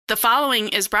The following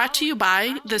is brought to you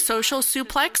by the Social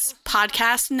Suplex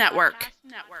Podcast Network.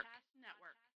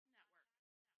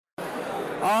 All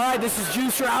right, this is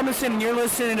Juice Robinson, and you're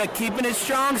listening to Keepin' It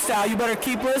Strong Style. You better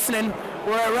keep listening.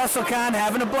 We're at WrestleCon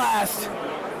having a blast.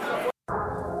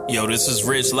 Yo, this is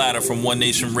Rich Latta from One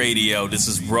Nation Radio. This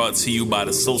is brought to you by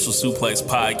the Social Suplex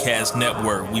Podcast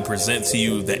Network. We present to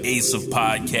you the Ace of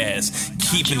Podcasts,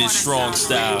 Keeping It Strong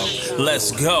Style.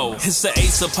 Let's go. It's the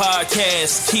Ace of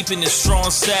Podcasts, Keeping It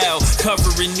Strong Style.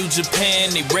 Covering New Japan,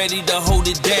 they ready to hold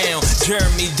it down.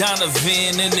 Jeremy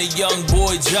Donovan and the young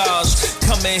boy Josh.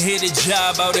 Come and hit a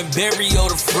job out and bury all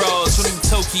the frauds. From the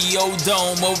Tokyo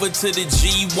Dome over to the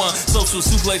G1. Social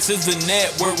Suplex is the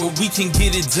network where we can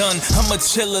get it done. I'ma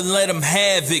chill and let them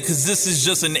have it, cause this is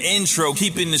just an intro.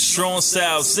 Keeping the strong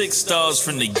style, 6 stars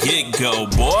from the get-go,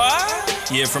 boy.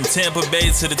 Yeah, from Tampa Bay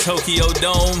to the Tokyo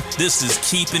Dome, this is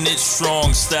Keeping It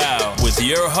Strong Style with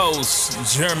your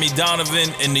hosts, Jeremy Donovan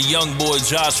and the young boy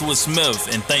Joshua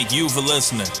Smith. And thank you for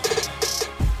listening.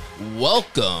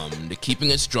 Welcome to Keeping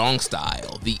It Strong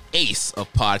Style, the ace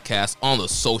of podcasts on the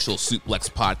Social Suplex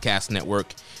Podcast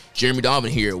Network. Jeremy Donovan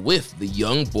here with the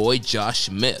young boy Josh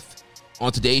Smith.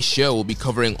 On today's show, we'll be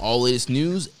covering all latest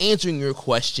news, answering your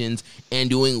questions, and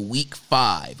doing week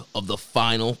 5 of the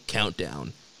final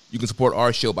countdown. You can support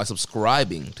our show by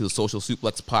subscribing to the Social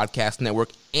Suplex Podcast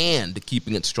Network and to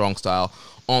Keeping It Strong Style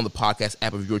on the podcast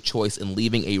app of your choice and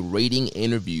leaving a rating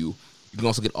and review. You can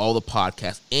also get all the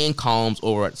podcasts and columns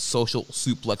over at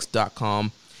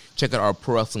socialsuplex.com. Check out our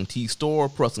Pro Wrestling Tees store,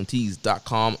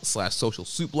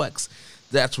 prowrestlingtees.com/socialsuplex.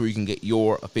 That's where you can get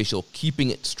your official Keeping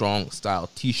It Strong Style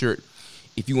t-shirt.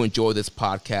 If you enjoy this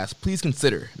podcast, please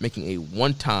consider making a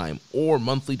one-time or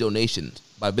monthly donation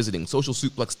by visiting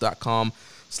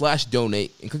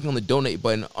socialsuplex.com/donate and clicking on the donate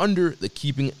button under the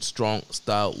Keeping It Strong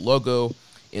Style logo.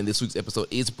 And this week's episode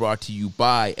is brought to you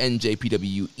by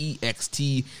NJPW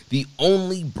EXT, the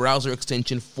only browser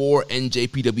extension for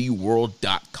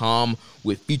NJPWworld.com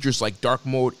with features like dark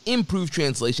mode, improved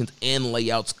translations and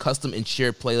layouts, custom and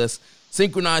shared playlists,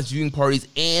 synchronized viewing parties,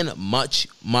 and much,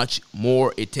 much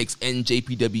more. It takes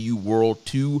NJPW World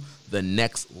to the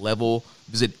next level.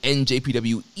 Visit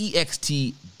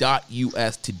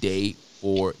njpwext.us today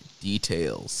for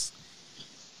details.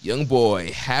 Young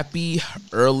boy, happy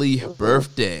early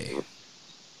birthday.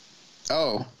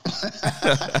 Oh,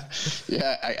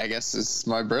 yeah, I guess it's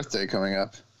my birthday coming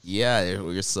up. Yeah,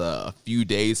 we're just a few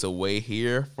days away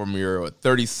here from your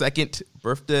 32nd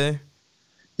birthday.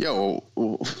 Yo,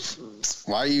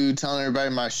 why are you telling everybody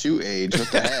my shoe age?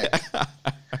 What the heck?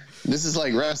 This is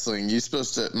like wrestling. You're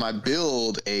supposed to, my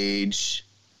build age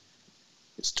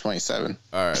is 27.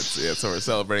 All right, so we're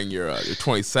celebrating your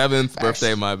 27th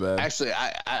birthday, my bad. Actually,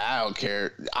 I don't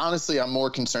care. Honestly, I'm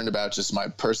more concerned about just my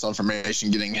personal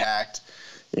information getting hacked.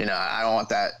 You know, I don't want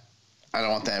that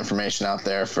information out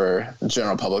there for the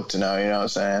general public to know, you know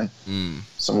what I'm saying?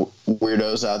 Some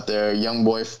weirdos out there, young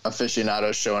boy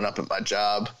aficionados showing up at my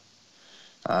job.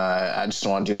 I just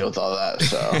don't want to deal with all that,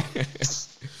 so.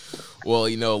 Well,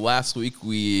 you know, last week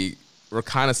we were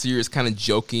kind of serious, kind of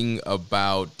joking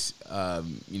about,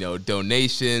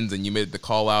 donations, and you made the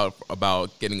call out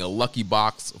about getting a lucky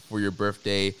box for your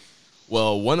birthday.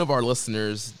 Well, one of our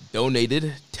listeners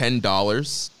donated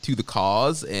 $10 to the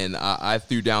cause, and I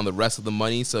threw down the rest of the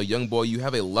money. So, young boy, you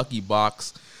have a lucky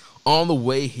box on the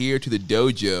way here to the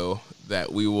dojo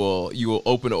that you will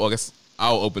open. Well, I guess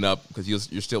I'll open up because we're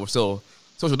still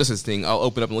social distancing. I'll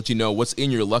open up and let you know what's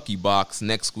in your lucky box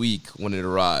next week when it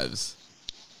arrives.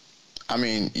 I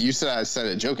mean, you said I said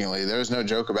it jokingly. There's no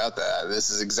joke about that. This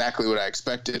is exactly what I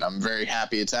expected. I'm very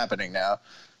happy it's happening now.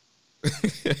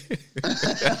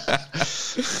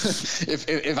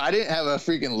 If I didn't have a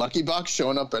freaking lucky box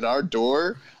showing up at our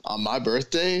door on my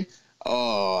birthday,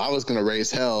 I was gonna raise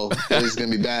hell. It was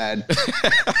gonna be bad.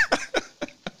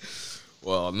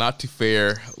 Well, not too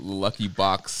fair. The lucky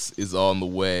box is on the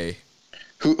way.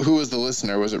 Who was the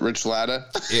listener? Was it Rich Latta?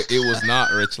 It was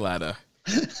not Rich Latta.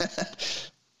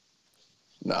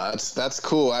 No, that's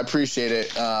cool. I appreciate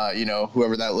it.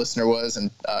 Whoever that listener was,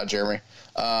 and Jeremy.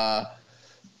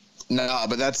 No,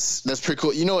 but that's pretty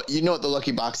cool. You know what the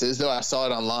lucky box is, though? I saw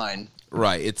it online.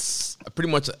 Right. It's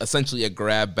pretty much essentially a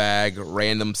grab bag,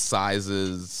 random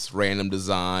sizes, random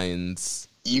designs.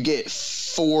 You get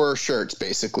 4 shirts,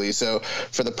 basically. So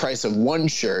for the price of 1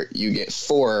 shirt, you get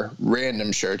 4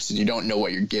 random shirts, and you don't know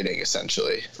what you're getting,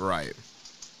 essentially. Right.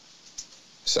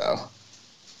 So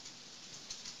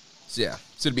yeah.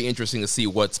 So it'd be interesting to see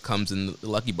what comes in the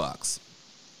lucky box.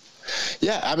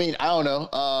 Yeah, I mean, I don't know.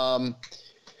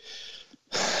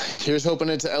 Here's hoping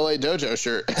it's a LA Dojo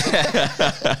shirt.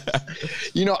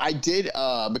 I did,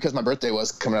 because my birthday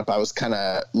was coming up, I was kind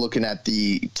of looking at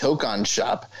the Tokon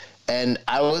shop, and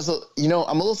I was, I'm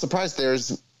a little surprised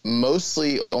there's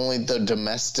mostly only the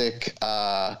domestic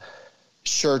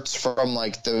shirts from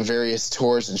like the various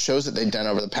tours and shows that they've done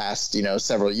over the past,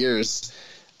 several years.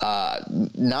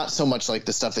 Not so much like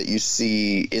the stuff that you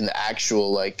see in the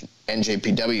actual like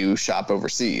NJPW shop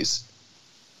overseas.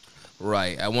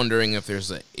 Right. I'm wondering if there's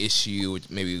an issue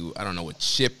with maybe, I don't know, with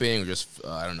shipping or just,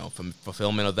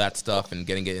 fulfillment of that stuff and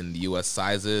getting it in the U.S.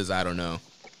 sizes. I don't know.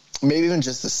 Maybe even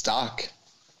just the stock.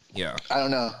 Yeah. I don't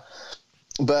know.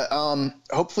 But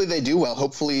hopefully they do well.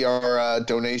 Hopefully our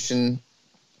donation,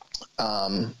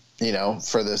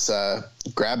 for this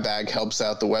grab bag helps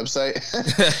out the website.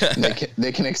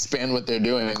 they can expand what they're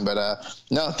doing. But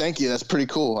no, thank you. That's pretty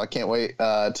cool. I can't wait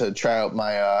to try out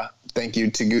my thank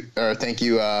you Tiger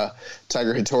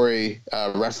Hattori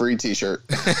referee T-shirt.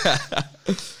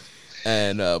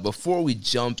 And before we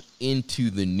jump into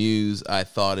the news, I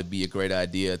thought it'd be a great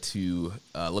idea to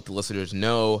let the listeners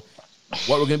know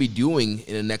what we're going to be doing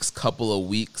in the next couple of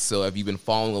weeks. So if you've been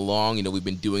following along, we've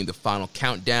been doing the final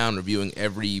countdown, reviewing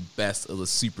every best of the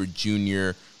Super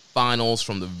Junior finals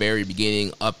from the very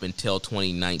beginning up until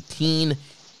 2019.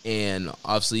 And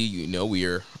obviously, we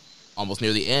are almost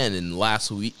near the end. And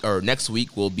next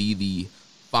week will be the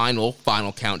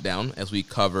final countdown as we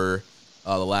cover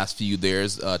the last few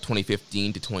years,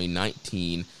 2015 to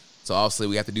 2019. So obviously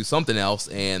we have to do something else,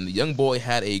 and the young boy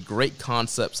had a great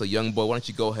concept. So young boy, why don't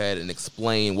you go ahead and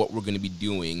explain what we're going to be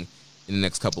doing in the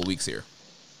next couple of weeks here?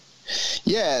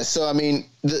 Yeah, so I mean,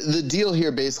 the deal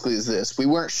here basically is this. We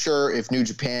weren't sure if New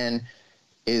Japan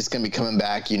is going to be coming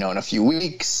back, in a few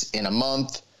weeks, in a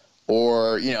month,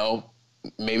 or,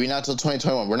 maybe not till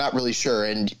 2021. We're not really sure.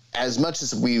 And as much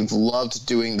as we've loved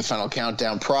doing the Final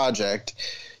Countdown project,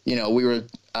 we were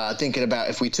thinking about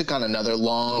if we took on another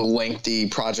long, lengthy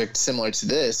project similar to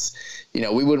this,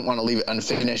 we wouldn't want to leave it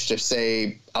unfinished if,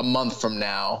 say, a month from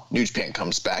now, New Japan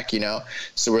comes back,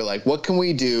 So we're like, what can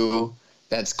we do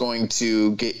that's going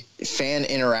to get fan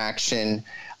interaction,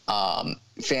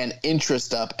 fan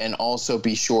interest up, and also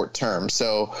be short term?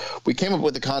 So we came up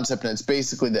with the concept, and it's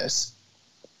basically this.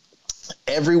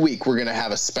 Every week we're going to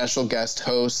have a special guest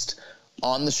host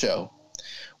on the show.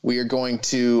 We are going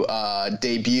to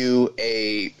debut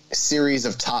a series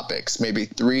of topics, maybe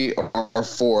 3 or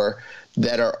 4,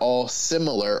 that are all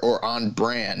similar or on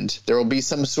brand. There will be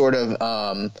some sort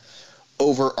of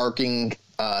overarching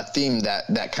theme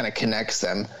that kind of connects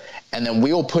them. And then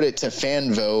we will put it to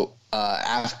fan vote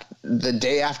the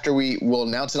day after we'll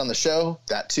announce it on the show,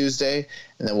 that Tuesday,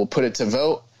 and then we'll put it to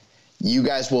vote. You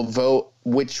guys will vote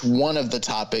which one of the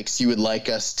topics you would like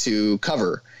us to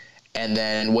cover. And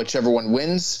then whichever one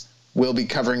wins, we'll be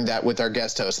covering that with our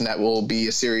guest host. And that will be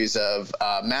a series of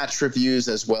match reviews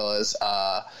as well as,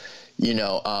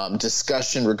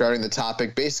 discussion regarding the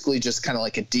topic. Basically just kind of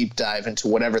like a deep dive into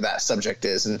whatever that subject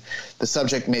is. And the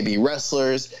subject may be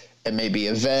wrestlers. It may be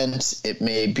events. It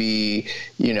may be,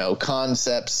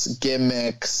 concepts,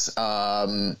 gimmicks,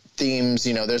 themes.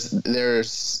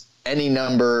 There's any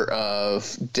number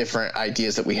of different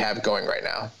ideas that we have going right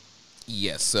now.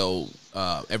 Yes, so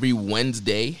every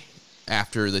Wednesday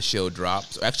after the show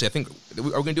drops. Actually, I think are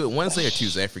we going to do it Wednesday or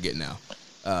Tuesday? I forget now.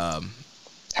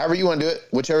 However you want to do it,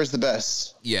 whichever is the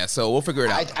best. Yeah, so we'll figure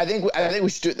it out. I think we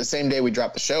should do it the same day we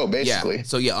drop the show, basically. Yeah.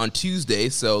 So on Tuesday,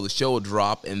 so the show will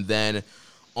drop, and then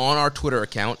on our Twitter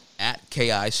account at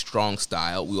KI Strong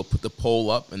Style, we will put the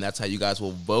poll up, and that's how you guys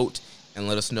will vote and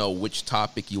let us know which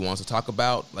topic you want us to talk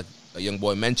about. Like a young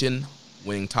boy mentioned,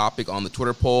 winning topic on the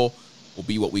Twitter poll will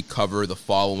be what we cover the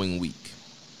following week.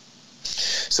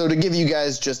 So to give you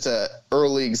guys just an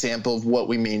early example of what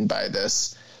we mean by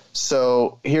this,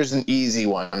 so here's an easy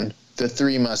one, the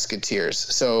Three Musketeers.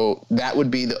 So that would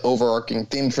be the overarching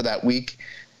theme for that week.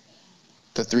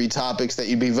 The 3 topics that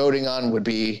you'd be voting on would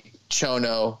be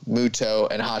Chono,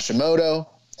 Muto, and Hashimoto.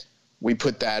 We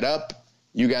put that up.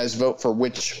 You guys vote for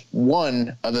which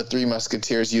one of the 3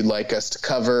 Musketeers you'd like us to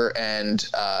cover and,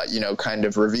 kind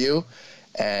of review.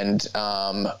 And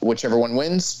whichever one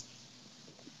wins,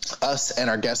 us and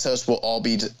our guest host will all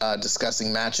be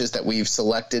discussing matches that we've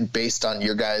selected based on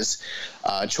your guys'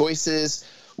 choices.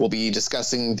 We'll be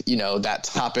discussing, that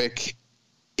topic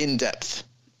in depth.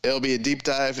 It'll be a deep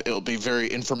dive. It'll be very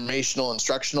informational,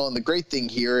 instructional. And the great thing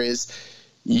here is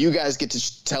you guys get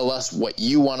to tell us what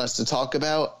you want us to talk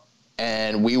about,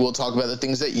 and we will talk about the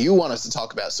things that you want us to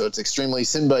talk about. So it's extremely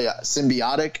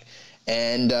symbiotic,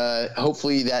 and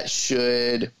hopefully that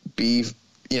should be,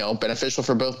 beneficial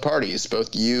for both parties,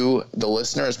 both you, the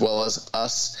listener, as well as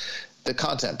us, the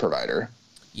content provider.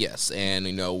 Yes, and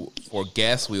for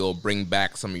guests, we will bring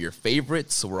back some of your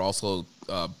favorites. So we're also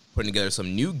putting together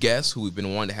some new guests who we've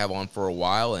been wanting to have on for a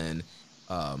while, and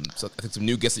so I think some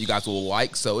new guests that you guys will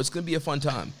like. So it's going to be a fun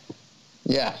time.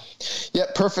 Yeah,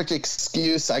 perfect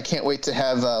excuse. I can't wait to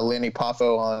have Lanny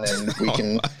Poffo on, and we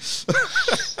can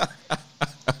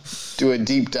do a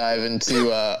deep dive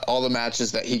into all the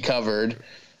matches that he covered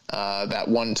that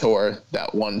one tour,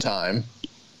 that one time.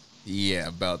 Yeah,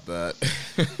 about that.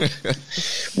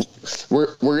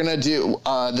 We're gonna do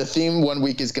the theme one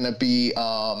week is gonna be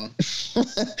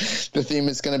the theme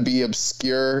is gonna be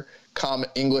obscure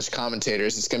English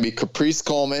commentators. It's gonna be Caprice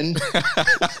Coleman,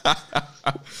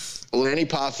 Lanny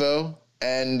Poffo,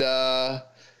 and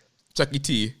Chucky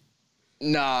T.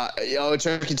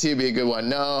 Chucky T would be a good one.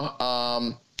 No,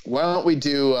 why don't we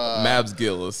do Mavs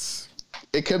Gillis?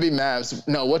 It could be Mavs.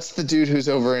 No, what's the dude who's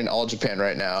over in All Japan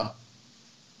right now?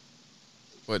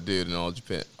 What dude in All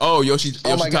Japan? Oh,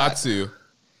 Yoshitatsu.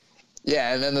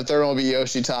 Yeah, and then the third one will be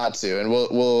Yoshitatsu, and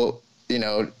we'll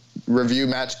review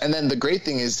match. And then the great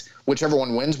thing is, whichever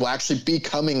one wins will actually be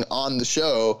coming on the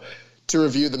show to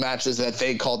review the matches that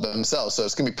they called themselves. So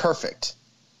it's gonna be perfect.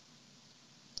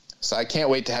 So I can't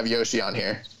wait to have Yoshi on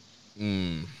here.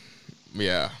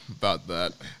 Yeah, about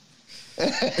that.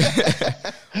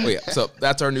 So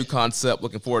that's our new concept.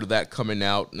 Looking forward to that coming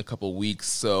out in a couple of weeks.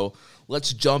 So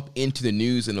let's jump into the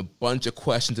news and a bunch of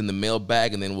questions in the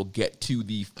mailbag, and then we'll get to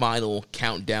the final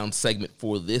countdown segment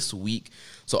for this week.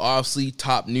 So obviously,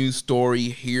 top news story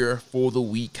here for the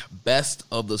week. Best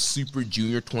of the Super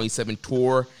Junior 27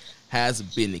 tour has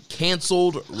been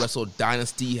canceled. Wrestle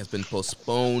Dynasty has been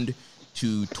postponed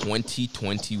to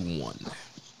 2021.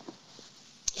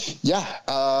 Yeah,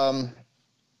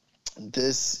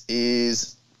 this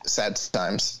is sad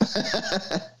times.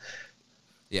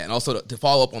 Yeah, and also to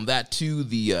follow up on that too,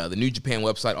 the New Japan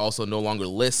website also no longer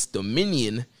lists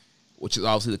Dominion, which is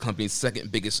obviously the company's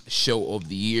second biggest show of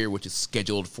the year, which is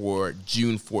scheduled for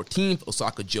June 14th,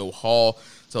 Osaka-jo Hall.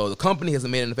 So the company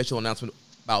hasn't made an official announcement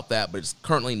about that, but it's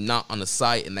currently not on the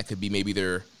site, and that could be maybe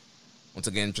they're, once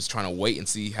again, just trying to wait and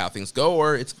see how things go,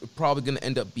 or it's probably going to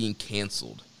end up being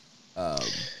canceled. I've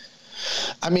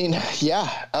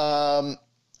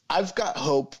got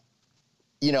hope.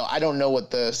 I don't know what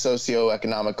the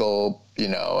socio-economical,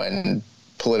 and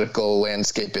political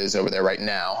landscape is over there right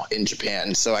now in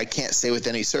Japan. So I can't say with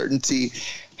any certainty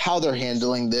how they're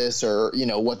handling this, or,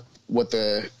 what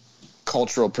the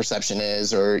cultural perception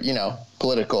is, or,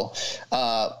 political.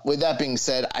 With that being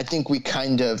said, I think we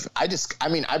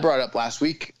I brought it up last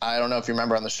week. I don't know if you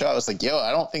remember on the show. I was like,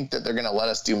 I don't think that they're going to let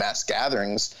us do mass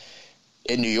gatherings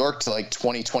in New York to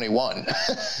 2021.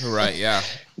 Right. Yeah.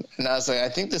 And I was like, I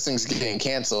think this thing's getting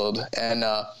canceled. And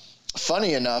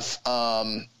funny enough,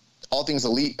 All Things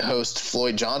Elite host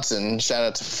Floyd Johnson, shout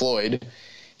out to Floyd,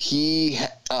 he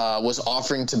was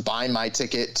offering to buy my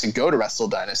ticket to go to Wrestle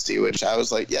Dynasty, which I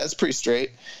was like, yeah, it's pretty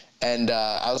straight. And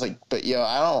I was like, but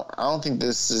I don't think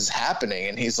this is happening.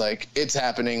 And he's like, it's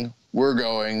happening. We're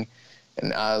going.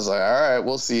 And I was like, all right,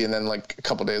 we'll see. And then a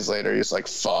couple days later, he's like,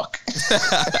 fuck.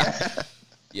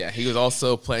 Yeah, he was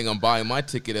also planning on buying my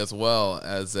ticket as well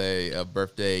as a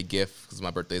birthday gift, because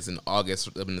my birthday is in August,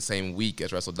 in the same week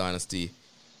as Wrestle Dynasty.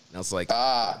 And I was like,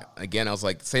 again, I was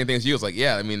like, same thing as you. I was like,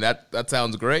 yeah, I mean, that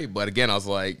sounds great. But again, I was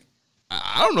like,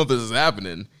 I don't know if this is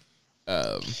happening.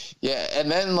 Yeah,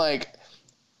 and then I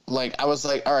was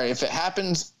like, all right, if it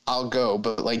happens, I'll go.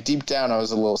 But deep down, I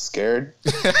was a little scared.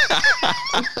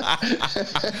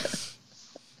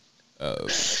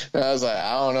 And I was like,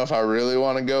 I don't know if I really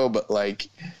want to go, but I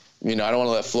don't want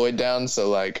to let Floyd down.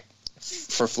 So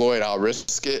for Floyd, I'll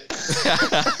risk it.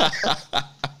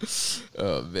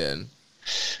 Oh man.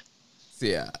 So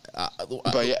yeah.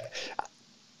 But yeah,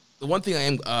 the one thing I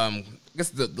am, I guess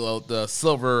the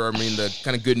silver, the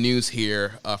kind of good news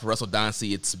here for Wrestle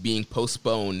Dynasty, it's being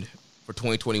postponed for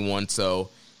 2021. So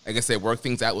I guess they work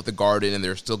things out with the Garden, and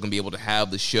they're still going to be able to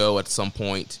have the show at some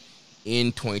point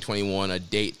in 2021. A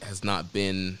date has not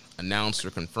been announced or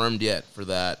confirmed yet for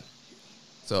that.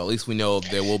 So at least we know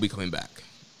they will be coming back.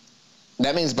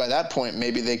 That means by that point,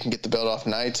 maybe they can get the belt off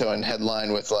Naito and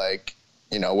headline with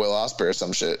Will Ospreay or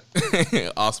some shit.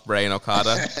 Ospreay and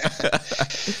Okada.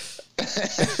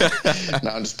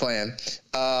 No, I'm just playing.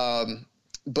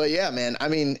 But yeah, man,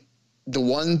 the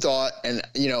one thought, and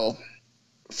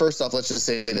first off, let's just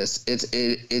say this.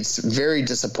 It's very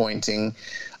disappointing,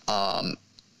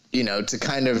 to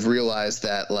kind of realize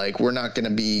that we're not going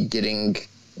to be getting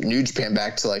New Japan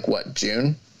back to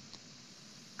June,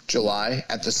 July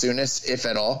at the soonest, if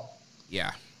at all.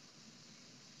 Yeah.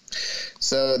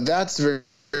 So that's very,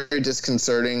 very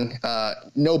disconcerting.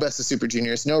 No Best of Super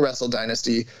Juniors, no Wrestle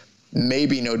Dynasty.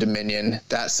 maybe no Dominion.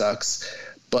 That sucks.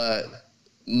 But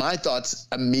my thoughts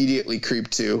immediately creep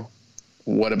to,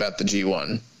 what about the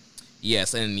G1?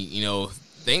 Yes, and,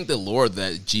 thank the Lord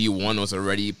that G1 was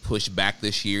already pushed back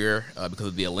this year because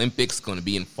of the Olympics going to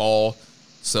be in fall.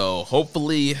 So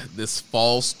hopefully this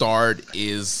fall start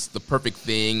is the perfect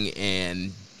thing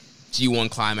and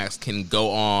G1 Climax can go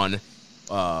on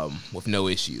with no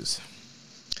issues.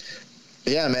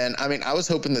 Yeah, man. I mean, I was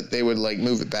hoping that they would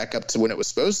move it back up to when it was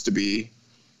supposed to be.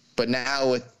 But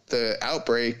now with the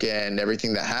outbreak and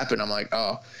everything that happened, I'm like,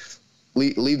 oh,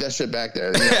 leave that shit back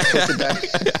there. Push it back.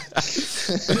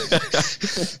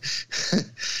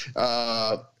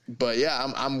 But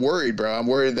yeah, I'm worried, bro. I'm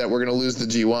worried that we're gonna lose the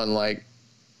G1.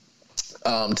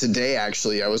 Today,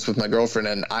 actually, I was with my girlfriend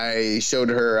and I showed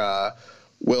her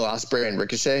Will Ospreay and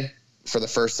Ricochet for the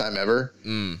first time ever.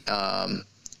 And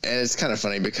it's kind of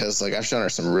funny because I've shown her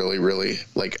some really, really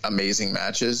amazing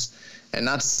matches. And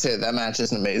not to say that match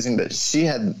isn't amazing, but she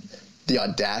had the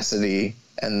audacity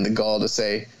and the gall to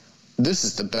say, "This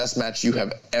is the best match you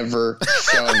have ever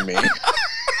shown me."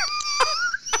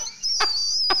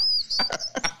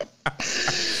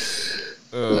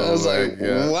 And I was like,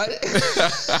 God. What?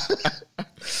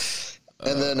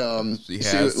 And then she's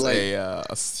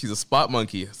a spot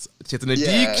monkey. She has an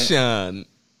addiction.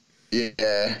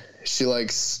 Yeah, she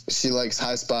likes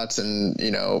high spots and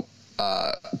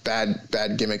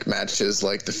bad gimmick matches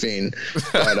like the Fiend.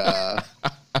 But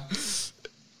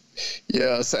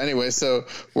yeah. So anyway, so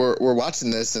we're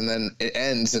watching this and then it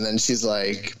ends and then she's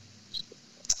like,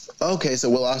 "Okay, so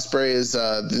Will Ospreay is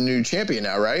the new champion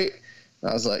now, right?" And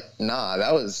I was like, "Nah,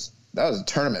 that was a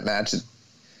tournament match.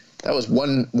 That was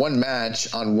one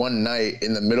match on one night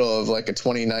in the middle of a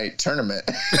 20-night tournament."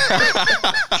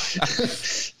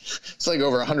 It's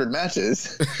over 100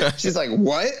 matches. She's like,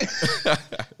 "What?"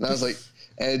 And I was like,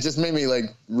 and it just made me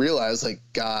realize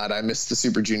God, I miss the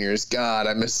Super Juniors. God,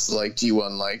 I miss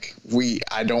G1.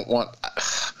 I don't want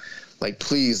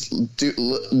please do.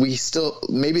 We still,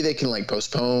 maybe they can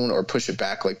postpone or push it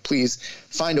back. Please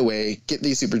find a way, get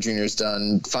these Super Juniors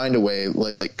done. Find a way.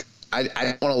 I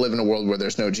don't want to live in a world where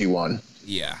there's no G1.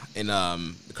 Yeah, and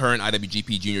the current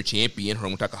IWGP Junior Champion,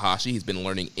 Hiromu Takahashi, he's been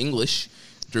learning English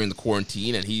during the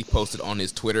quarantine, and he posted on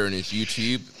his Twitter and his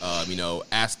YouTube,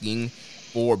 asking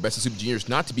for Best of Super Juniors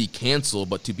not to be canceled,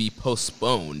 but to be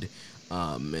postponed,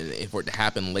 and for it to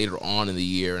happen later on in the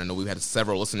year. I know we've had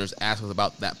several listeners ask us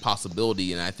about that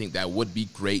possibility, and I think that would be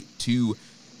great to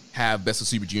have Best of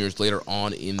Super Juniors later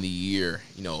on in the year.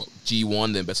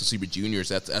 G1 then Best of Super Juniors.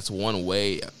 That's one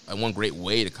great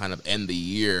way to kind of end the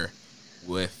year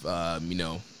with on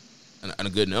a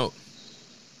good note.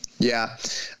 Yeah,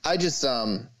 I just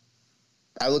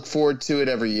I look forward to it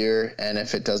every year, and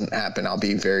if it doesn't happen, I'll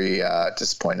be very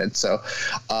disappointed. So,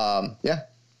 yeah.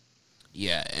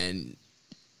 Yeah, and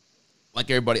like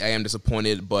everybody, I am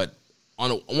disappointed, but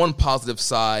on one positive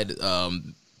side,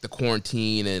 the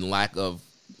quarantine and lack of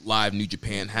live New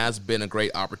Japan has been a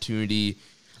great opportunity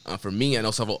for me. I know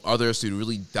several others to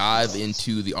really dive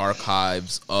into the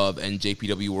archives of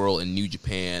NJPW World and New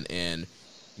Japan and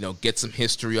get some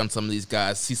history on some of these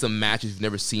guys, see some matches you've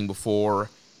never seen before.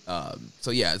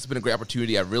 So yeah, it's been a great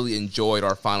opportunity. I really enjoyed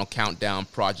our final countdown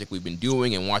project we've been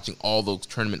doing and watching all those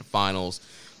tournament finals.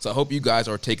 So I hope you guys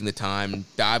are taking the time,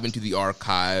 dive into the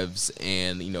archives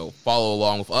and, follow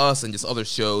along with us and just other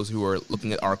shows who are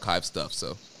looking at archive stuff.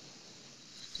 So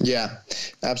yeah,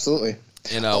 absolutely.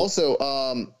 And also,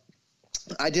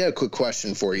 I did a quick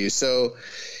question for you. So,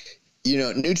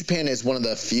 New Japan is one of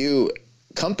the few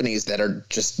companies that are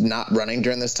just not running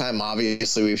during this time.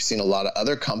 Obviously, we've seen a lot of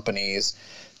other companies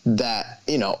that,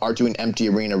 are doing empty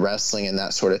arena wrestling and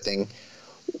that sort of thing.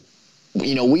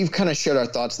 We've kind of shared our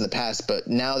thoughts in the past, but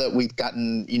now that we've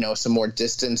gotten, some more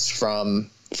distance from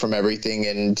everything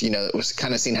and, was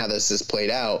kind of seeing how this has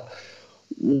played out,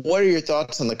 what are your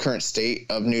thoughts on the current state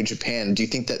of New Japan? Do you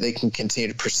think that they can continue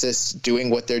to persist doing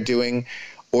what they're doing?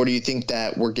 Or do you think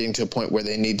that we're getting to a point where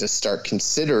they need to start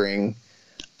considering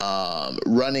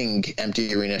running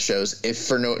empty arena shows, if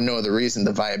for no other reason,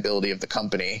 the viability of the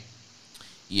company?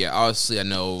 Yeah, obviously, I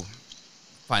know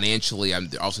financially,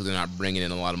 they're not bringing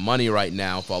in a lot of money right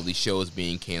now with all these shows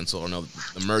being canceled. I know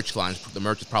the merch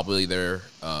is probably their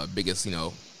biggest,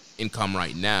 income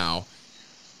right now.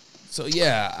 So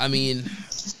yeah, I mean,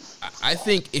 I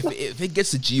think if it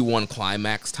gets to G1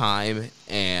 Climax time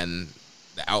and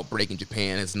the outbreak in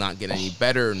Japan is not getting any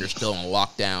better and they're still in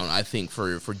lockdown, I think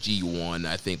for G1,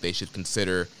 I think they should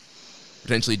consider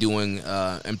potentially doing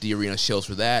empty arena shows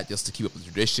for that, just to keep up the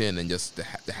tradition and just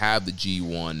to have the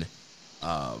G1.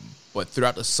 But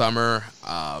throughout the summer,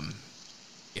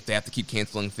 if they have to keep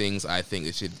canceling things, I think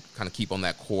they should kind of keep on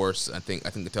that course. I think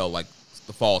until like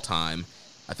the fall time,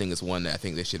 I think is one that I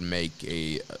think they should make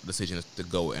a decision to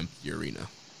go empty arena.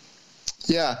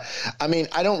 Yeah, I mean,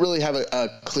 I don't really have a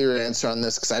clear answer on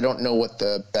this because I don't know what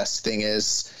the best thing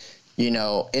is. In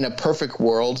a perfect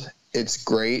world, it's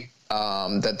great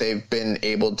that they've been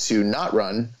able to not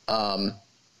run.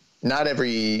 Not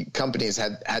every company has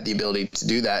had the ability to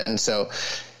do that, and so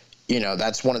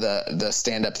that's one of the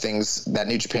stand-up things that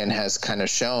New Japan has kind of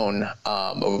shown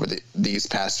over these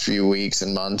past few weeks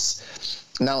and months.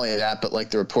 Not only that, but like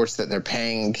the reports that they're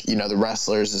paying, the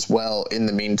wrestlers as well in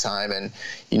the meantime, and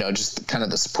just kind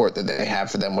of the support that they have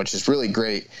for them, which is really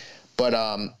great. But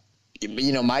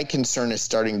my concern is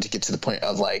starting to get to the point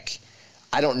of like,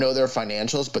 I don't know their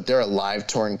financials, but they're a live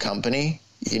touring company.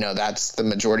 That's the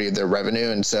majority of their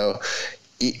revenue, and so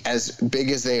as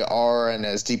big as they are and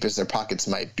as deep as their pockets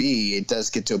might be, it does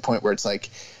get to a point where it's like,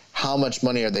 how much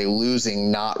money are they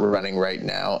losing not running right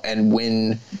now, and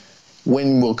when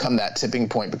will come that tipping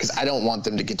point? Because I don't want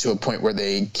them to get to a point where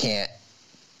they can't,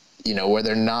 where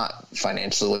they're not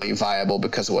financially viable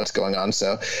because of what's going on.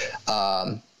 So,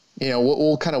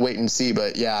 we'll kind of wait and see.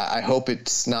 But, yeah, I hope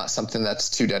it's not something that's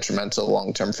too detrimental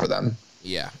long-term for them.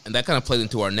 Yeah, and that kind of plays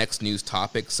into our next news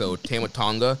topic. So, Tama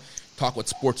Tonga talked with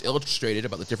Sports Illustrated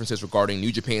about the differences regarding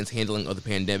New Japan's handling of the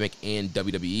pandemic and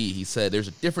WWE. He said there's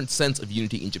a different sense of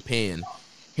unity in Japan.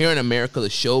 Here in America, the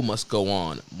show must go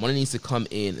on. Money needs to come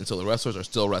in, and so the wrestlers are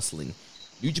still wrestling.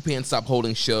 New Japan stopped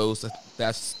holding shows.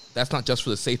 That's not just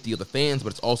for the safety of the fans, but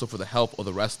it's also for the health of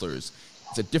the wrestlers.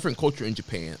 It's a different culture in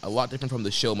Japan, a lot different from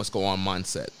the show must go on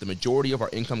mindset. The majority of our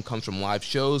income comes from live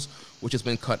shows, which has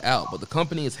been cut out, but the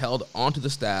company has held onto the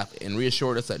staff and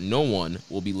reassured us that no one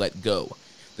will be let go.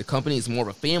 The company is more of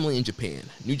a family in Japan.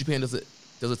 New Japan does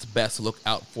its best to look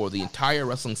out for the entire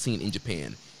wrestling scene in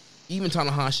Japan. Even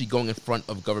Tanahashi going in front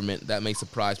of government, that may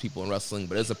surprise people in wrestling,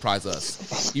 but it doesn't surprise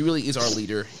us. He really is our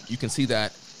leader. You can see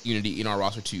that unity in our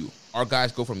roster, too. Our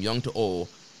guys go from young to old.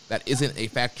 That isn't a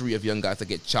factory of young guys that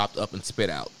get chopped up and spit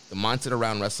out. The mindset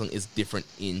around wrestling is different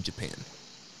in Japan.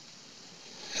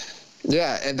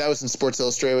 Yeah, and that was in Sports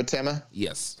Illustrated with Tama?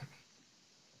 Yes.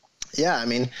 Yeah, I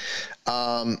mean,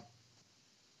 I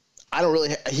don't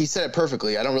really – he said it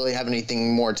perfectly. I don't really have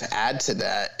anything more to add to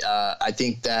that. I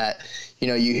think that –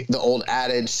 the old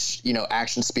adage,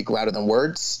 actions speak louder than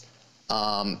words.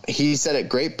 He said it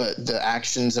great, but the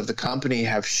actions of the company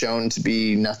have shown to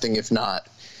be nothing if not,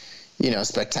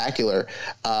 spectacular.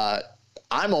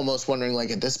 I'm almost wondering,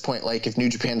 like, at this point, like, if New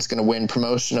Japan's going to win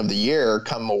promotion of the year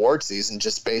come award season,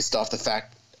 just based off the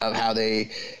fact of how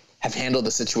they have handled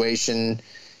the situation,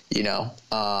 hats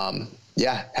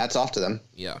off to them.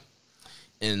 Yeah.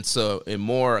 And so, in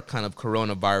more kind of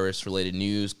coronavirus-related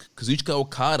news, Kazuchika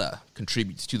Okada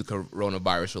contributes to the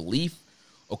coronavirus relief.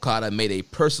 Okada made a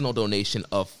personal donation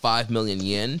of 5 million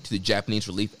yen to the Japanese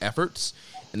relief efforts,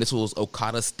 and this was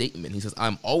Okada's statement. He says,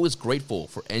 "I'm always grateful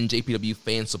for NJPW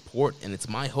fan support, and it's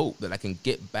my hope that I can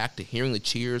get back to hearing the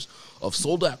cheers of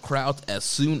sold-out crowds as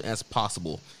soon as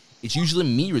possible. It's usually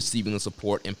me receiving the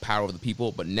support and power of the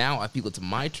people, but now I feel it's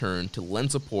my turn to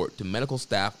lend support to medical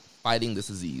staff fighting this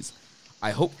disease. I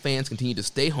hope fans continue to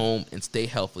stay home and stay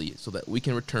healthy so that we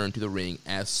can return to the ring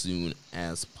as soon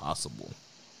as possible."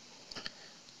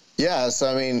 Yeah,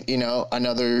 so I mean,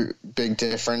 another big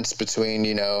difference between,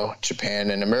 Japan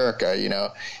and America,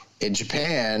 in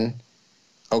Japan,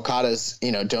 Okada's,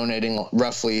 donating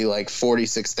roughly like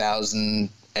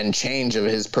 46,000 and change of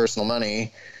his personal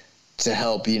money to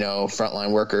help,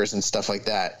 frontline workers and stuff like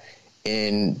that.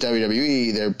 In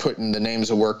WWE, they're putting the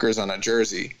names of workers on a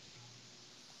jersey.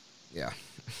 Yeah.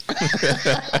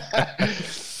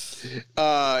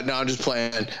 No, I'm just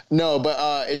playing. No,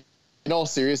 but in all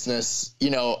seriousness,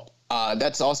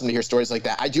 that's awesome to hear stories like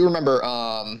that. I do remember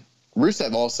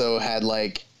Rusev also had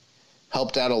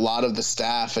helped out a lot of the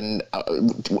staff, and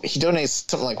he donates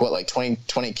something like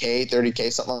 20K,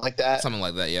 30K, something like that. Something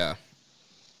like that, yeah.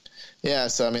 Yeah,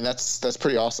 so I mean that's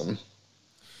pretty awesome.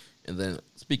 And then,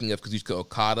 speaking of Kazuchika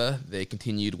Okada, they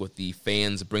continued with the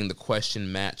Fans Bring the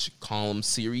Question match column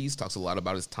series. Talks a lot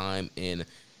about his time in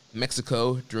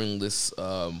Mexico during this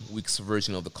week's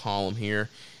version of the column here.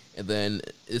 And then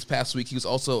this past week, he was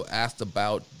also asked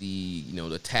about the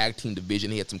tag team division.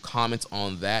 He had some comments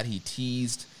on that. He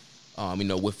teased,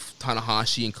 with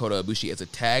Tanahashi and Kota Ibushi as a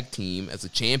tag team, as the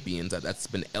champions, that's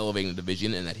been elevating the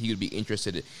division, and that he would be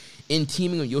interested in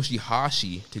teaming with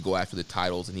Yoshihashi to go after the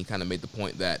titles. And he kind of made the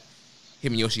point that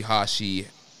him and Yoshihashi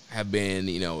have been,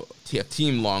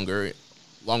 teamed longer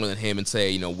than him and,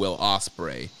 say, Will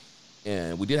Ospreay.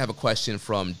 And we did have a question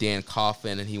from Dan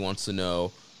Coffin, and he wants to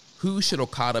know, who should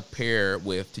Okada pair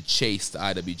with to chase the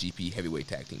IWGP Heavyweight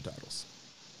Tag Team titles?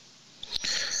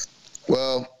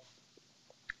 Well,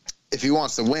 if he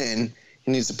wants to win,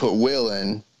 he needs to put Will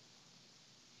in.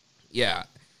 Yeah,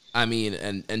 I mean,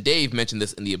 and Dave mentioned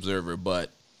this in The Observer, but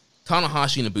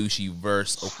Tanahashi and Ibushi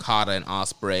versus Okada and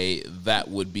Ospreay, that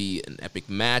would be an epic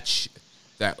match.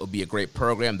 That would be a great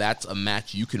program. That's a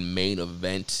match you can main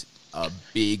event a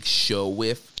big show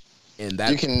with. And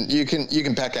that you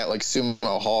can pack out like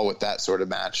Sumo Hall with that sort of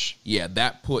match. Yeah,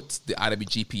 that puts the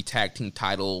IWGP Tag Team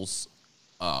titles,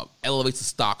 elevates the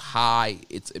stock high.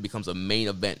 It becomes a main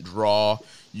event draw.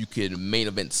 You can main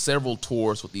event several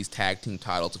tours with these tag team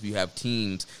titles. If you have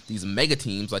teams, these mega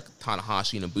teams like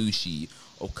Tanahashi and Ibushi,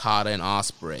 Okada and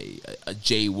Ospreay,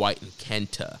 Jay White and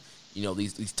Kenta,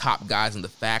 these top guys in the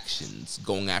factions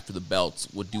going after the belts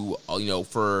would do,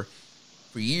 for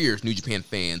years, New Japan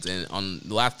fans, and on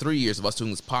the last 3 years of us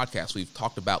doing this podcast, we've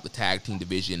talked about the tag team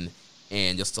division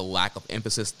and just the lack of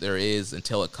emphasis there is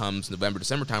until it comes November,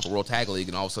 December time for World Tag League,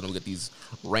 and all of a sudden we get these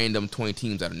random 20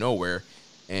 teams out of nowhere.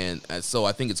 And so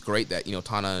I think it's great that,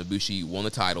 Tana and Ibushi won the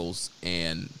titles,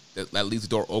 and that leaves the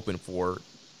door open for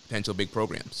potential big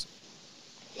programs.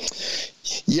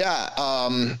 Yeah,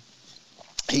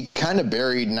 he kind of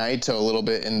buried Naito a little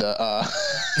bit in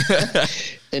the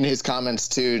in his comments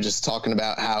too, just talking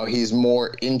about how he's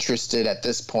more interested at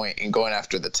this point in going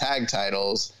after the tag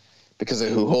titles because of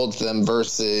who holds them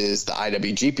versus the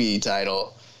IWGP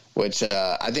title, which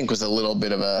I think was a little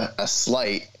bit of a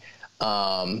slight.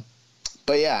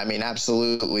 But yeah, I mean,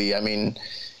 absolutely. I mean,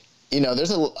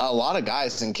 there's a lot of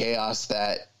guys in Chaos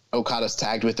that Okada's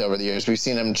tagged with over the years. We've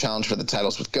seen him challenge for the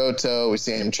titles with Goto. We've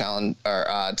seen him challenge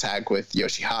or tag with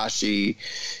Yoshihashi,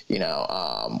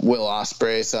 Will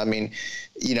Ospreay. So, I mean,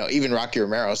 even Rocky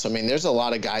Romero. So, I mean, there's a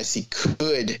lot of guys he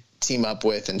could team up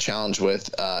with and challenge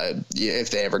with if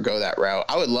they ever go that route.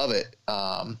 I would love it,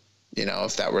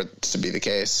 if that were to be the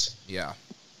case. Yeah.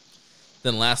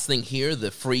 Then last thing here,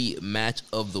 the free match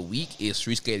of the week is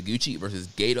Shusuke Taguchi versus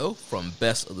Gato from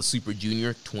Best of the Super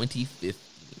Junior 2015.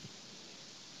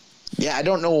 Yeah, I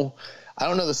don't know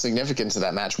the significance of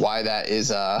that match. Why that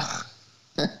is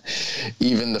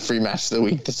even the free match of the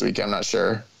week this week, I'm not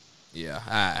sure. Yeah,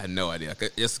 I had no idea.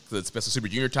 It's Best of Super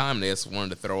Junior time. They just wanted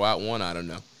to throw out one. I don't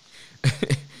know.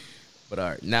 But all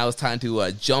right, now it's time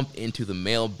to jump into the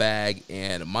mailbag.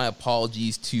 And my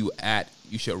apologies to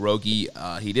 @Yusha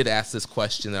Rogi. He did ask this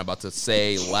question that I'm about to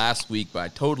say last week, but I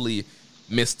totally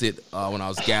missed it when I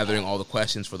was gathering all the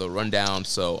questions for the rundown,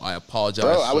 so I apologize.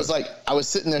 Bro, I was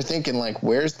sitting there thinking, like,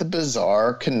 where's the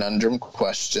bizarre conundrum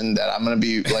question that I'm going to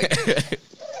be, like,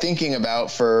 thinking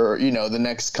about for, the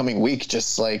next coming week?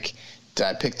 Just, like, did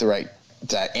I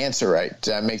answer right?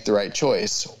 Did I make the right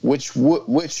choice? Which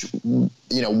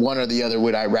one or the other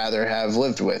would I rather have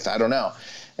lived with? I don't know.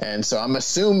 And so I'm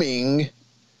assuming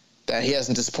that he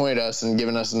hasn't disappointed us and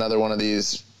given us another one of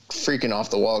these freaking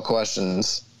off-the-wall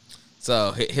questions.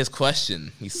 So his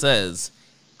question, he says,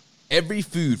 every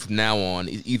food from now on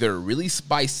is either really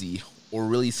spicy or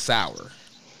really sour.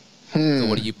 So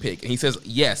what do you pick? And he says,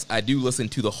 yes, I do listen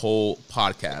to the whole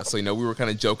podcast. So, we were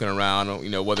kind of joking around,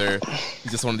 whether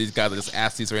he's just one of these guys that just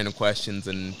asks these random questions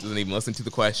and doesn't even listen to the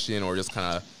question or just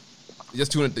kind of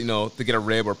just doing it, to get a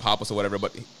rib or pop us or whatever.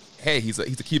 But hey, he's a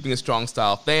Keeping It Strong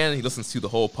style fan. He listens to the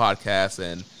whole podcast,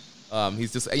 and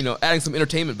he's just, adding some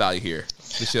entertainment value here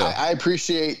to the show. I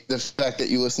appreciate the fact that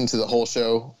you listen to the whole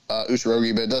show,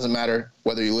 Ushirogi, but it doesn't matter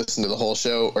whether you listen to the whole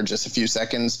show or just a few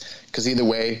seconds, because either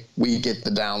way, we get the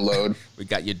download. We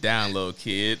got your download,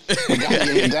 kid. We got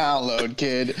your download,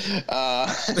 kid.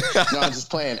 No, I'm just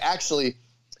playing. Actually,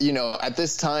 at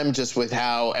this time, just with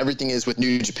how everything is with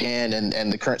New Japan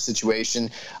and the current situation,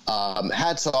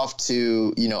 hats off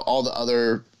to, all the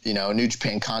other, New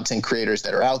Japan content creators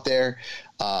that are out there.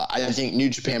 I think New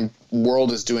Japan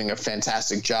World is doing a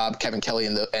fantastic job. Kevin Kelly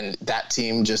and that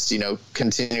team just,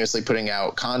 continuously putting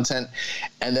out content.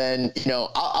 And then,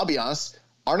 I'll be honest,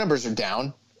 our numbers are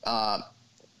down.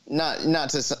 Not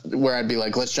to where I'd be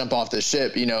like, let's jump off the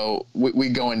ship, we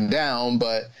going down,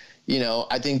 but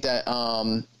I think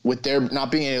that with there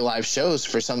not being any live shows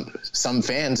for some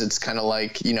fans, it's kind of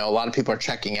like, a lot of people are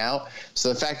checking out.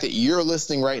 So the fact that you're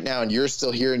listening right now and you're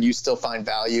still here and you still find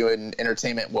value in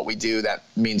entertainment, what we do, that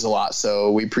means a lot.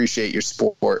 So we appreciate your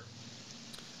support.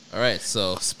 All right.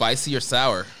 So spicy or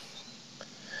sour?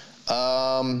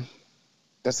 That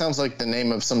sounds like the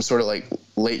name of some sort of like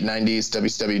late 90s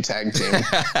WCW tag team.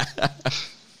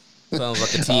 Sounds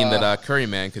like a team that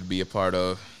Curryman could be a part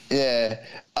of. Yeah.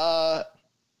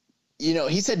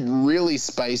 He said really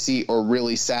spicy or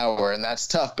really sour, and that's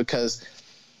tough because,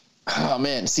 oh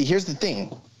man, see, here's the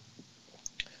thing.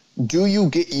 do you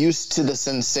get used to the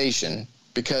sensation?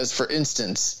 Because, for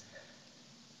instance,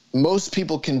 most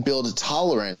people can build a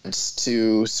tolerance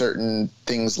to certain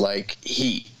things like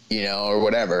heat, or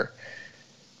whatever.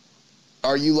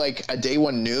 Are you like a day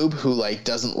one noob who like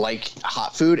doesn't like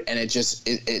hot food and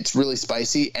it's really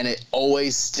spicy and it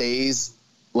always stays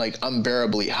like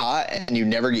unbearably hot and you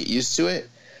never get used to it?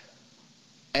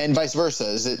 And vice versa.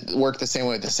 Does it work the same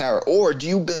way with the sour? Or do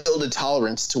you build a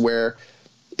tolerance to where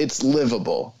it's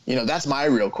livable? That's my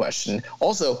real question.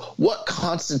 Also, what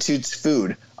constitutes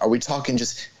food? Are we talking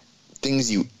just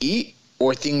things you eat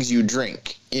or things you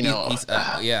drink? He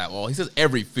says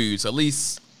every food. So at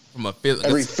least from a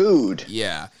every food.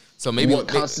 Yeah. So maybe what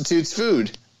constitutes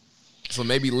food? So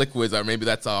maybe liquids, or maybe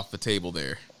that's off the table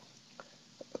there.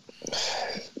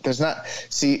 There's not.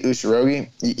 See, Ushirogi,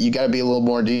 you got to be a little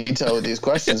more detailed with these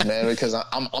questions, man, because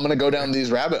I'm going to go down these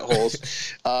rabbit holes.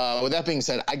 With that being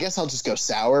said, I guess I'll just go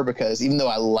sour, because even though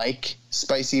I like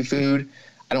spicy food,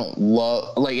 I don't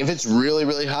love, like, if it's really,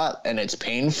 really hot and it's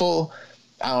painful,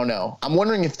 I don't know. I'm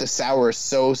wondering if the sour is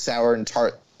so sour and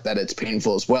tart that it's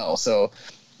painful as well. So,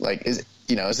 like, is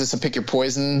this a pick your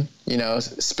poison,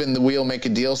 spin the wheel, make a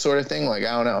deal sort of thing? Like,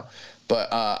 I don't know. But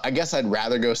I guess I'd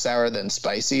rather go sour than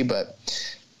spicy, but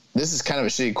this is kind of a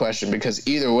shitty question because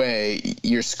either way,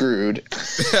 you're screwed.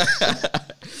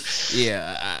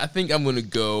 Yeah, I think I'm going to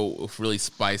go with really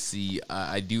spicy.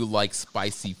 I do like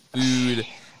spicy food,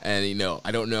 and,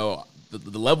 I don't know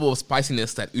the level of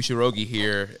spiciness that Ushirogi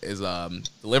here is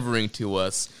delivering to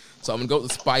us. So I'm going to go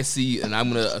with the spicy, and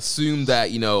I'm going to assume that,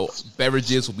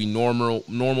 beverages will be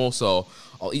normal. So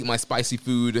I'll eat my spicy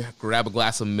food, grab a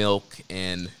glass of milk,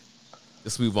 and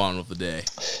just move on with the day.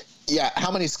 Yeah,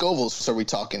 how many Scovilles are we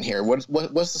talking here? What's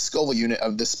the Scoville unit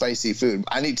of this spicy food?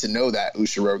 I need to know that,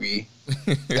 Ushirogi.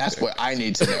 That's what I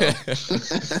need to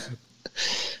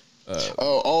know.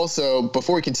 Also,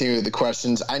 before we continue with the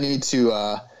questions, I need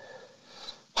to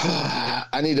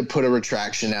put a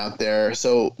retraction out there.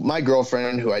 So my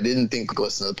girlfriend, who I didn't think would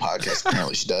listen to the podcast,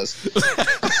 apparently she does.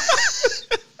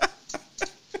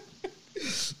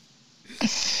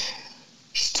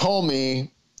 She told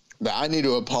me that I need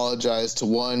to apologize to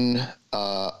one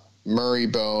Murray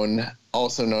Bone,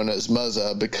 also known as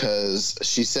Muzza, because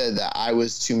she said that I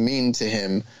was too mean to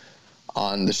him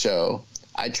on the show.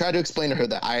 I tried to explain to her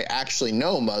that I actually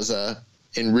know Muzza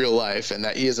in real life and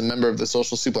that he is a member of the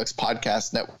Social Suplex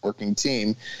podcast networking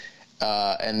team,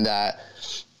 and that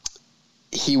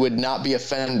he would not be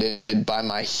offended by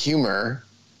my humor.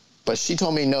 But she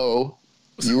told me, no,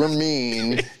 you were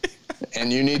mean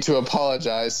and you need to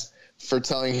apologize for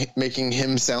making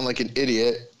him sound like an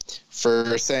idiot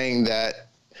for saying that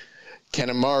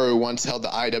Kanemaru once held the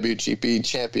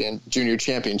IWGP Junior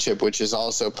Championship, which is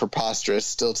also preposterous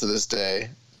still to this day.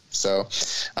 So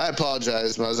I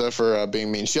apologize, Muzza, for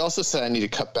being mean. She also said I need to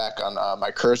cut back on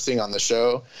my cursing on the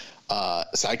show.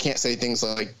 So I can't say things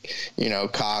like,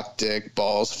 cock, dick,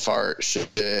 balls, fart,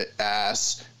 shit,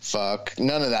 ass, fuck,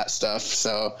 none of that stuff.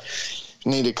 So I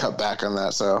need to cut back on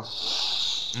that. So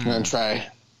I'm going to try.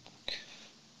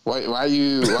 Why are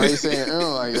you saying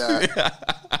like that?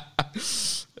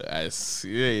 I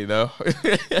see,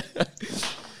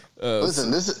 Listen,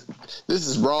 this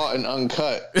is raw and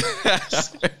uncut.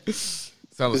 This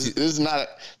is not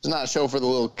a show for the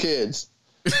little kids.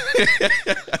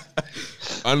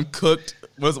 Uncooked.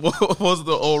 What was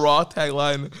the old Raw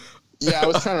tagline? Yeah, I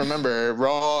was trying to remember.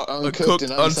 Raw, uncooked,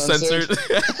 and uncensored.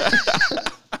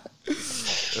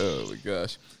 Oh my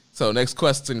gosh. So next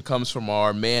question comes from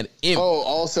our man Imp. Oh,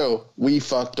 also, we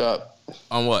fucked up.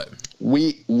 On what?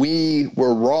 We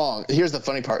were wrong. Here's the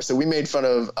funny part. So we made fun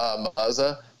of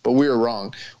Muzza, but we were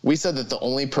wrong. We said that the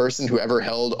only person who ever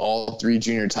held all 3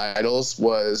 junior titles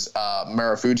was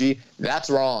Marufuji. That's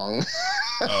wrong.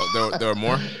 Oh, there were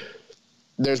more?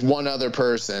 There's one other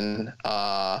person.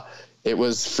 It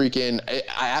was freaking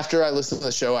after I listened to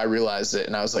the show, I realized it,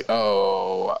 and I was like,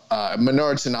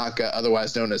 Minoru Tanaka,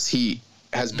 otherwise known as Heat,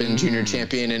 has been junior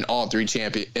champion in all 3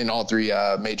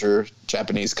 major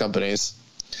Japanese companies.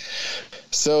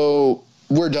 So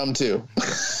we're dumb too.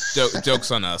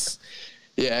 Jokes on us.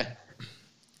 Yeah.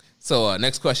 So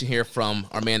next question here from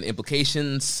our man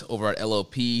Implications over at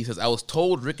LOP. He says, I was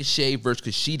told Ricochet versus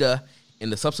Kushida in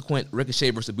the subsequent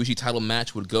Ricochet versus Ibushi title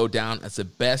match would go down as the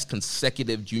best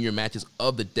consecutive junior matches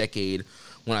of the decade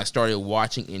when I started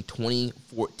watching in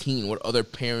 2014. What other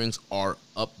pairings are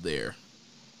up there?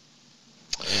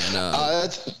 And,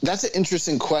 that's an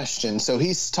interesting question. So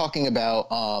he's talking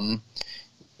about,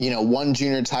 one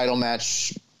junior title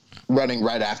match running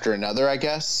right after another, I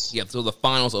guess. Yeah, so the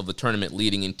finals of the tournament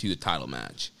leading into the title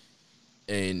match.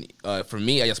 And for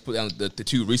me, I just put down the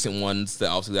two recent ones that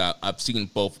obviously that I've seen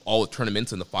both all the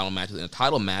tournaments and the final matches. In a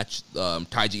title match,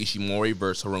 Taiji Ishimori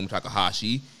versus Hiromu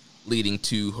Takahashi, leading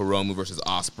to Hiromu versus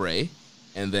Ospreay.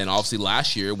 And then obviously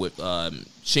last year with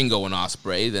Shingo and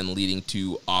Ospreay, then leading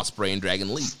to Ospreay and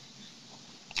Dragon Lee.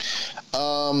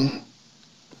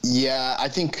 Yeah, I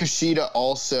think Kushida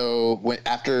also went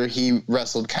after he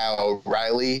wrestled Kyle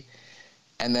O'Reilly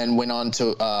and then went on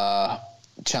to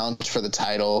challenge for the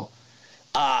title.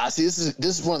 See,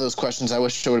 this is one of those questions I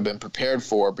wish I would have been prepared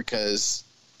for, because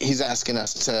he's asking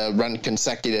us to run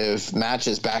consecutive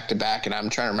matches back to back, and I'm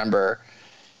trying to remember,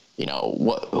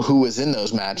 who was in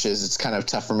those matches. It's kind of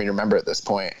tough for me to remember at this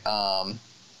point.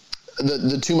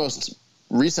 The two most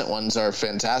recent ones are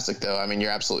fantastic, though. I mean,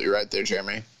 you're absolutely right there,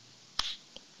 Jeremy.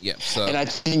 Yeah. So. And I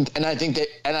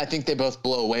think they both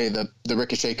blow away the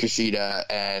Ricochet Kushida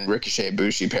and Ricochet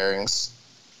Bushi pairings.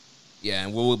 Yeah,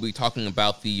 and we'll be talking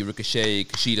about the Ricochet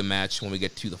Kushida match when we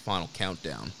get to the final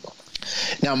countdown.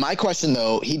 Now, my question,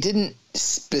 though, he didn't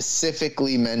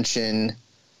specifically mention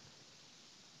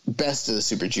best of the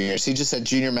Super Juniors. He just said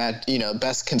junior match,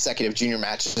 best consecutive junior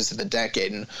matches of the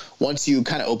decade. And once you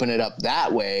kind of open it up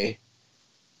that way,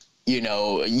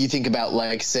 you think about,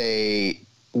 like, say,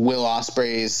 Will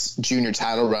Ospreay's junior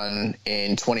title run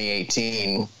in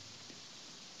 2018,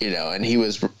 and he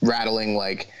was rattling,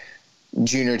 like,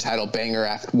 junior title banger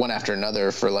one after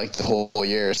another for, like, the whole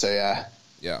year. So, yeah.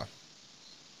 Yeah.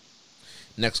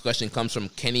 Next question comes from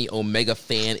Kenny Omega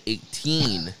Fan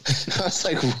 18. I was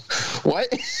like,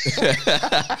 what? You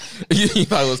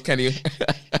thought it was Kenny.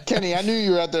 Kenny, I knew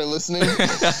you were out there listening.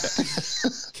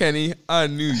 Kenny, I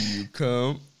knew you'd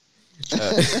come.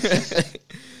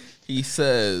 He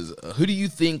says, who do you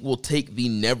think will take the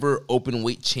never open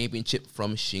weight championship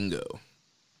from Shingo?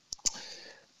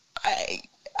 I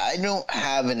don't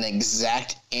have an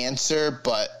exact answer,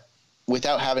 but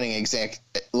without having an exact,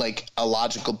 like, a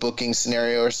logical booking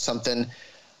scenario or something,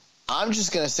 I'm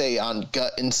just going to say on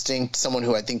gut instinct, someone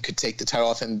who I think could take the title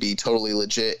off and be totally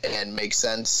legit and make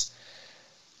sense.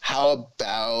 How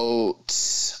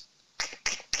about...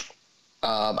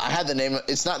 I had the name.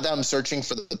 It's not that I'm searching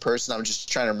for the person. I'm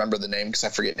just trying to remember the name because I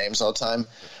forget names all the time.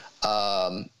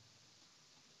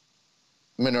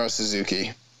 Minoru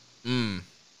Suzuki.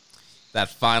 That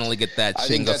finally get that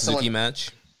Shingo Suzuki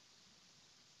match.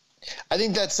 I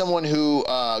think that's someone who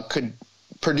could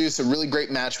produce a really great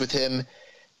match with him,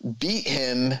 beat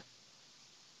him,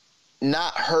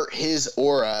 not hurt his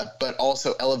aura, but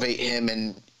also elevate him.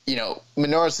 And,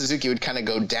 Minoru Suzuki would kind of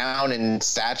go down in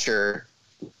stature.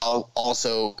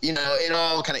 Also, it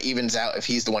all kind of evens out if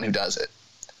he's the one who does it.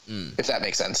 If that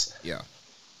makes sense. Yeah.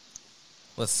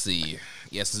 Let's see.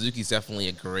 Yeah, Suzuki's definitely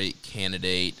a great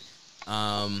candidate.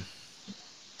 You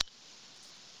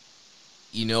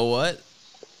know what?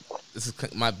 This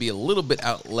might be a little bit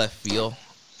out left field.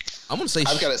 I'm gonna say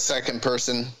I've got a second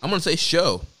person. I'm gonna say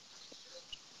Show.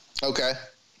 Okay.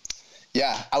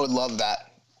 Yeah, I would love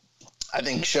that. I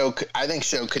think Show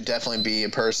could definitely be a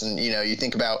person. You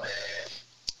think about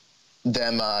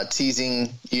them teasing,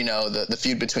 the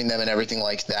feud between them and everything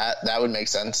like that. That would make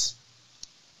sense.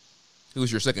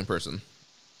 Who's your second person?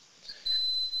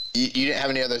 You didn't have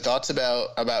any other thoughts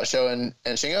about Show and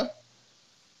Shingo?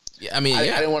 Yeah, I mean, I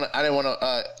didn't want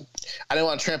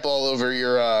to trample all over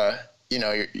your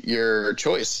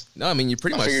choice. No, I mean, you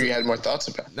pretty much. I figured you had more thoughts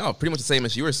about it. No, pretty much the same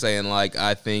as you were saying. Like,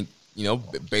 I think,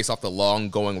 based off the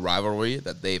long going rivalry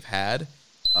that they've had,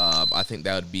 I think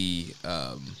that would be,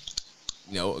 a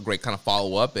great kind of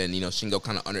follow up, and Shingo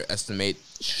kind of underestimate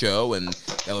Show, and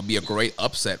that would be a great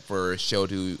upset for Show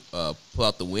to pull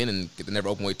out the win and get the never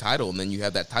open weight title, and then you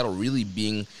have that title really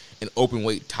being an open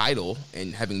weight title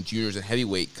and having juniors and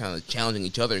heavyweight kind of challenging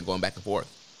each other and going back and forth.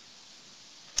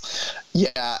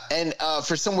 Yeah, and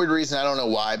for some weird reason, I don't know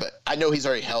why, but I know he's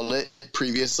already held it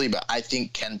previously, but I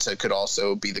think Kenta could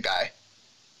also be the guy.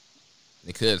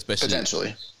 It could, especially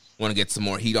potentially. Want to get some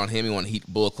more heat on him. You want to heat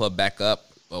Bullet Club back up.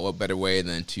 Well, what better way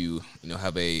than to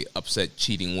have a upset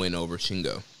cheating win over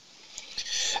Shingo?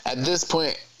 At this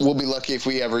point, we'll be lucky if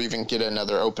we ever even get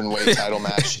another open weight title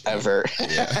match ever.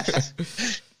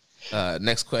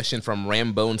 Next question from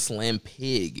Rambone Slam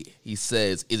Pig. He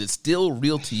says, "Is it still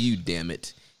real to you? Damn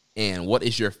it! And what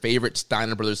is your favorite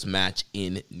Steiner Brothers match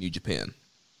in New Japan?"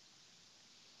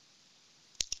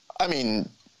 I mean,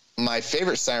 my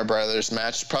favorite Steiner Brothers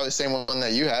match, probably the same one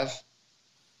that you have.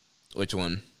 Which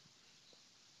one?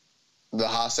 The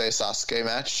Hase Sasuke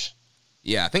match.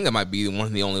 Yeah, I think that might be one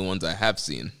of the only ones I have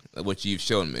seen, which you've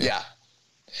shown me. Yeah,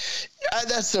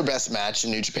 that's their best match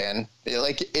in New Japan.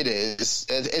 It is.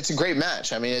 It's a great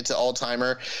match. I mean, it's an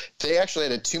all-timer. They actually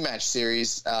had a 2-match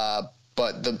series,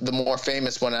 but the more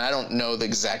famous one, and I don't know the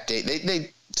exact date.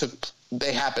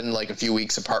 They happened like a few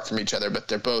weeks apart from each other, but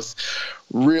they're both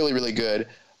really, really good.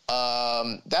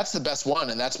 That's the best one,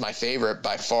 and that's my favorite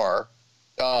by far.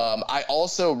 I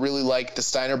also really like the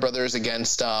Steiner brothers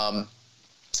against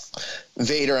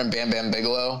Vader and Bam Bam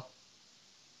Bigelow.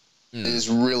 Is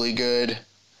really good.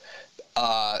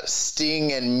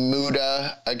 Sting and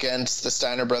Muta against the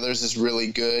Steiner brothers is really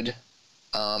good.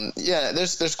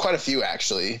 There's quite a few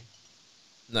actually.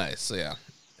 Nice, yeah.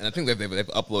 And I think they've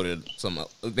uploaded some, I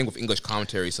think with English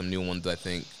commentary, some new ones, I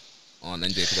think, on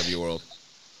NJPW World.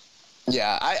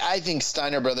 Yeah, I think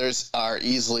Steiner brothers are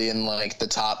easily in like the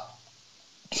top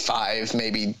 5,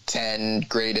 maybe 10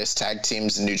 greatest tag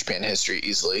teams in New Japan history,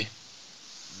 easily.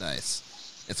 Nice.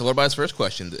 And so what about his first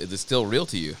question? Is it still real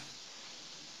to you?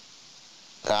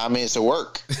 I mean, it's a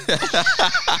work.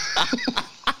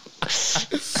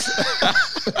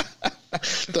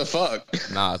 The fuck?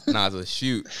 Nah, it's a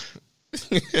shoot.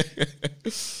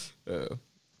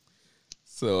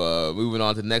 So moving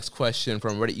on to the next question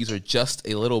from Reddit user Just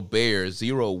a Little Bear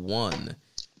 01.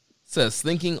 Says,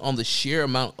 thinking on the sheer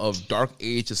amount of Dark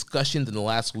Age discussions in the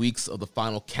last weeks of the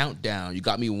final countdown, you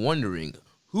got me wondering,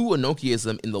 who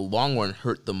Inokiism in the long run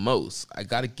hurt the most? I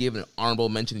gotta give an honorable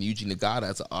mention to Yuji Nagata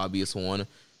as an obvious one.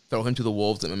 Throw him to the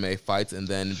wolves in MMA fights and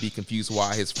then be confused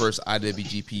why his first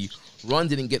IWGP run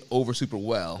didn't get over super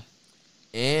well.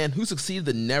 And who succeeded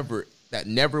that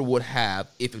never would have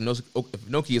if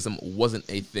Inokiism wasn't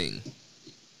a thing?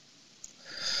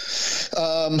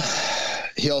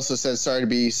 He also says, sorry to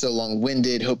be so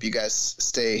long-winded. Hope you guys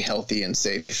stay healthy and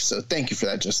safe. So thank you for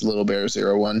that, Just a Little Bear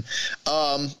 01.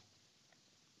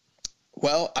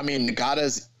 Well, I mean,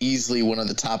 Nagata's easily one of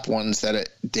the top ones that it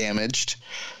damaged.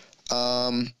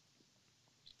 Gotta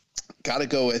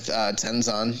go with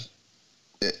Tenzan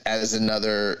as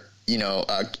another,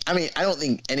 I mean, I don't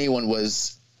think anyone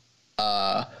was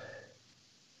as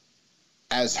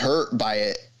hurt by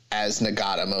it as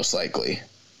Nagata, most likely.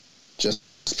 Just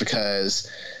because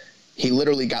he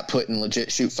literally got put in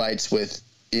legit shoot fights with,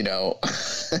 I'm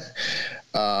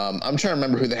trying to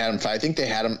remember who they had him fight. I think they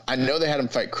had him. I know they had him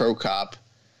fight Crow Cop,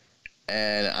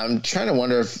 and I'm trying to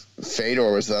wonder if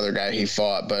Fedor was the other guy he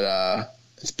fought, but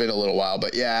it's been a little while.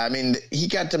 But yeah, I mean, he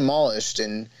got demolished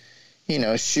and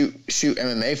shoot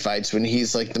MMA fights when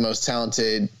he's like the most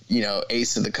talented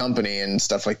ace of the company and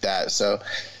stuff like that. So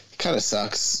it kind of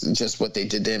sucks just what they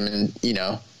did to him. And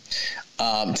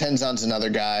Tenzan's another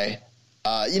guy.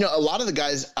 A lot of the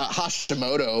guys,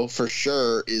 Hashimoto for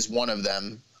sure is one of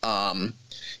them.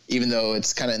 Even though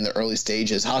it's kind of in the early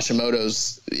stages,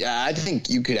 Hashimoto's, I think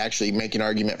you could actually make an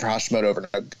argument for Hashimoto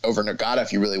over Nagata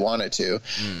if you really wanted to.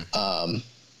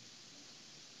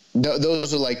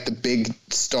 Those are like the big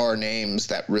star names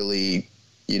that really,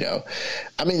 I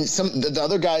mean, the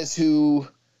other guys who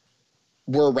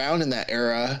were around in that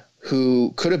era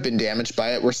who could have been damaged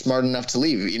by it were smart enough to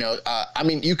leave. I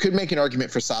mean, you could make an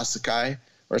argument for Sasuke,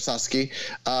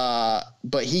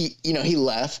 but he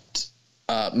left.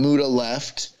 Muta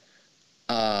left.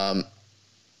 Kojima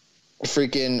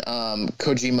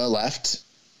left.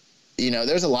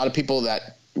 There's a lot of people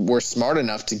that were smart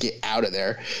enough to get out of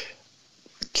there.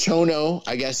 Chono,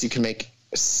 I guess you can make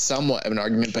somewhat of an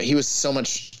argument, but he was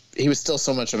still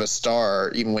so much of a star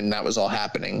even when that was all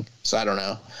happening. So I don't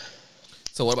know.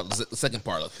 So what about the second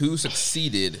part of who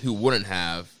succeeded, who wouldn't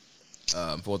have,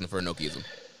 if it wasn't for Inokiism?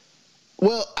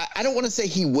 Well, I don't want to say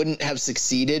he wouldn't have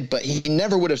succeeded, but he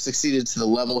never would have succeeded to the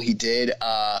level he did.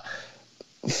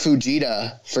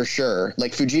 Fujita, for sure.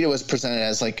 Like, Fujita was presented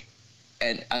as, like,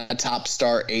 a top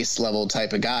star ace level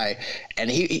type of guy, and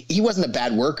he wasn't a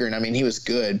bad worker, and I mean, he was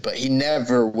good, but he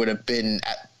never would have been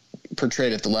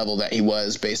portrayed at the level that he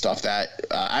was based off that.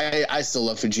 I still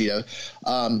love Fujita.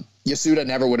 Yasuda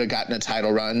never would have gotten a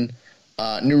title run.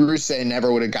 Nuruse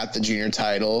never would have got the junior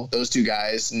title. Those two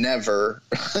guys never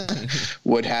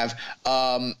would have.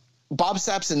 Bob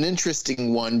Sapp's an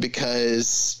interesting one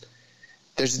because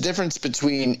there's a difference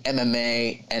between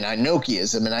MMA and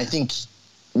Inokiism, and I think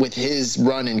with his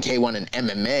run in K1 and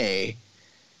MMA,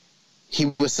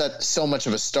 he was so much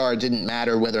of a star, it didn't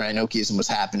matter whether Inokiism was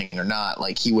happening or not.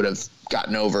 Like, he would have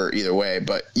gotten over either way,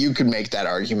 but you could make that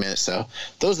argument. So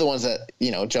those are the ones that,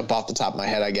 jump off the top of my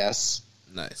head, I guess.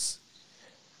 Nice.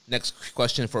 Next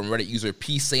question from Reddit user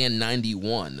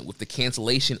PSan91. With the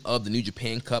cancellation of the New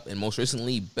Japan Cup and most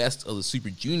recently Best of the Super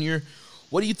Junior,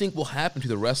 what do you think will happen to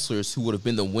the wrestlers who would have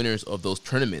been the winners of those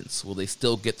tournaments? Will they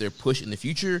still get their push in the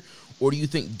future, or do you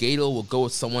think Gato will go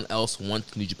with someone else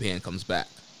once New Japan comes back?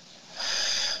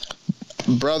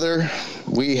 Brother,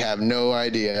 we have no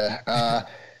idea.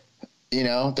 You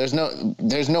know, there's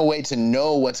no way to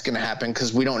know what's going to happen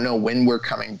because we don't know when we're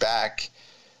coming back.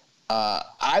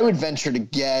 I would venture to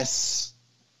guess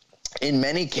in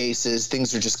many cases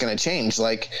things are just going to change.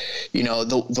 Like, you know,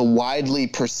 the widely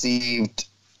perceived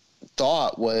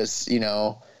thought was, you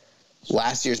know,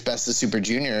 last year's Best of Super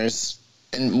Juniors,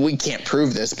 and we can't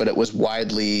prove this, but it was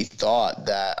widely thought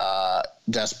that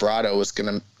Desperado was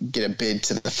going to get a bid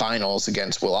to the finals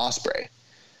against Will Ospreay.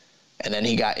 And then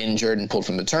he got injured and pulled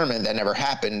from the tournament. That never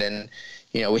happened. And,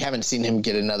 you know, we haven't seen him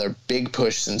get another big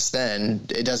push since then.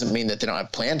 It doesn't mean that they don't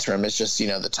have plans for him. It's just, you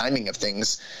know, the timing of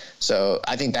things. So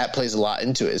I think that plays a lot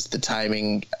into it, is the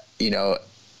timing, you know,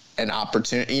 and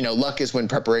opportunity. You know, luck is when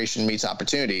preparation meets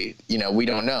opportunity. You know, we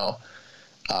don't know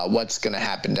what's going to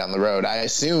happen down the road. I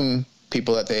assume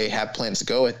people that they have plans to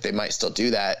go with, they might still do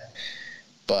that.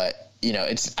 But, you know,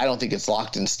 I don't think it's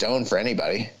locked in stone for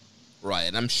anybody. Right.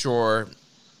 And I'm sure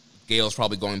Gail's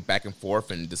probably going back and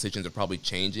forth, and decisions are probably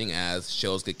changing as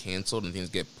shows get canceled and things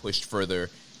get pushed further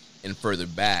and further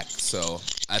back. So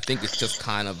I think it's just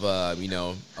kind of you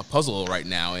know, a puzzle right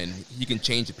now, and he can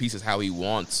change the pieces how he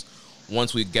wants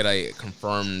once we get a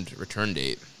confirmed return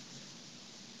date.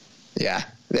 Yeah,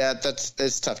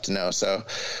 it's tough to know. So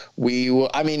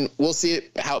we'll see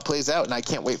how it plays out, and I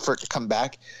can't wait for it to come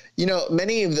back. You know,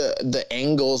 many of the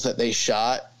angles that they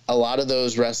shot, a lot of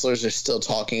those wrestlers are still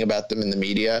talking about them in the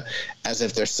media as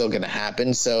if they're still going to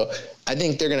happen. So I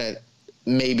think they're going to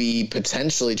maybe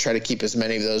potentially try to keep as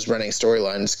many of those running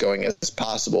storylines going as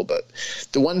possible. But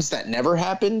the ones that never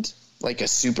happened, like a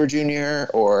Super Junior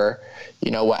or,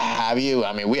 you know, what have you,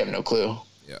 I mean, we have no clue.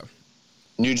 Yeah.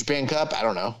 New Japan Cup, I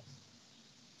don't know.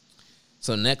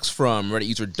 So next from Reddit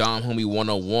user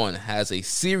DomHomie101 has a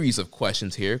series of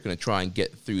questions here. Going to try and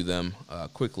get through them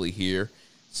quickly here.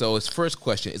 So his first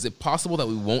question: is it possible that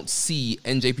we won't see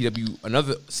an NJPW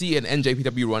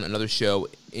run another show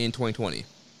in 2020?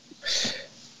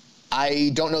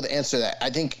 I don't know the answer to that. I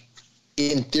think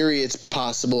in theory it's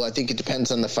possible. I think it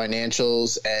depends on the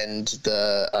financials and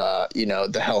the you know,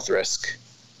 the health risk.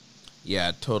 Yeah,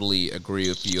 I totally agree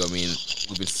with you. I mean,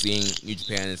 we've been seeing New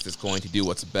Japan is just going to do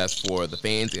what's best for the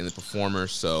fans and the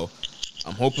performers. So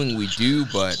I'm hoping we do,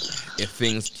 but if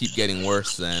things keep getting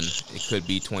worse, then it could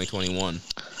be 2021.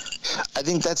 I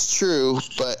think that's true,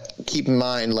 but keep in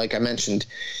mind, like I mentioned,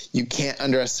 you can't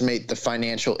underestimate the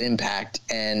financial impact,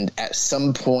 and at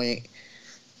some point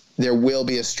there will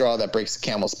be a straw that breaks the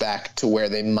camel's back to where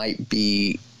they might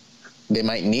need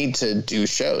to do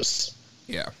shows.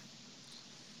 Yeah.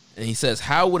 And he says,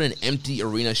 how would an empty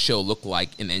arena show look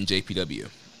like in NJPW?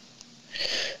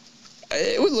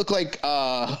 It would look like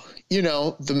you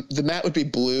know, the mat would be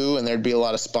blue, and there'd be a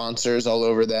lot of sponsors all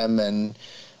over them, and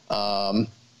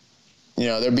you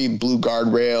know, there'd be blue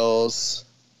guardrails,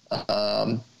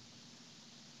 kind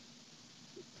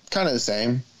of the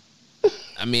same.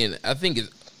 I mean, I think it's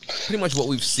pretty much what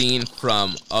we've seen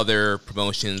from other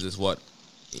promotions is what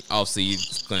obviously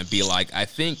it's going to be like. I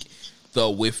think,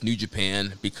 though, with New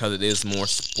Japan, because it is more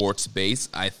sports-based,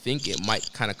 I think it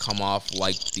might kind of come off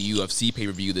like the UFC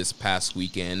pay-per-view this past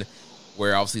weekend,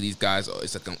 where obviously these guys,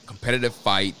 it's a competitive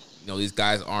fight. You know, these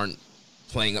guys aren't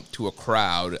playing up to a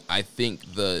crowd. I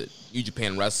think the New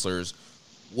Japan wrestlers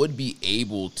would be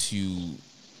able to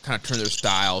kind of turn their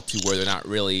style to where they're not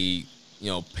really,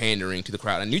 you know, pandering to the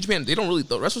crowd. And New Japan,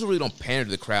 the wrestlers really don't pander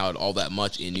to the crowd all that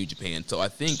much in New Japan. So I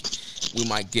think we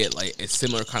might get like a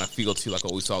similar kind of feel to like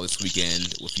what we saw this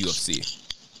weekend with UFC.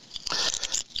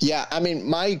 Yeah, I mean,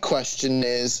 my question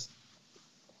is,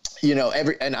 you know,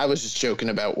 and I was just joking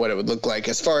about what it would look like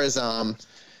as far as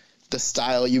the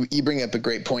style. You bring up a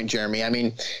great point, Jeremy. I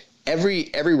mean,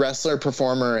 every wrestler,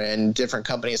 performer, and different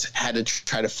companies had to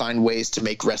try to find ways to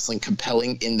make wrestling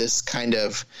compelling in this kind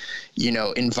of, you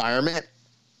know, environment.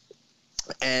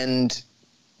 And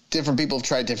different people have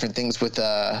tried different things with,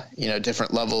 you know,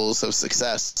 different levels of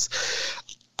success.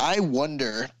 I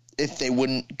wonder if they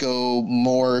wouldn't go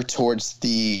more towards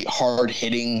the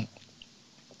hard-hitting,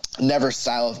 never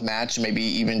style of match, maybe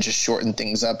even just shorten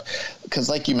things up. Because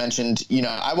like you mentioned, you know,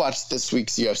 I watched this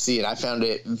week's UFC and I found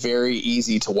it very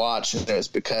easy to watch. And it's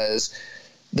because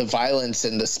the violence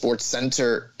and the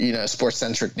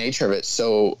sports-centric nature of it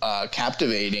so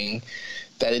captivating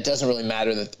that it doesn't really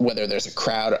matter whether there's a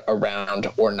crowd around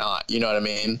or not. You know what I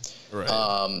mean?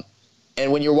 Right.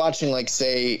 And when you're watching, like,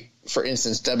 say, for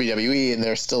instance, WWE, and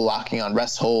they're still locking on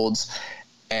rest holds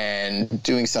and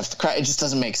doing stuff to the crowd, it just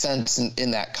doesn't make sense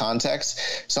in that context.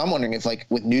 So I'm wondering if, like,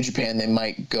 with New Japan, they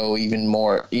might go even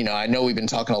more, you know, I know we've been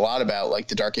talking a lot about, like,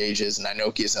 the Dark Ages and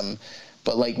Inokism,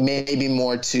 but, like, maybe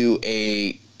more to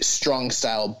a strong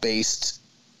style based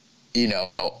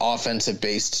offensive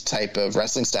based type of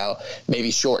wrestling style,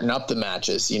 maybe shorten up the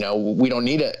matches. We don't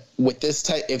need it with this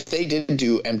type. If they did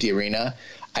do empty arena,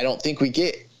 I don't think we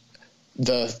get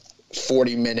the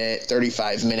 40-minute,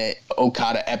 35-minute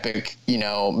Okada epic,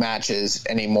 matches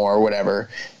anymore, or whatever.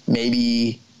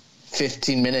 Maybe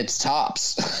 15 minutes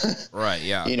tops. Right,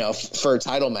 yeah. For a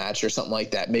title match or something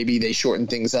like that. Maybe they shorten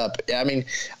things up. I mean,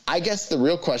 I guess the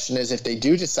real question is if they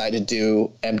do decide to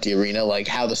do empty arena, like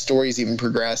how the stories even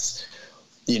progress,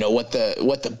 what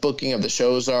the booking of the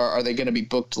shows are. Are they going to be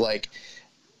booked like,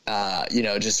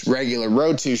 just regular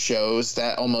Road to shows?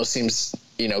 That almost seems,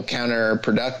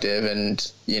 counterproductive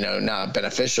and, not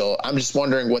beneficial. I'm just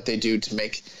wondering what they do to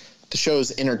make the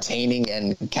shows entertaining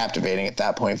and captivating at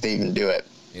that point, if they even do it.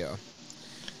 Yeah.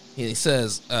 He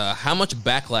says, how much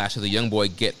backlash did the young boy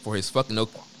get for his fucking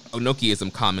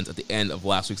Onokiism comments at the end of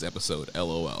last week's episode?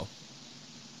 LOL.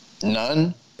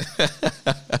 None.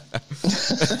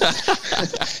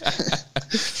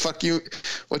 Fuck you.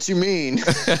 What you mean?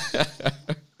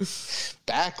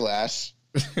 Backlash.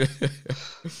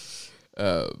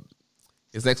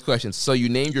 His next question. So you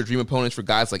named your dream opponents for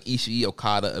guys like Ishii,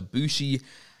 Okada, Ibushi,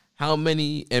 how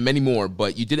many, and many more,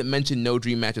 but you didn't mention no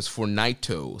dream matches for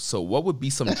Naito. So what would be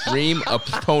some dream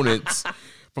opponents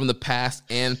from the past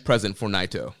and present for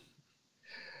Naito?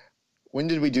 When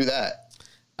did we do that?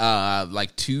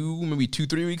 Like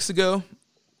 2-3 weeks ago.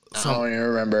 I don't even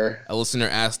remember. A listener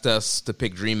asked us to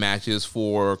pick dream matches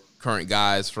for current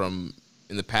guys from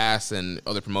in the past and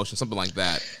other promotions, something like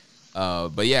that.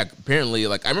 But yeah, apparently,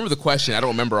 like I remember the question. I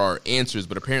don't remember our answers,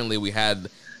 but apparently we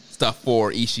had stuff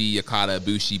for Ishii, Okada,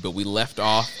 Ibushi, but we left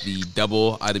off the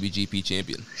double IWGP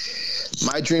champion.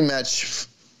 My dream match,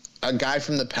 a guy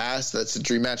from the past that's a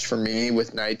dream match for me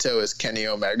with Naito is Kenny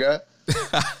Omega.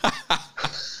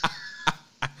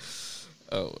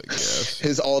 Oh my gosh.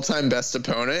 His all-time best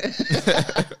opponent.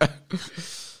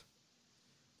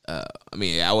 I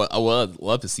mean, I would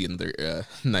love to see another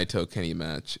Naito Kenny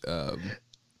match. I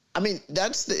mean,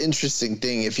 that's the interesting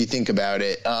thing if you think about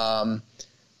it.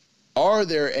 Are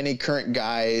there any current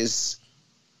guys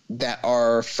that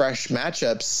are fresh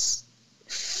matchups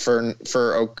for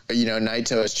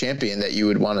Naito as champion that you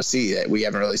would want to see that we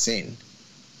haven't really seen?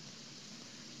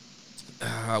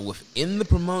 Within the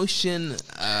promotion,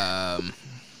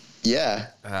 yeah.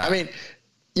 I mean,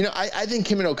 I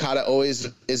think him and Okada always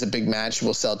is a big match.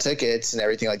 We'll sell tickets and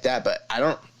everything like that, but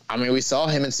we saw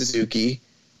him and Suzuki.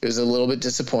 It was a little bit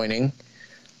disappointing.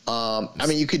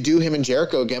 You could do him and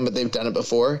Jericho again, but they've done it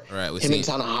before. Right. And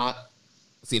Tanahashi.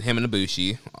 Seen him and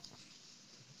Ibushi.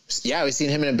 Yeah, we've seen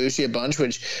him and Ibushi a bunch,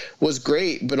 which was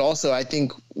great. But also, I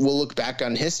think we'll look back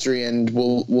on history and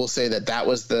we'll say that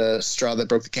was the straw that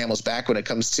broke the camel's back when it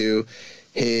comes to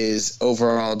his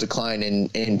overall decline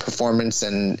in performance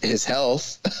and his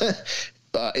health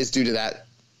is due to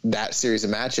that series of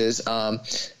matches.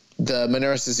 The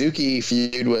Minoru Suzuki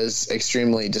feud was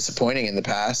extremely disappointing in the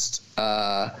past.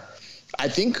 I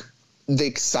think the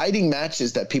exciting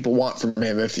matches that people want from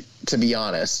him, to be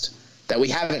honest, that we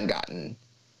haven't gotten,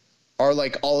 are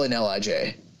like all in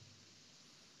LIJ.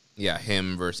 Yeah,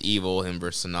 him versus Evil, him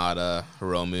versus Sonata,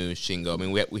 Hiromu, Shingo. I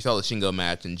mean, we saw the Shingo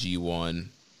match in G1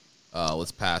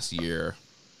 this past year.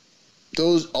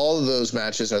 All of those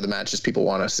matches are the matches people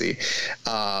want to see.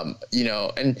 And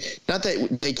not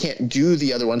that they can't do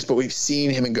the other ones, but we've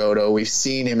seen him in Goto, we've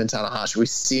seen him in Tanahashi, we've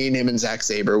seen him in Zack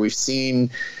Sabre, we've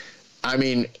seen, him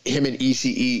in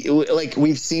Ishii. Like,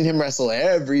 we've seen him wrestle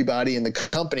everybody in the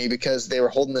company because they were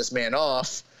holding this man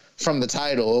off from the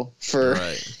title for.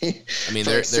 Right. I mean,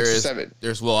 there's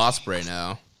Will Ospreay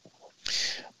now.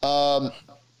 I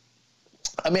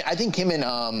think him and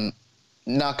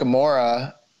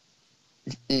Nakamura,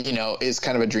 is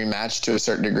kind of a dream match to a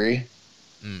certain degree.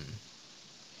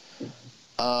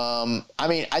 I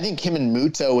think him and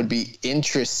Muto would be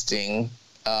interesting.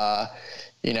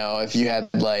 If you had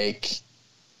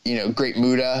Great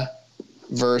Muta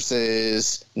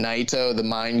versus Naito, the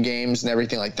mind games and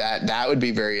everything like that, that would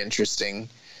be very interesting.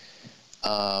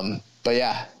 But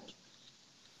yeah.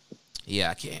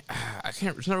 Yeah, I can't.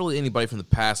 There's not really anybody from the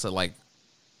past that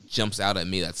jumps out at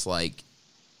me. That's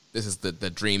this is the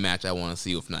dream match I want to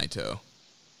see with Naito.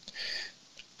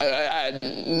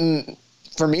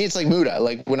 For me, it's Muta.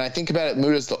 When I think about it,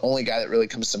 Muta's the only guy that really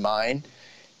comes to mind.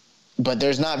 But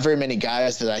there's not very many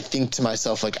guys that I think to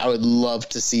myself, I would love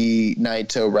to see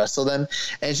Naito wrestle them.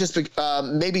 And it's just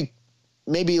maybe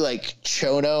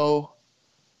Chono,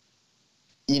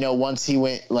 once he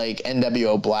went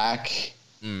NWO Black,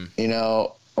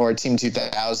 or Team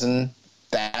 2000.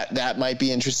 That might be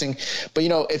interesting. But,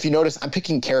 if you notice, I'm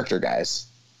picking character guys.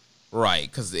 Right,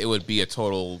 because it would be a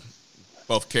total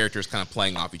both characters kind of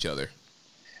playing off each other.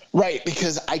 Right,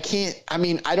 because I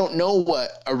don't know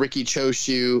what a Riki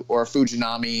Choshu or a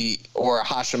Fujinami or a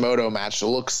Hashimoto match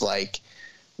looks like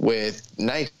with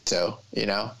Naito, you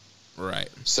know? Right.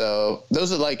 So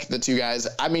those are like the two guys.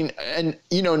 I mean, and,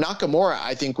 you know, Nakamura,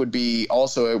 I think, would be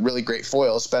also a really great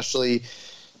foil, especially,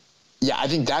 yeah, I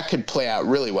think that could play out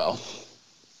really well.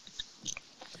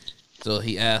 So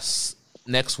he asks,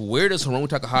 next, where does Hiromu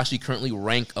Takahashi currently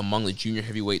rank among the junior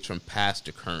heavyweights from past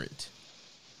to current?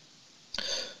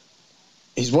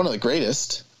 He's one of the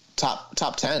greatest. Top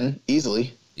 10,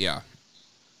 easily. Yeah.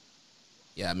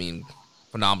 Yeah, I mean,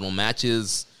 phenomenal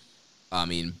matches. I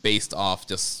mean, based off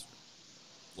just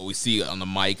what we see on the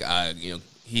mic, you know,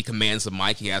 he commands the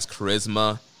mic. He has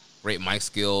charisma, great mic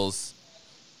skills.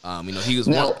 You know, he was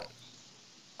now,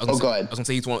 one. Go ahead. I was gonna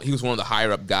say he was one of the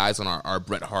higher up guys on our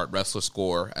Bret Hart wrestler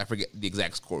score. I forget the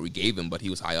exact score we gave him, but he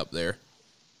was high up there.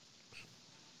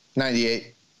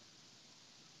 98.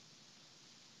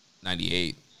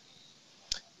 98.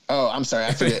 Oh, I'm sorry,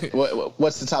 I forget.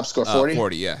 What's the top score? 40.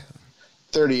 40, yeah.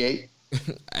 38.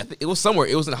 I think it was somewhere.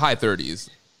 It was in the high 30s.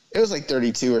 It was like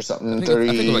 32 or something. I think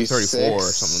it was like 34 or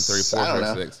something. 34, I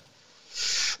don't 36.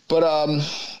 Know. But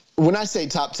when I say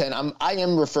top 10, I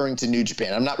am referring to New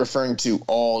Japan. I'm not referring to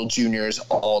all juniors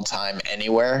all time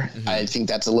anywhere. Mm-hmm. I think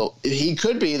that's a little. He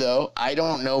could be, though. I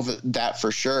don't know that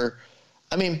for sure.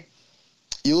 I mean,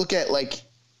 you look at like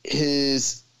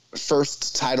his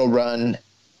first title run,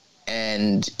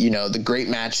 and you know the great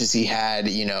matches he had.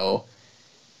 You know,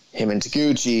 him and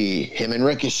Taguchi, him and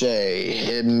Ricochet,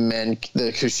 him and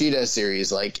the Kushida series.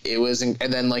 Like it was, and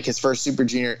then like his first Super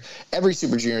Junior, every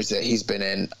Super Juniors that he's been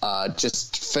in,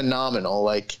 just phenomenal.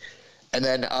 Like, and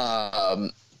then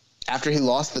after he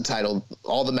lost the title,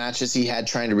 all the matches he had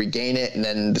trying to regain it, and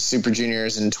then the Super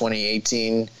Juniors in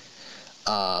 2018.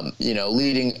 You know,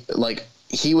 leading, like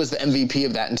he was the MVP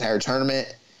of that entire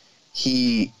tournament.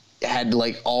 He had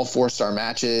like all 4-star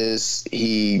matches.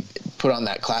 He put on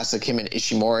that classic him and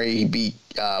Ishimori. He beat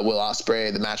Will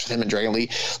Ospreay, the match with him and Dragon Lee.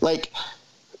 Like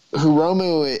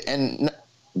Hiromu, and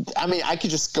I mean, I could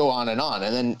just go on. And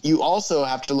then you also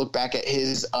have to look back at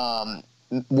his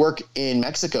work in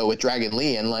Mexico with Dragon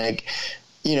Lee, and like,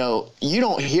 you know, you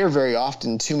don't hear very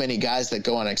often too many guys that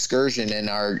go on excursion and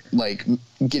are like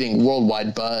getting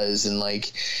worldwide buzz and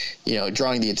like, you know,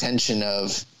 drawing the attention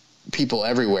of people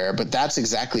everywhere. But that's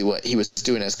exactly what he was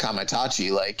doing as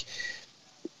Kamitachi. Like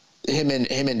him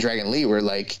and Dragon Lee were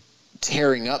like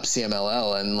tearing up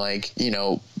CMLL and like, you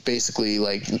know, basically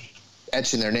like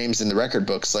etching their names in the record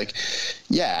books. Like,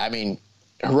 yeah, I mean,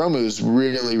 Hiromu's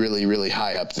really, really, really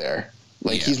high up there.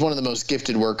 Like, yeah. He's one of the most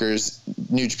gifted workers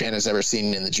New Japan has ever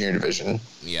seen in the junior division.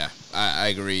 Yeah, I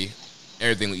agree.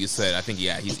 Everything that you said, I think,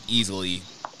 yeah, he's easily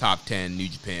top 10 New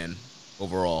Japan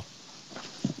overall.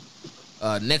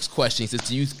 Next question, he says,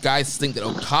 do you guys think that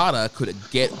Okada could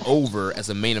get over as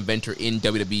a main eventer in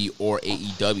WWE or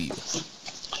AEW?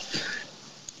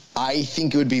 I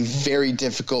think it would be very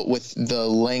difficult with the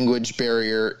language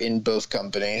barrier in both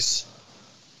companies.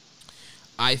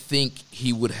 I think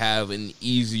he would have an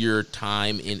easier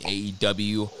time in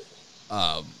AEW.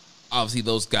 Obviously,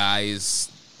 those guys,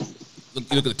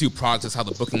 look at the two products, that's how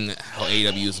the booking, how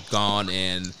AEW has gone,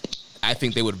 and I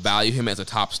think they would value him as a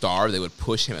top star. They would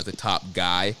push him as a top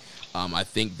guy. I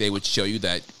think they would show you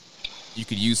that you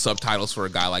could use subtitles for a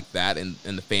guy like that, and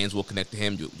the fans will connect to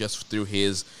him just through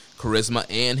his charisma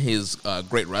and his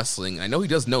great wrestling. I know he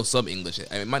does know some English. I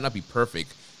mean, it might not be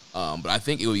perfect, but I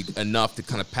think it would be enough to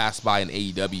kind of pass by in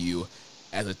AEW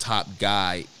as a top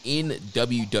guy. In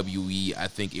WWE, I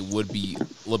think it would be a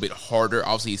little bit harder.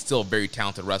 Obviously, he's still a very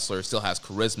talented wrestler, still has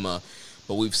charisma,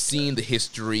 but we've seen the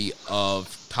history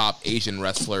of top Asian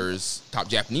wrestlers, top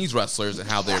Japanese wrestlers, and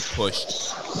how they're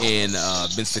pushed in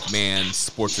Vince McMahon's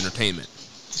sports entertainment.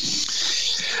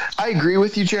 I agree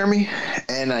with you, Jeremy,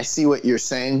 and I see what you're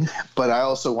saying, but I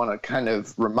also want to kind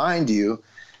of remind you,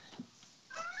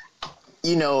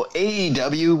 you know,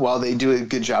 AEW, while they do a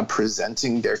good job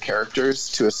presenting their characters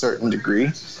to a certain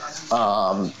degree,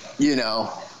 you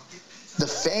know, the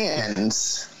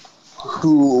fans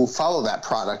who follow that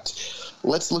product,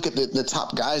 let's look at the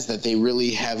top guys that they really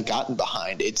have gotten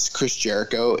behind. It's Chris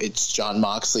Jericho, it's Jon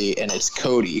Moxley, and it's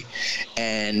Cody.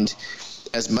 And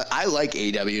I like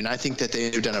AEW, and I think that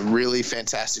they've done a really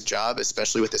fantastic job,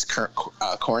 especially with this current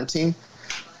quarantine.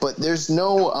 But there's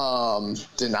no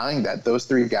denying that those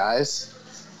three guys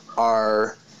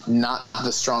are not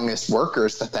the strongest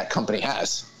workers that company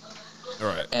has. All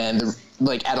right. And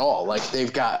like at all. Like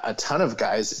they've got a ton of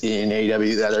guys in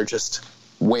AEW that are just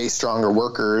way stronger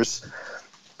workers.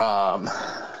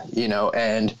 You know,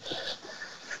 and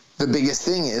the biggest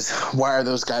thing is, why are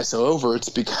those guys so over? It's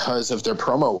because of their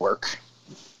promo work.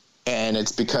 And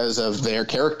it's because of their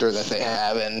character that they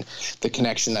have and the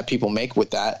connection that people make with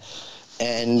that.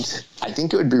 And I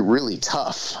think it would be really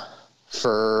tough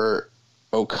for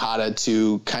Okada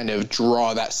to kind of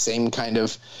draw that same kind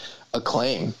of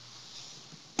acclaim.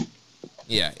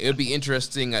 Yeah, it would be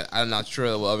interesting. I'm not sure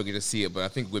that we'll ever get to see it, but I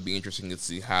think it would be interesting to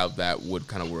see how that would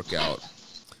kind of work out.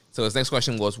 So his next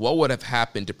question was, what would have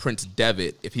happened to Prince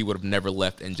Devitt if he would have never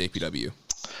left NJPW?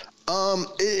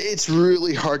 It's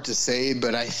really hard to say,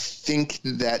 but I think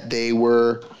that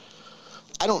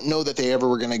I don't know that they ever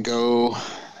were going to go,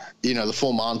 the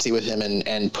full Monty with him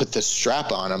and put the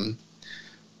strap on him.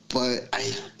 But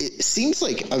it seems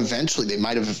like eventually they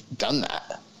might have done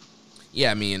that.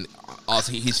 Yeah, I mean,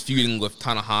 also he's feuding with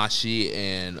Tanahashi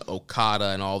and Okada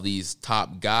and all these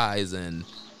top guys. And,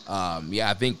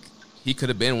 I think he could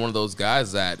have been one of those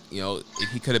guys that,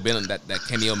 he could have been in that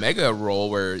Kenny Omega role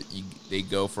where they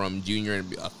go from junior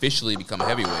and officially become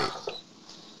heavyweight.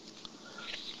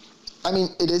 I mean,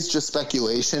 it is just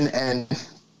speculation, and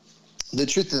the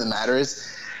truth of the matter is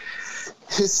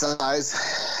his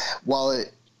size, while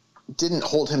it didn't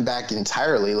hold him back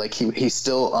entirely, like he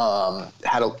still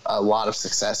had a lot of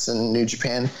success in New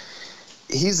Japan.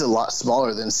 He's a lot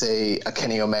smaller than, say, a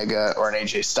Kenny Omega or an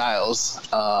AJ Styles.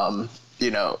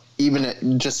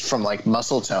 Even just from like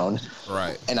muscle tone,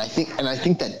 right? And I think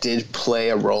that did play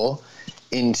a role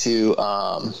into,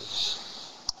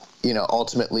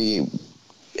 ultimately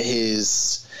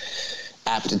his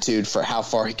aptitude for how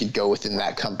far he could go within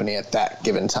that company at that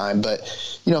given time. But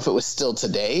if it was still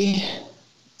today,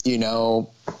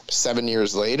 7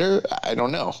 years later, I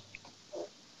don't know.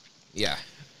 Yeah,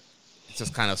 it's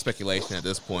just kind of speculation at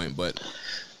this point. But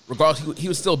regardless, he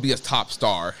would still be a top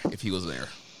star if he was there.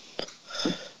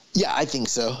 Yeah, I think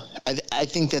so. I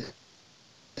think that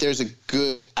there's if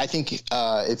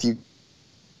you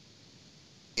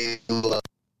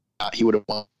he would have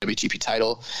won the WGP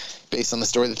title based on the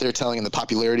story that they're telling and the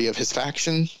popularity of his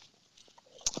faction.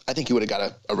 I think he would have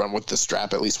got a run with the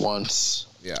strap at least once.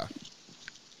 Yeah.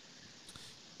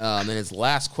 And his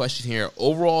last question here: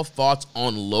 overall thoughts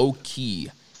on Low Key,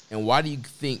 and why do you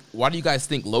guys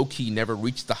think Low Key never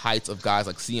reached the heights of guys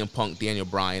like CM Punk, Daniel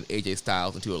Bryan, AJ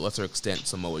Styles, and to a lesser extent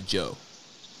Samoa Joe?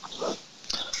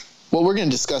 Well, we're going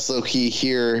to discuss Low Key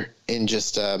here in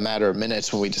just a matter of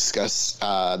minutes when we discuss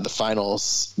the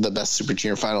finals, the Best Super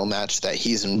Junior final match that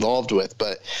he's involved with.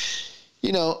 But,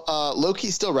 Low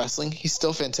Key's still wrestling. He's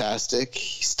still fantastic.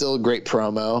 He's still a great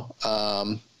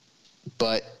promo.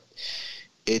 But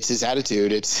it's his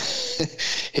attitude.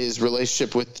 It's his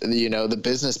relationship with, the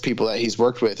business people that he's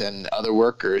worked with and other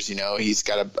workers. He's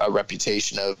got a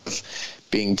reputation of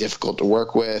being difficult to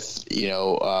work with,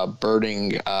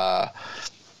 burning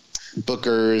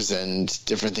bookers and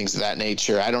different things of that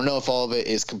nature. I don't know if all of it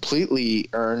is completely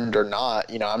earned or not.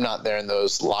 I'm not there in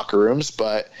those locker rooms,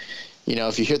 but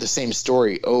if you hear the same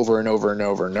story over and over and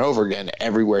over and over again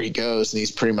everywhere he goes, and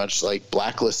he's pretty much like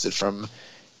blacklisted from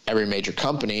every major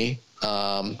company,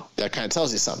 that kind of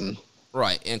tells you something.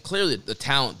 Right, and clearly the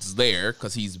talent's there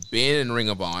because he's been in Ring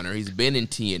of Honor, he's been in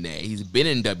TNA, he's been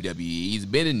in WWE, he's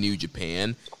been in New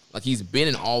Japan. Like, he's been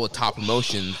in all the top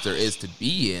promotions there is to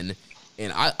be in.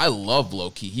 And I love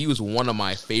Low Key. He was one of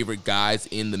my favorite guys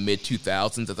in the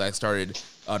mid-2000s as I started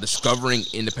discovering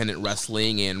independent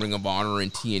wrestling and Ring of Honor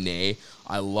and TNA.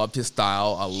 I loved his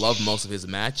style. I loved most of his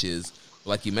matches.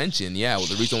 Like you mentioned,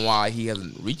 the reason why he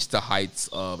hasn't reached the heights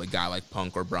of a guy like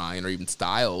Punk or Bryan or even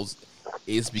Styles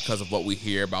is because of what we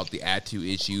hear about the attitude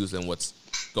issues and what's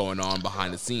going on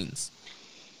behind the scenes.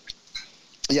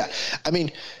 Yeah, I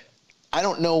mean, I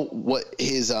don't know what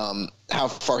his how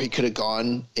far he could have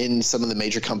gone in some of the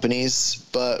major companies,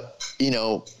 but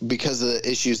because of the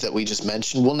issues that we just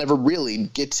mentioned, we'll never really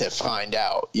get to find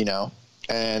out,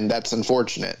 and that's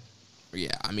unfortunate.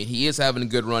 Yeah, I mean, he is having a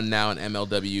good run now in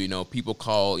MLW. People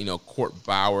call Court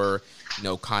Bauer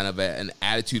kind of an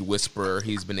attitude whisperer.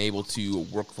 He's been able to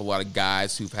work with a lot of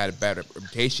guys who've had bad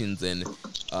reputations and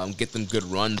get them good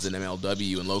runs in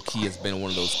MLW, and Low Key has been one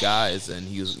of those guys, and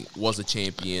he was a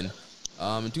champion.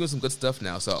 And doing some good stuff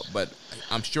now. So, but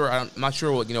I'm not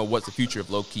sure what what the future of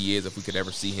Low Key is, if we could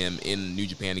ever see him in New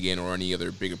Japan again or any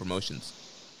other bigger promotions.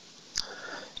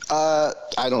 I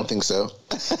don't think so.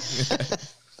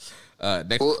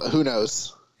 Well, who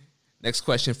knows? Next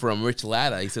question from Rich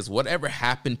Latta. He says, "Whatever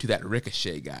happened to that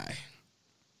Ricochet guy?"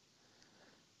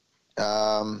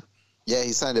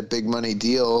 He signed a big money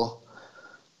deal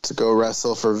to go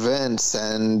wrestle for Vince,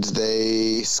 and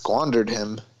they squandered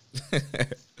him.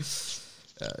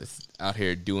 Out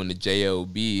here doing the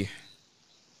JOB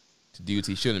to dudes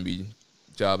he shouldn't be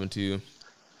jobbing to.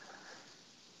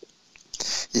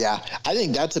 Yeah, I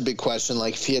think that's a big question.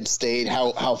 Like, if he had stayed,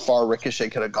 how far Ricochet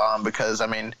could have gone. Because, I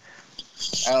mean,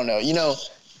 I don't know. You know,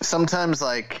 sometimes,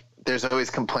 like, there's always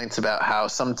complaints about how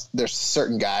there's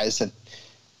certain guys that,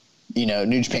 you know,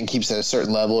 New Japan keeps at a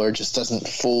certain level or just doesn't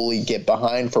fully get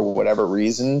behind for whatever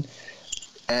reason.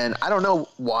 And I don't know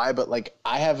why, but, like,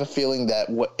 I have a feeling that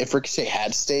if Ricochet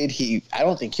had stayed, I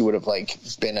don't think he would have, like,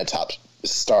 been a top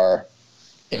star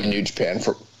in New Japan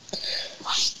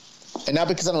and not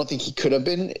because I don't think he could have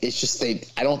been. It's just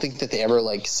I don't think that they ever,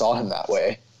 like, saw him that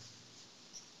way.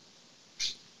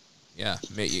 Yeah,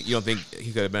 you don't think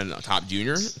he could have been a top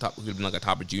junior? Could have been like a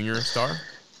top junior star?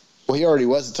 Well, he already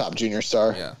was a top junior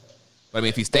star. Yeah, but I mean,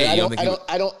 if he stayed, I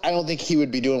don't think he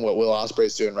would be doing what Will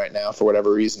Ospreay's doing right now for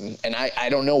whatever reason, and I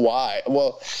don't know why.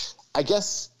 Well, I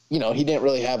guess, you know, he didn't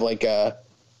really have like an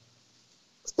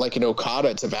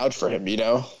Okada to vouch for him, you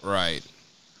know? Right.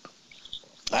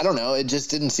 I don't know. It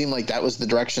just didn't seem like that was the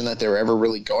direction that they were ever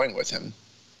really going with him.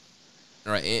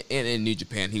 All right, and in New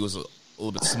Japan, he was a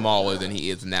little bit smaller than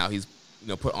he is now. He's, you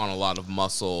know, put on a lot of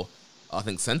muscle, I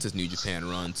think, since his New Japan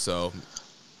run. So,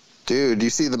 dude, do you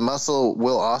see the muscle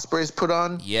Will Ospreay's put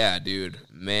on? Yeah, dude,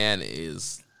 man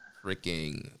is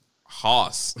freaking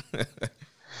hoss.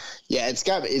 Yeah, it's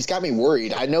got me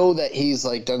worried. I know that he's,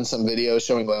 like, done some videos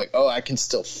showing, like, oh, I can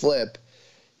still flip.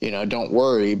 You know, don't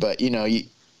worry. But, you know,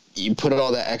 you put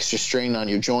all that extra strain on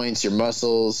your joints, your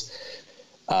muscles,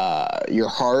 your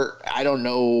heart. I don't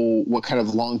know what kind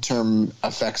of long-term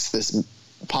effects this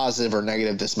positive or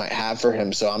negative this might have for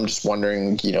him. So I'm just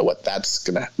wondering, you know, what that's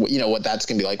gonna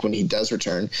be like when he does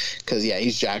return. Because, yeah,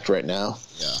 he's jacked right now.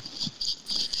 Yeah.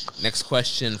 Next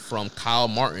question from Kyle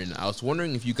Martin. I was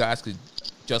wondering if you guys could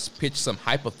just pitch some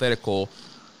hypothetical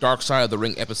Dark Side of the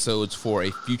Ring episodes for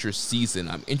a future season.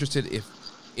 I'm interested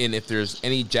if there's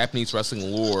any Japanese wrestling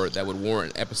lore that would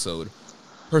warrant an episode.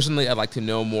 Personally, I'd like to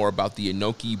know more about the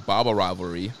Inoki-Baba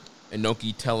rivalry,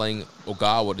 Inoki telling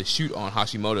Ogawa to shoot on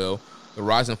Hashimoto, the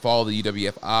rise and fall of the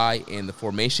UWFI, and the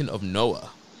formation of Noah.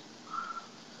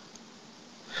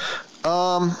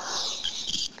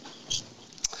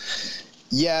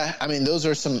 Yeah, I mean, those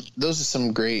are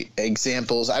some great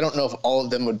examples. I don't know if all of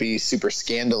them would be super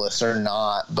scandalous or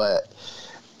not, but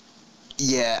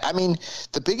yeah, I mean,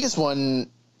 the biggest one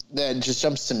that just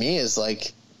jumps to me is,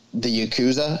 like, the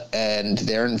Yakuza and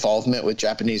their involvement with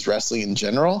Japanese wrestling in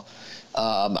general.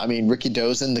 I mean, Ricky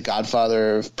Dozen, the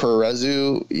godfather of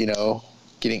Puroresu, you know,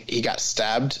 he got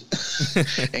stabbed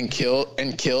and killed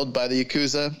by the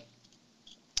Yakuza.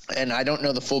 And I don't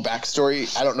know the full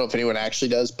backstory. I don't know if anyone actually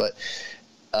does, but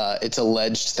it's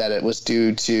alleged that it was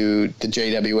due to the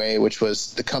JWA, which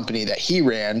was the company that he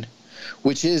ran,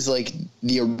 which is, like,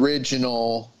 the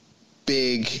original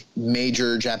big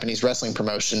major Japanese wrestling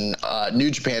promotion.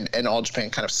 New Japan and All Japan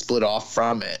kind of split off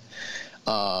from it.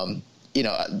 You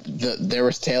know, there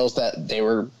was tales that they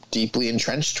were deeply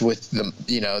entrenched with the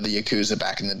Yakuza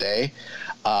back in the day.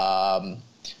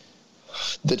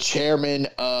 The chairman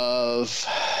of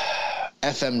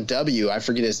FMW, I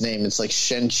forget his name. It's like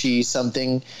Shenchi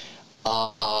something.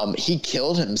 He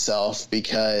killed himself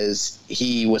because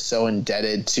he was so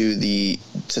indebted to the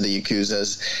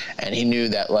Yakuzas, and he knew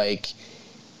that, like,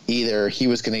 either he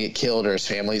was going to get killed or his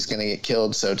family's going to get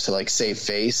killed. So to, like, save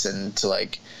face and to,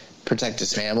 like, protect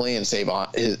his family and save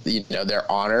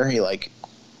their honor, he, like,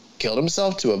 killed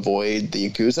himself to avoid the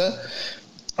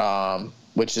Yakuza,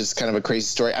 which is kind of a crazy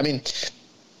story. I mean,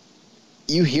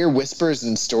 you hear whispers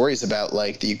and stories about,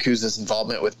 like, the Yakuza's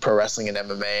involvement with pro wrestling and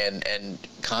MMA and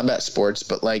combat sports,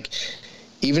 but, like,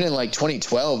 even in, like,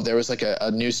 2012, there was, like,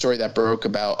 a news story that broke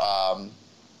about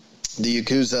the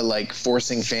Yakuza, like,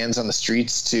 forcing fans on the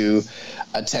streets to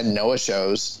attend Noah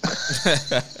shows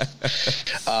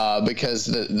because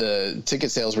the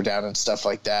ticket sales were down and stuff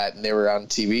like that, and they were on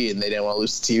TV and they didn't want to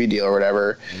lose the TV deal or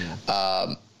whatever.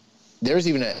 There was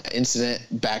even an incident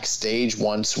backstage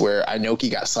once where Inoki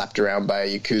got slapped around by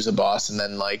a Yakuza boss and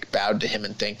then, like, bowed to him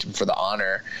and thanked him for the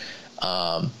honor.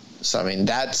 So, I mean,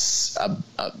 that's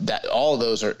that. All of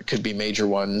those could be major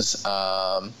ones.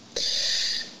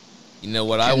 You know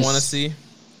what I want to see?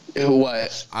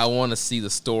 What? I want to see the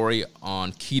story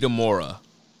on Kitamura.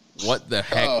 What the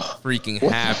heck freaking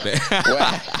happened?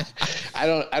 Well, I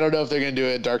don't know if they're going to do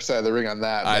a Dark Side of the Ring on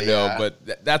that. I know, yeah.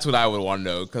 But that's what I would want to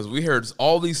know, because we heard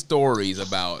all these stories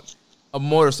about a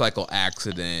motorcycle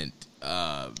accident.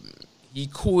 He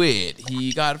quit.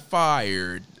 He got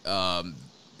fired.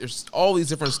 There's all these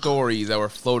different stories that were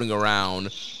floating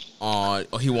around on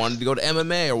he wanted to go to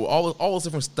MMA or all this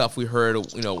different stuff we heard.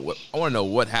 You know, I want to know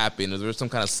what happened. Is there some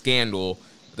kind of scandal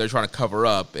they're trying to cover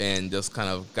up and just kind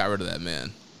of got rid of that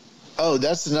man? Oh,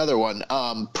 that's another one.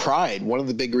 Pride. One of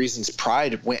the big reasons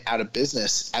Pride went out of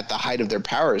business at the height of their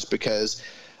powers because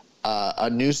a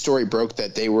news story broke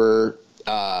that they were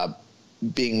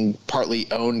being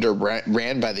partly owned or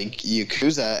ran by the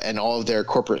Yakuza, and all of their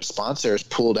corporate sponsors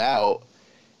pulled out,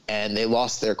 and they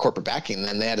lost their corporate backing.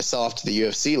 Then they had to sell off to the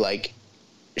UFC like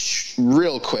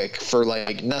real quick for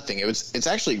like nothing. It's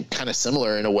actually kind of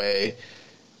similar in a way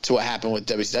to what happened with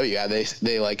WCW. Yeah,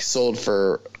 they like sold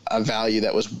for a value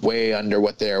that was way under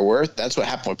what they're worth. That's what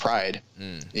happened with Pride.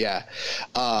 Yeah.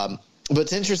 But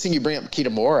it's interesting you bring up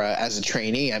Kitamura as a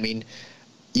trainee. I mean,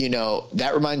 you know,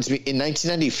 that reminds me, in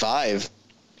 1995,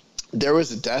 there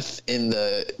was a death in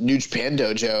the New Japan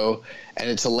dojo, and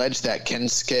it's alleged that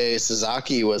Kensuke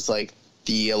Sasaki was like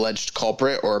the alleged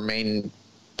culprit or main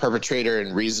perpetrator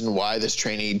and reason why this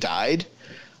trainee died.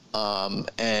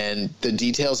 And the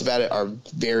details about it are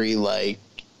very like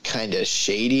kind of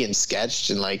shady and sketched,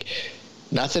 and like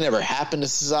nothing ever happened to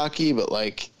Sasaki, but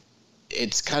like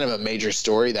it's kind of a major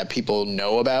story that people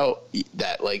know about,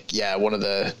 that like, yeah, one of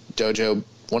the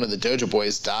dojo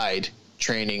boys died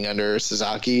training under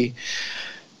Sasaki.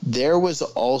 There was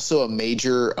also a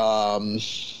major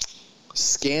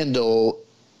scandal.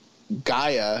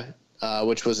 Gaia,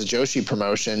 which was a Joshi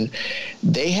promotion,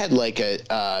 they had like a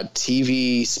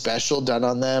TV special done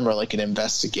on them, or like an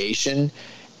investigation,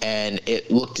 and it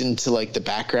looked into like the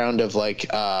background of like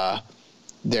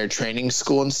their training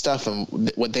school and stuff,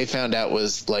 and what they found out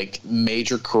was like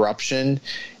major corruption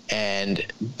and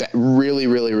really,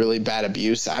 really, really bad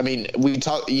abuse. I mean, we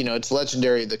talk, you know, it's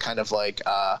legendary, the kind of like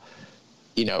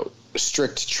you know,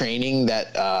 strict training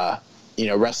that you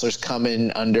know, wrestlers come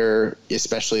in under,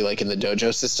 especially like in the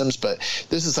dojo systems, but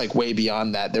this is like way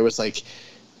beyond that. There was like,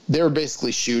 they were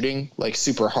basically shooting like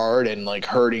super hard and like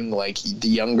hurting like the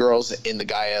young girls in the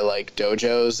Gaia like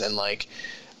dojos, and like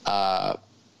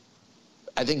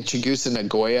I think Chigusa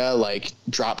Nagoya like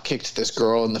drop kicked this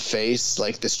girl in the face,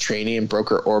 like this trainee, and broke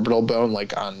her orbital bone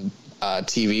like on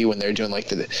TV when they're doing like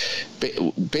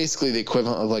basically the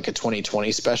equivalent of like a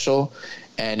 2020 special.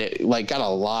 And it like got a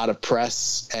lot of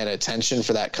press and attention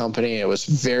for that company. It was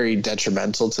very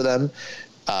detrimental to them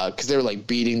because they were like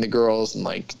beating the girls and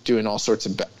like doing all sorts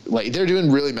of like they're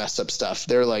doing really messed up stuff.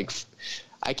 They're like,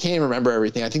 I can't even remember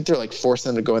everything. I think they're like forcing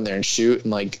them to go in there and shoot,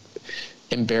 and like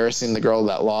embarrassing the girl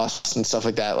that lost and stuff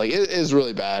like that. Like it is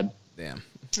really bad. Damn.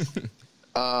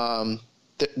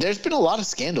 There's been a lot of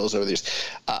scandals over the years.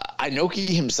 Inoki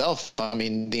himself, I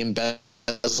mean, the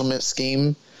embezzlement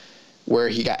scheme where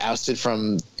he got ousted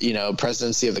from, you know,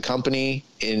 presidency of the company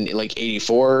in like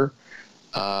 84,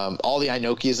 all the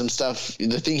Inokism stuff,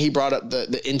 the thing he brought up,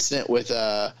 the incident with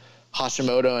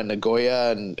Hashimoto and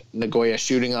Nagoya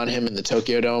shooting on him in the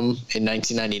Tokyo Dome in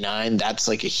 1999. That's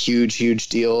like a huge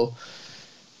deal.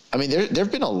 I mean,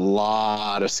 there've been a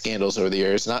lot of scandals over the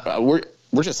years.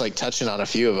 We're just like touching on a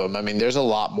few of them. I mean, there's a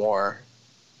lot more.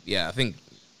 Yeah, I think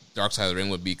Dark Side of the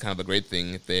Ring would be kind of a great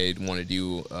thing if they'd want to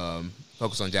do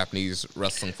focus on Japanese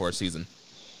wrestling for a season.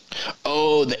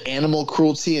 Oh, the animal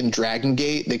cruelty in Dragon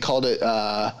Gate. They called it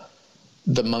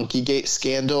the Monkey Gate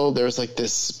scandal. There was like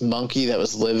this monkey that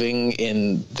was living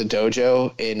in the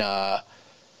dojo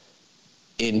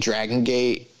in Dragon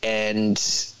Gate, and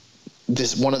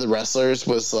this one of the wrestlers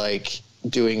was like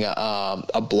doing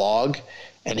a blog,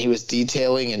 and he was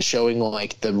detailing and showing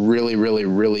like the really, really,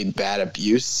 really bad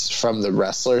abuse from the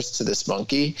wrestlers to this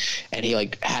monkey. And he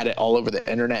like had it all over the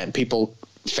internet, and people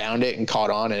found it and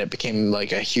caught on, and it became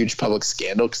like a huge public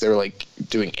scandal because they were like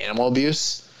doing animal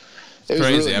abuse. It was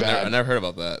crazy. Really bad. I never heard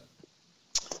about that.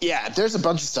 Yeah, there's a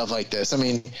bunch of stuff like this. I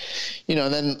mean, you know,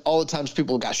 and then all the times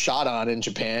people got shot on in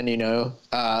Japan, you know,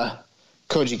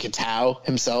 Koji Katao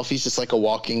himself, he's just like a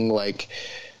walking like,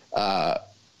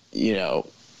 you know,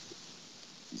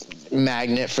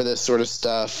 magnet for this sort of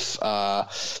stuff.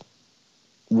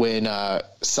 When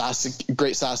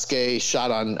Great Sasuke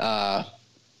shot on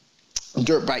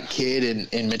Dirt Bike Kid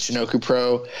in Michinoku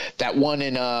Pro, that one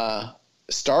in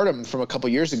Stardom from a couple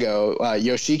years ago,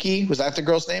 Yoshiki, was that the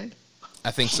girl's name?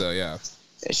 I think so, yeah.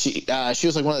 She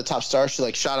was like one of the top stars. She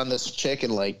like shot on this chick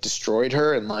and like destroyed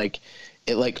her, and like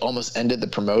it like almost ended the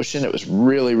promotion. It was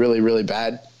really, really, really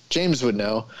bad. James would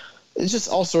know. It's just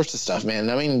all sorts of stuff, man.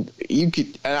 I mean, you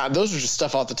could. Those are just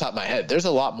stuff off the top of my head. There's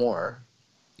a lot more.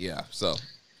 Yeah. So,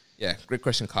 yeah, great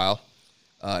question, Kyle.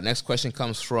 Next question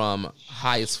comes from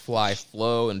Highest Fly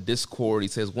Flow in Discord. He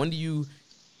says, when do you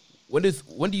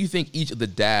think each of the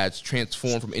dads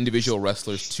transform from individual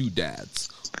wrestlers to dads?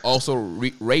 Also,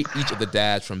 rate each of the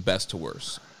dads from best to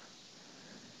worst.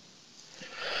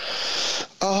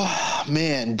 Oh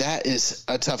man, that is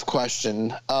a tough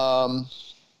question.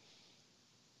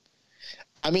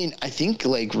 I mean, I think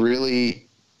like really,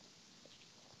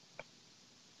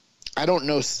 I don't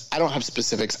know. I don't have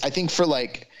specifics. I think for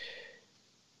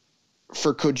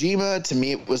Kojima, to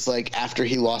me, it was like after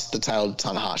he lost the title to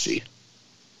Tanahashi.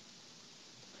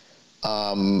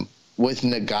 With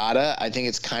Nagata, I think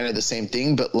it's kind of the same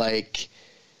thing, but like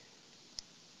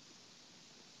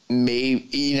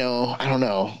maybe, I don't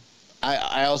know.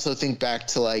 I also think back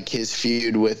to like his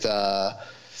feud with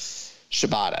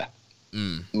Shibata.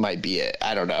 Might be it.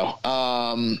 I don't know.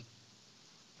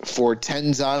 For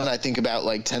Tenzan, I think about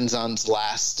like Tenzan's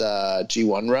last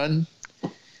G1 run.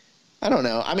 I don't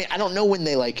know. I mean, I don't know when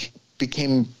they like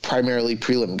became primarily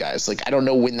prelim guys. Like, I don't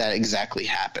know when that exactly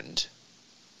happened.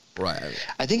 Right.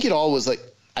 I think it was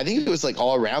like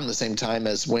all around the same time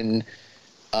as when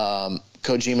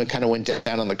Kojima kind of went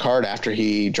down on the card after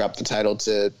he dropped the title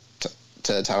to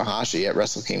Tanahashi at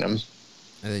Wrestle Kingdom.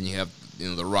 And then you have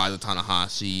the rise of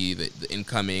Tanahashi, the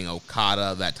incoming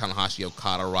Okada, that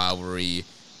Tanahashi-Okada rivalry.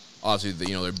 Obviously,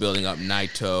 they're building up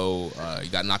Naito. You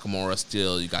got Nakamura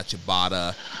still. You got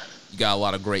Shibata. You got a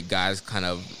lot of great guys kind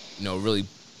of, really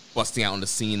busting out on the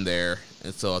scene there.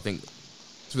 And so I think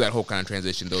through that whole kind of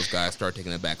transition, those guys start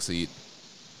taking a back seat.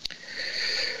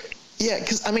 Yeah,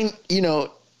 because, I mean,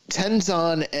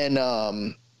 Tenzan and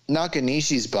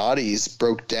Nakanishi's bodies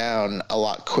broke down a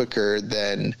lot quicker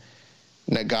than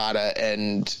Nagata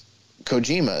and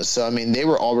Kojima. So, I mean, they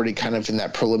were already kind of in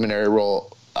that preliminary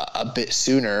role a bit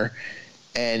sooner.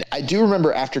 And I do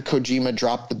remember after Kojima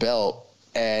dropped the belt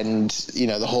and,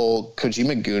 the whole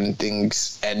Kojima Goon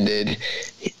things ended,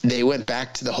 they went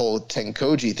back to the whole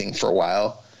Tenkoji thing for a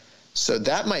while. So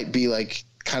that might be like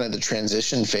kind of the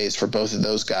transition phase for both of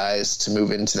those guys to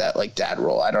move into that like dad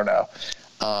role. I don't know.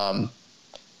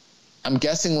 I'm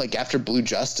guessing like after Blue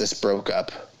Justice broke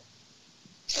up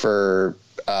for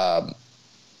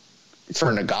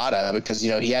Nagata, because,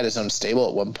 he had his own stable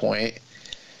at one point.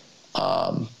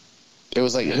 It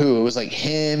was like who? It was like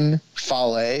him,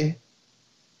 Fale.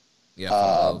 Yeah,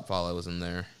 Fale was in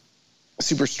there.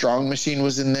 Super Strong Machine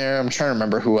was in there. I'm trying to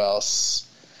remember who else.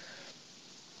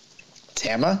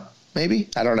 Tama, maybe?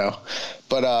 I don't know.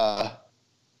 But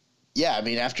yeah, I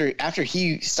mean, after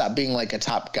he stopped being like a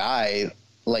top guy,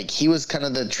 like he was kind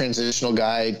of the transitional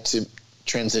guy to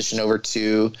transition over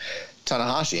to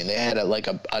Tanahashi, and they had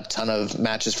a ton of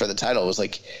matches for the title. It was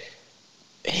like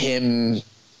him,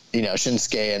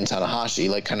 Shinsuke and Tanahashi,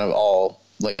 like kind of all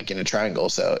like in a triangle.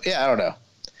 So yeah, I don't know.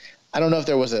 I don't know if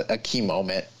there was a key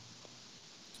moment.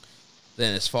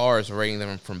 Then as far as rating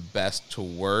them from best to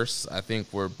worst, I think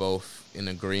we're both in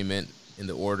agreement in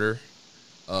the order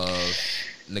of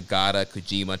Nagata,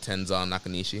 Kojima, Tenzan,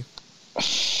 Nakanishi.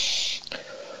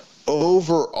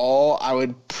 Overall, I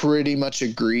would pretty much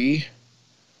agree.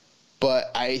 But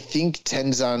I think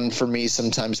Tenzan, for me,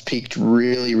 sometimes peaked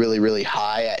really, really, really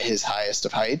high at his highest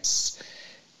of heights.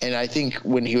 And I think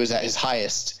when he was at his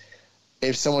highest,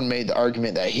 if someone made the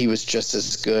argument that he was just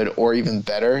as good or even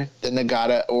better than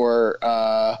Nagata or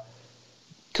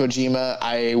Kojima,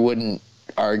 I wouldn't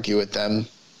argue with them.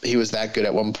 He was that good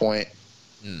at one point.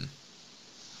 And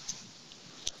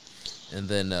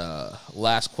then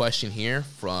last question here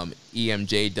from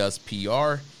EMJ Does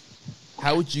PR.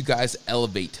 How would you guys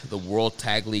elevate the World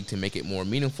Tag League to make it more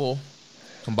meaningful?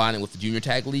 Combine it with the Junior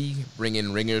Tag League? Bring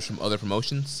in ringers from other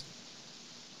promotions?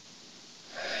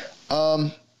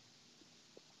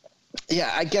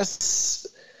 Yeah, I guess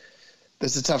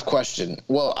that's a tough question.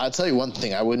 Well, I'll tell you one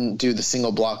thing. I wouldn't do the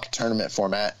single block tournament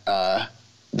format.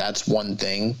 That's one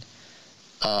thing.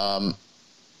 I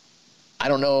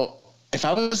don't know. If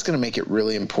I was going to make it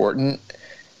really important,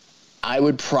 I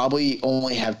would probably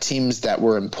only have teams that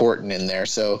were important in there.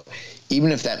 So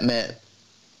even if that meant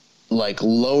like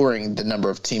lowering the number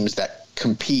of teams that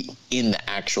compete in the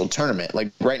actual tournament,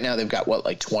 like right now they've got what,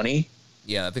 like 20?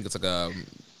 Yeah, I think it's like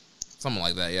something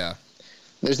like that. Yeah.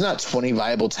 There's not 20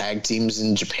 viable tag teams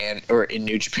in Japan or in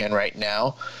New Japan right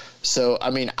now. So, I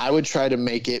mean, I would try to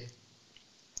make it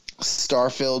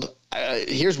star-filled.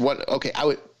 Here's what, okay,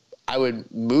 I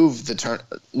would move the turn.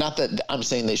 Not that I'm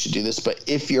saying they should do this, but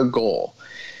if your goal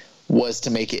was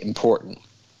to make it important,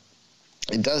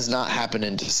 it does not happen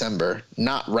in December,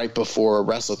 not right before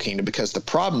Wrestle Kingdom, because the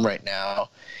problem right now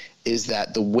is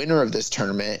that the winner of this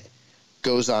tournament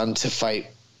goes on to fight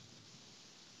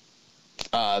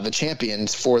the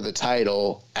champions for the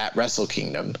title at Wrestle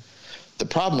Kingdom. The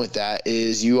problem with that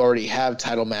is you already have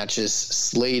title matches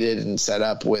slated and set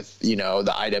up with, the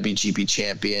IWGP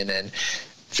champion and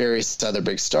various other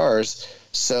big stars.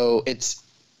 So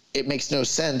it makes no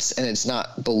sense, and it's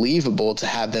not believable to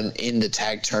have them in the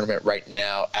tag tournament right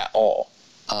now at all.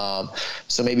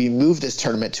 So maybe move this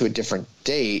tournament to a different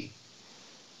date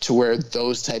to where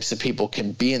those types of people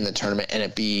can be in the tournament and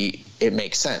it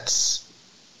makes sense.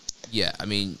 Yeah, I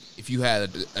mean, if you had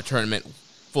a tournament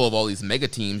full of all these mega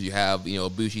teams, you have,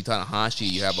 Ibushi, Tanahashi,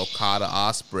 you have Okada,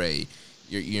 Ospreay,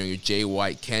 your Jay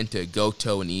White, Kenta,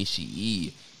 Goto, and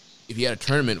Ishii. If you had a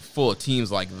tournament full of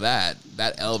teams like that,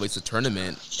 that elevates the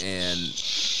tournament and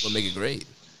will make it great.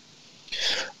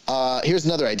 Here's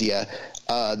another idea.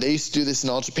 They used to do this in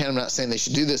All Japan. I'm not saying they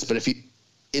should do this, but if you,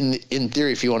 in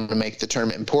theory, if you wanted to make the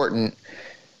tournament important,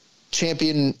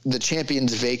 the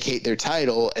champions vacate their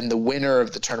title, and the winner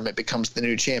of the tournament becomes the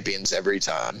new champions every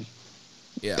time.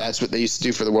 Yeah, that's what they used to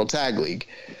do for the World Tag League.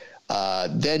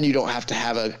 Then you don't have to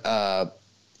have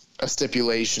a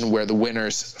stipulation where the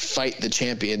winners fight the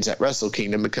champions at Wrestle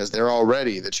Kingdom because they're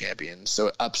already the champions. So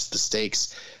it ups the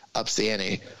stakes, ups the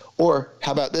ante. Or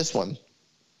how about this one?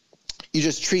 You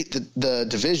just treat the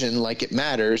division like it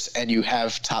matters, and you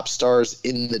have top stars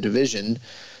in the division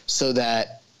so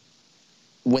that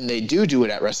when they do it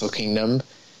at Wrestle Kingdom,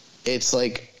 it's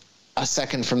like a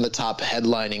second from the top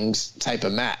headlining type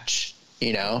of match,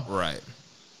 Right.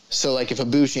 So like if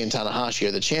Ibushi and Tanahashi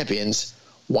are the champions,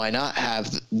 why not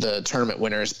have the tournament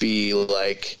winners be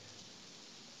like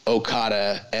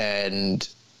Okada and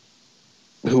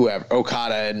Ospreay.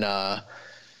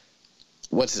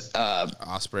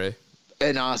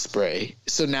 And Ospreay.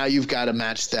 So now you've got a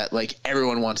match that like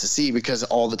everyone wants to see because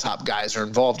all the top guys are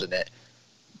involved in it,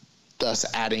 thus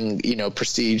adding,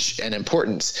 prestige and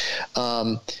importance.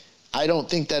 I don't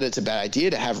think that it's a bad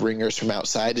idea to have ringers from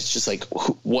outside. It's just like,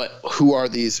 who are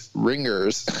these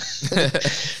ringers?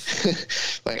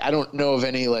 Like, I don't know of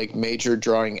any like major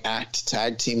drawing act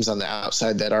tag teams on the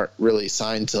outside that aren't really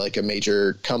signed to like a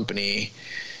major company.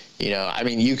 I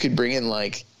mean, you could bring in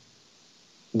like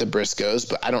the Briscoes,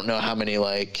 but I don't know how many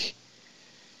like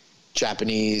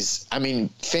Japanese. I mean,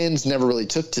 fans never really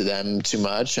took to them too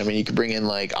much. I mean, you could bring in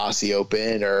like Aussie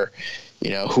Open or,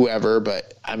 whoever,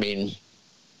 but I mean,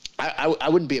 I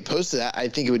wouldn't be opposed to that. I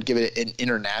think it would give it an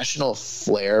international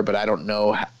flair, but I don't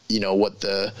know, what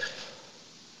the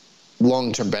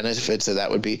long-term benefits of that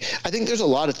would be. I think there's a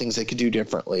lot of things they could do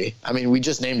differently. I mean, we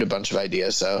just named a bunch of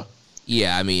ideas, so.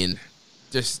 Yeah, I mean,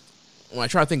 just when I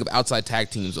try to think of outside tag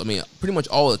teams, I mean, pretty much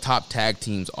all the top tag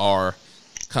teams are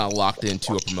kind of locked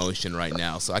into a promotion right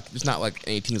now. So there's not like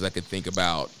any teams I could think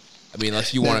about. I mean,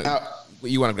 unless you want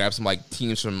to grab some like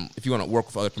teams from, if you want to work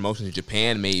with other promotions in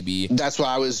Japan, maybe. That's what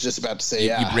I was just about to say.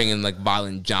 You bring in like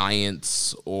Violent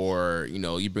Giants, or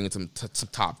you bring in some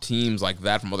top teams like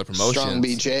that from other promotions. Strong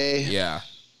BJ.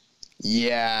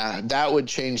 Yeah, that would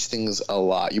change things a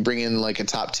lot. You bring in like a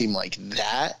top team like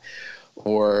that,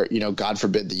 or God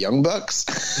forbid the Young Bucks,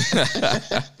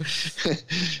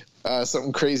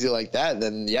 something crazy like that.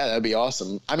 Then that'd be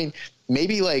awesome. I mean,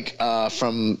 maybe like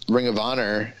from Ring of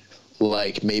Honor.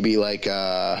 Like maybe like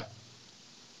Villain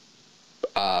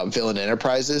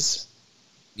Enterprises.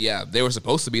 Yeah, they were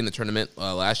supposed to be in the tournament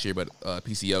last year, but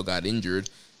PCO got injured.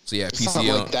 So yeah, PCO.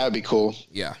 Something like that would be cool.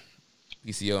 Yeah,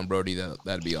 PCO and Brody,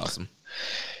 that'd be awesome.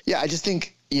 Yeah, I just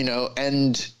think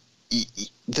and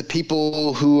the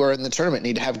people who are in the tournament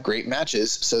need to have great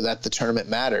matches so that the tournament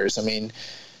matters. I mean,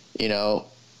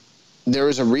 there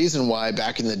was a reason why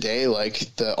back in the day,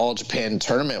 like the All Japan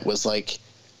tournament was like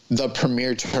the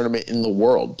premier tournament in the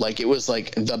world. Like it was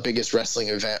like the biggest wrestling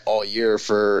event all year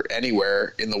for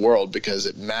anywhere in the world because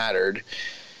it mattered.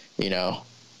 I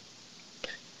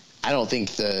don't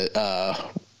think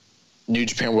the New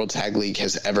Japan World Tag League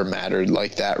has ever mattered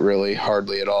like that, really,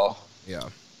 hardly at all. Yeah.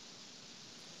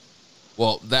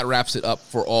 Well, that wraps it up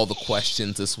for all the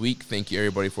questions this week. Thank you,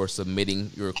 everybody, for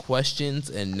submitting your questions.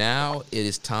 And now it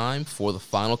is time for the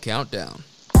final countdown.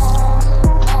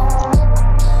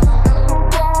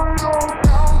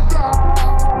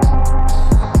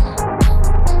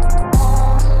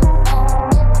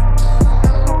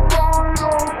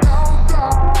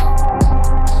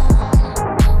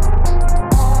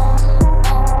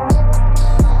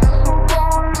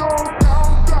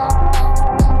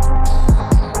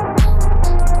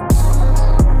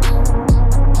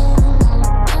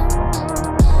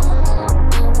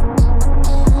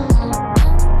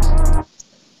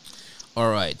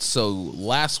 So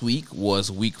last week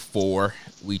was week 4.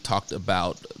 We talked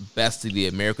about Best of the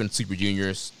American Super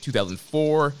Juniors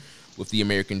 2004 with the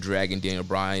American Dragon Daniel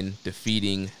Bryan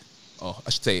defeating,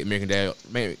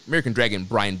 American Dragon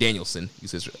Bryan Danielson,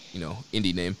 he's his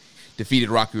indie name, defeated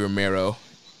Rocky Romero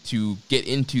to get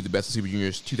into the Best of Super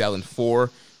Juniors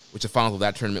 2004, which the finals of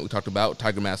that tournament we talked about.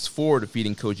 Tiger Mask 4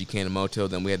 defeating Koji Kanemoto.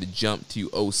 Then we had to jump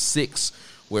to 06,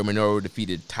 where Minoru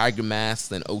defeated Tiger Mask.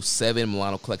 Then 07,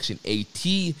 Milano Collection AT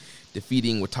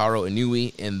defeating Wataru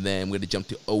Inui, and then we're going to jump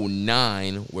to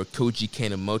 2009, where Koji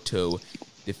Kanemoto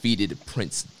defeated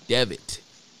Prince Devitt.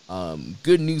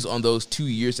 Good news on those 2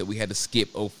 years that we had to skip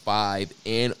 2005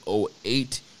 and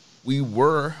 2008. We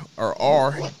were, or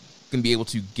are, going to be able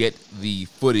to get the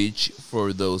footage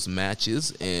for those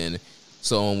matches, and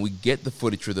so when we get the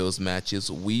footage for those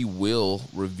matches, we will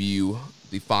review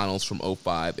the finals from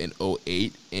 2005 and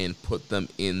 2008 and put them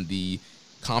in the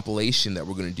compilation that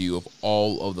we're going to do of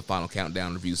all of the Final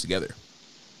Countdown reviews together.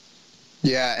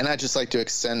 Yeah, and I'd just like to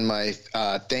extend my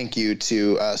thank you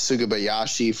to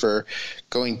Sugabayashi for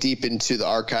going deep into the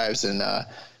archives and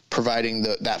providing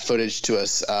that footage to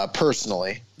us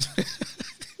personally.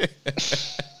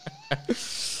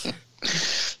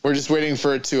 We're just waiting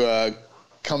for it to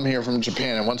come here from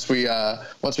Japan, and once we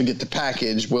get the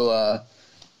package, we'll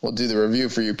do the review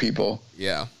for you people.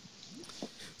 Yeah.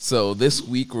 So this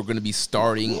week we're going to be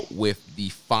starting with the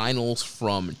finals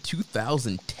from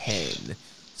 2010.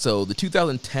 So the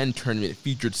 2010 tournament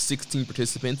featured 16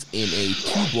 participants in a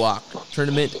 2-block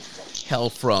tournament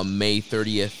held from May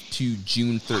 30th to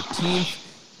June 13th.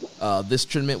 This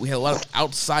tournament, we had a lot of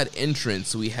outside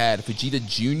entrants. We had Fujita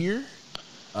Jr.,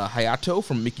 Hayato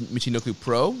from Michinoku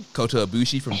Pro, Kota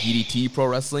Ibushi from DDT Pro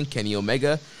Wrestling, Kenny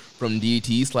Omega from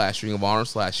DDT / Ring of Honor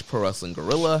 / Pro Wrestling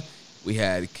Guerrilla. We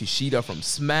had Kushida from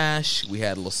Smash. We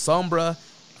had La Sombra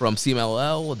from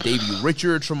CMLL, Davey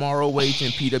Richards from ROH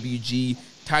and PWG,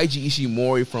 Taiji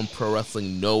Ishimori from Pro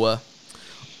Wrestling Noah.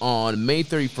 On May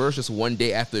 31st, just one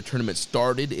day after the tournament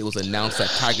started, it was announced that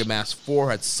Tiger Mask 4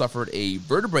 had suffered a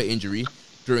vertebrae injury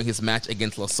during his match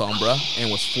against La Sombra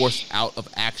and was forced out of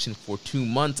action for 2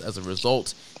 months. As a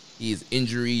result, his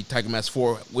injury, Tiger Mask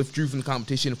 4 withdrew from the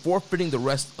competition, forfeiting the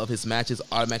rest of his matches,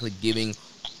 automatically giving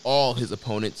all his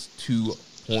opponents 2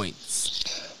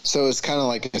 points. So it's kind of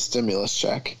like a stimulus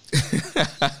check.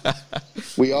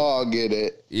 We all get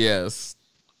it. Yes.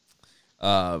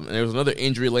 And there was another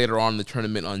injury later on in the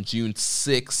tournament. On June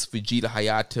 6th, Fujita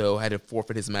Hayato had to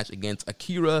forfeit his match against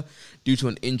Akira due to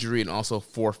an injury and also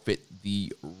forfeit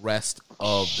the rest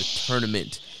of the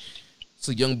tournament.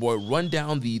 So, young boy, run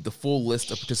down the full list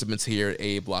of participants here at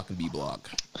A Block and B Block.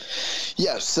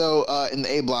 Yeah, so in the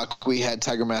A Block, we had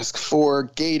Tiger Mask 4,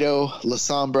 Gato, La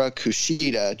Sombra,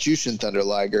 Kushida, Jushin Thunder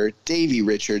Liger, Davey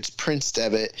Richards, Prince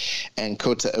Devitt, and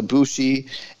Kota Ibushi.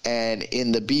 And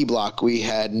in the B Block, we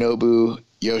had Nobu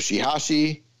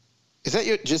Yoshihashi. Is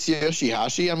that just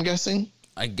Yoshihashi, I'm guessing?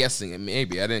 I'm guessing it,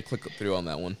 maybe. I didn't click through on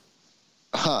that one.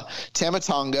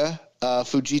 Tamatonga,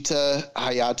 Fujita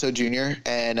Hayato Jr.,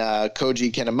 and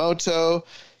Koji Kanemoto,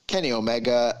 Kenny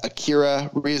Omega, Akira,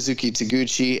 Ryozuki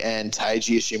Taguchi, and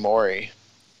Taiji Ishimori.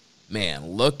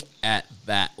 Man, look at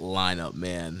that lineup,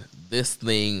 man. This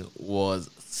thing was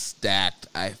stacked.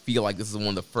 I feel like this is one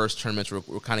of the first tournaments where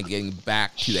we're kind of getting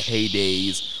back to the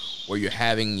heydays where you're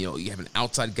having, you have an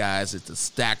outside guys. It's a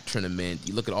stacked tournament.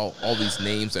 You look at all these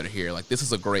names that are here. Like, this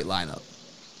is a great lineup.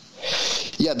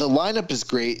 Yeah, the lineup is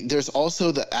great. There's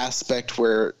also the aspect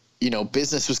where,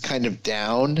 business was kind of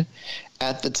down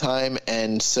at the time,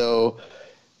 and so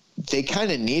they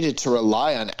kind of needed to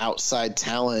rely on outside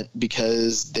talent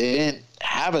because they didn't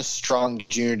have a strong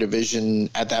junior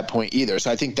division at that point either. So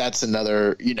I think that's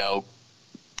another,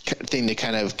 thing to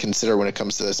kind of consider when it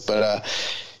comes to this. But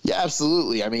yeah,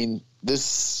 absolutely. I mean,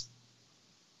 if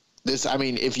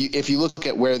you look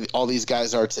at where all these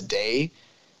guys are today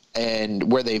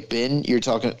and where they've been, you're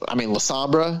talking, La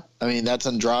Sombra, that's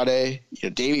Andrade,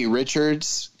 Davey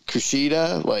Richards,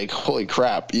 Kushida, like, holy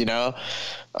crap, I don't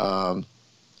know.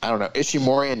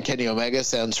 Ishimori and Kenny Omega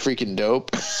sounds freaking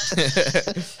dope.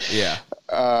 Yeah.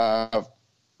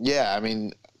 Yeah,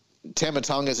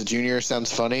 Tamatonga as a junior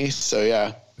sounds funny, so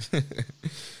yeah.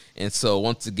 And so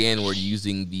once again, we're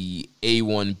using the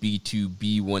A1, B2,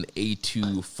 B1,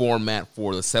 A2 format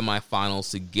for the semifinals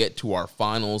to get to our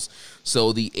finals.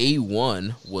 So the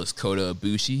A1 was Kota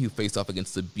Ibushi, who faced off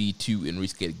against the B2 in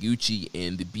Ryusuke Taguchi,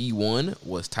 and the B1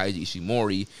 was Taiji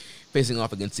Ishimori, facing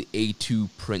off against the A2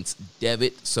 Prince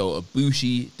Devitt. So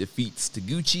Ibushi defeats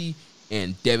Taguchi,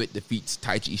 and Devitt defeats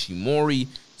Taiji Ishimori.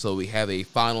 So we have a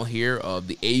final here of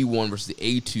the A1 versus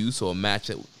the A2, so a match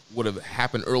that would have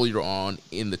happened earlier on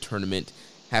in the tournament,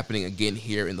 happening again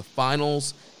here in the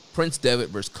finals. Prince Devitt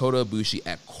versus Kota Ibushi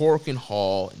at Korakuen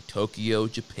Hall in Tokyo,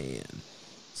 Japan.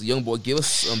 So, young boy, give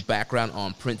us some background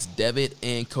on Prince Devitt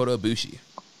and Kota Ibushi.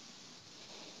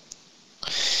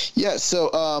 Yeah,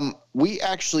 so we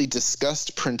actually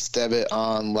discussed Prince Devitt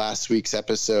on last week's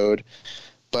episode,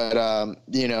 but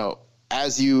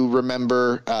as you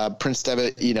remember, Prince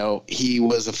Devitt, he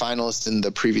was a finalist in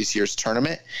the previous year's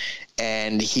tournament,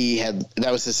 and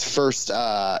that was his first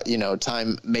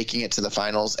time making it to the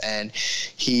finals, and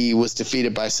he was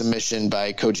defeated by submission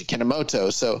by Koji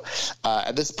Kanemoto. So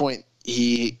at this point,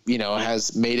 he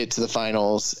has made it to the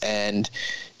finals, and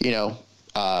a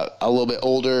little bit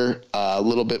older, a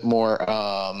little bit more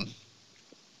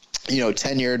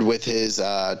tenured with his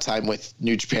time with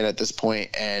New Japan at this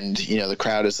point, and the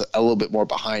crowd is a little bit more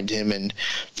behind him and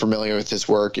familiar with his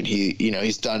work, and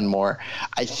he's done more.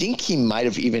 I think he might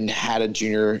have even had a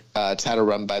junior title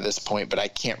run by this point, but I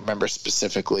can't remember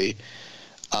specifically.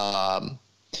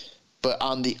 But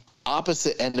on the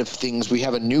opposite end of things, we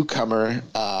have a newcomer,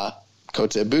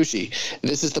 Kota Ibushi.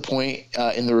 This is the point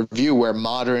in the review where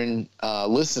modern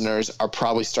listeners are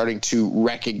probably starting to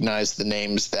recognize the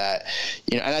names that,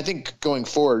 and I think going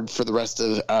forward for the rest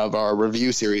of our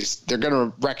review series, they're going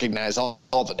to recognize all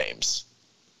the names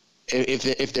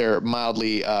if they're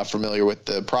mildly familiar with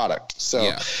the product. So,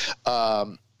 yeah.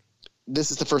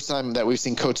 This is the first time that we've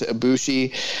seen Kota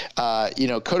Ibushi.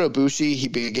 Kota Ibushi, he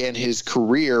began his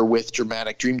career with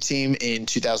Dramatic Dream Team in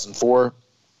 2004.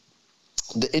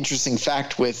 The interesting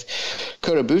fact with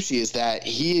Kota Ibushi is that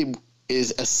he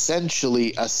is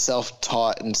essentially a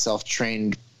self-taught and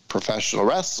self-trained professional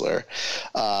wrestler.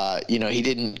 He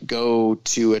didn't go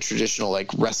to a traditional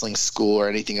wrestling school or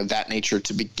anything of that nature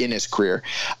to begin his career.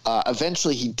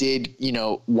 Eventually he did,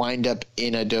 wind up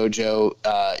in a dojo.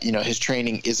 His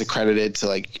training is accredited to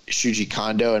Shuji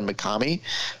Kondo and Mikami,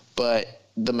 but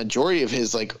the majority of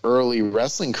his early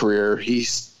wrestling career,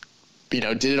 he's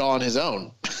did it all on his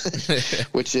own,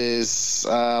 which is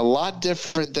a lot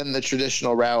different than the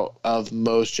traditional route of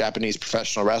most Japanese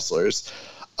professional wrestlers.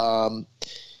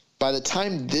 By the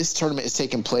time this tournament is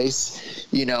taking place,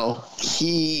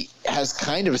 he has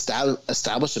kind of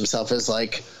established himself as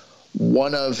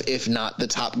one of, if not the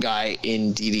top guy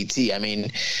in DDT. I mean,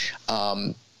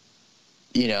 a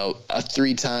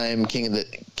 3-time King of the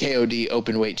KOD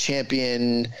openweight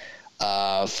champion,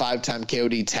 5-time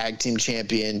KOD tag team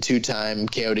champion, 2-time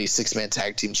KOD 6-man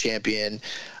tag team champion,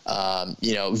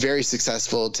 very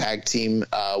successful tag team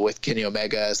with Kenny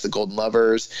Omega as the Golden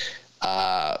Lovers.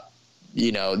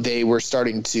 They were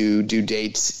starting to do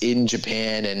dates in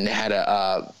Japan and had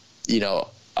a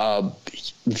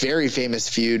very famous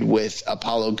feud with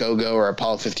Apollo Go-Go or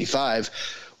Apollo 55,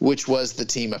 which was the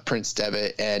team of Prince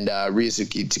Devitt and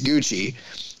Ryusuke Taguchi,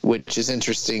 which is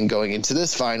interesting going into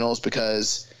this finals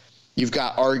because you've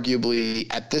got arguably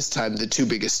at this time the two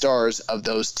biggest stars of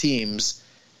those teams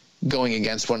going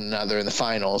against one another in the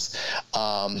finals.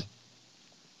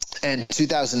 And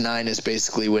 2009 is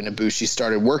basically when Ibushi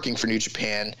started working for New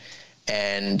Japan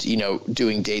and,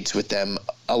 doing dates with them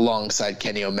alongside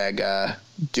Kenny Omega,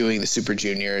 doing the Super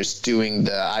Juniors, doing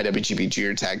the IWGP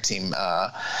Junior Tag Team,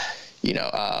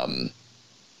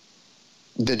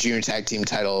 the Junior Tag Team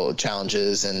title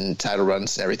challenges and title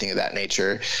runs and everything of that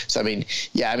nature. So,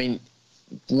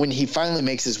 when he finally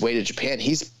makes his way to Japan,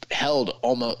 he's held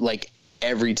almost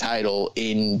every title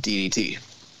in DDT.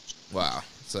 Wow.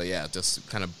 So, yeah, just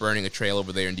kind of burning a trail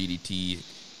over there in DDT,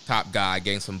 top guy,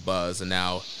 getting some buzz, and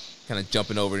now kind of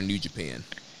jumping over to New Japan.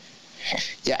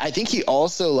 Yeah, I think he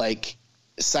also,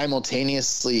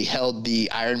 simultaneously held the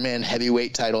Iron Man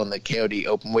heavyweight title and the KOD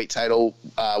openweight title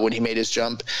when he made his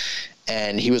jump.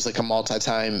 And he was a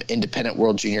multi-time independent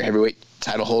world junior heavyweight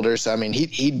title holder. So,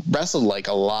 he wrestled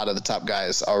a lot of the top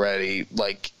guys already,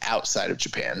 outside of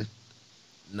Japan.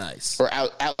 Nice. Or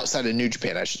outside of New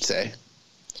Japan, I should say.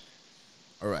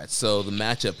 All right, so the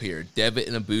matchup here, Devitt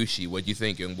and Ibushi. What do you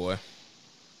think, young boy?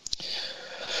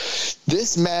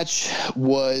 This match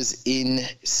was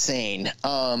insane.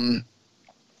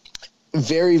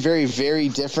 Very, very, very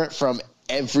different from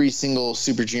every single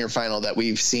Super Junior final that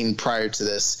we've seen prior to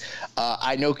this.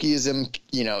 Inokiism,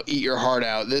 eat your heart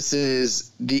out. This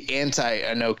is the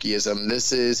anti-Inokiism.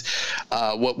 This is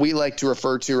what we like to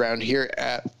refer to around here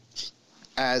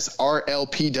as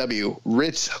RLPW,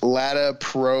 Rich Latta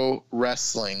Pro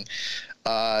Wrestling.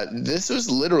 This was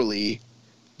literally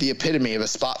the epitome of a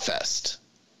spot fest.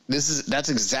 That's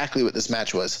exactly what this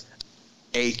match was.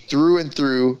 A through and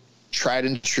through, tried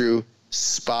and true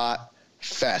spot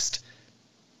fest.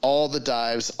 All the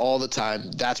dives, all the time.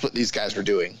 That's what these guys were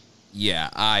doing. Yeah,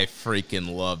 I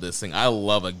freaking love this thing. I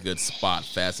love a good spot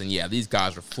fest. And yeah, these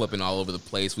guys were flipping all over the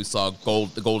place. We saw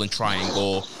the golden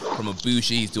triangle from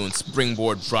Ibushi. He's doing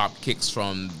springboard drop kicks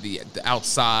from the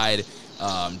outside.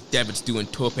 Devitt's doing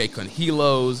tope con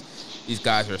hilos. These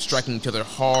guys are striking each other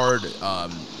hard.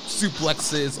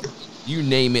 Suplexes, you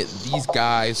name it. These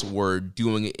guys were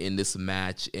doing it in this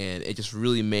match. And it just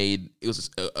really it was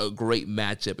a great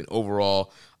matchup. And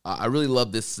overall, I really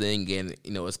love this thing, and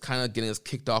it's kind of getting us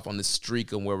kicked off on this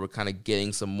streak of where we're kind of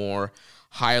getting some more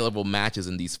higher level matches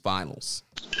in these finals.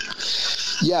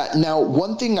 Yeah. Now,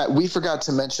 one thing that we forgot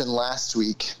to mention last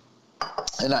week,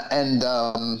 and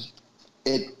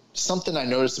something I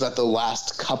noticed about the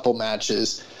last couple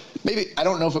matches. Maybe I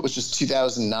don't know if it was just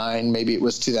 2009, maybe it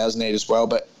was 2008 as well,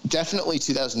 but definitely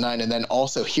 2009, and then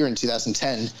also here in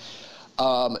 2010.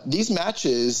 These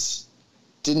matches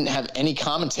didn't have any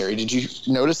commentary. Did you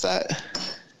notice that?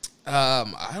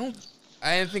 I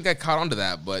didn't think I caught on to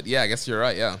that, but yeah, I guess you're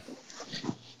right. Yeah.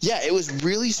 Yeah, it was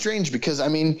really strange because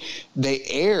they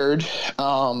aired,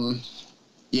 I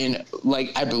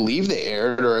believe they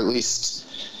aired, or at least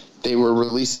they were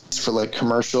released for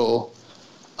commercial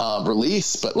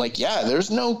release, but there's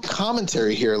no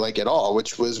commentary here at all,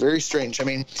 which was very strange.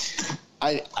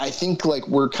 I think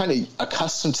we're kind of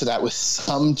accustomed to that with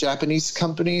some Japanese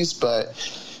companies, but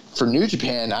for New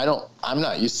Japan, I'm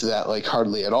not used to that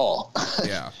hardly at all.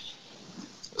 Yeah.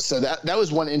 So that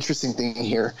was one interesting thing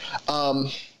here.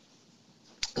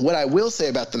 What I will say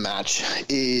about the match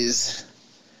is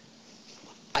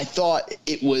I thought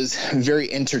it was very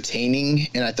entertaining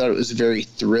and I thought it was very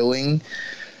thrilling,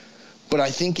 but I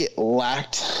think it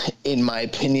lacked, in my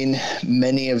opinion,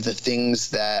 many of the things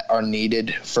that are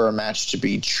needed for a match to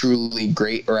be truly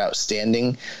great or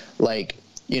outstanding. I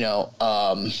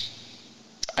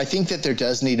think that there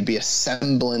does need to be a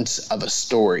semblance of a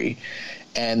story.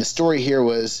 And the story here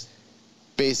was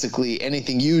basically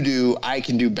anything you do, I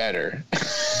can do better.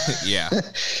 Yeah.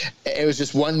 It was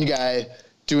just one guy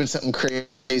doing something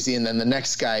crazy and then the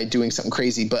next guy doing something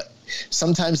crazy. But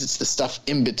sometimes it's the stuff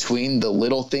in between, the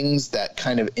little things that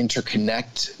kind of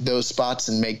interconnect those spots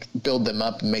and build them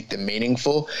up and make them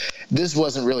meaningful. This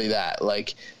wasn't really that.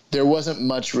 There wasn't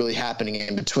much really happening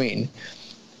in between.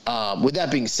 With that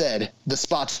being said, the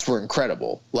spots were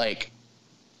incredible.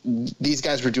 These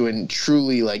guys were doing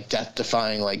truly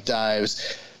death-defying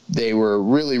dives. They were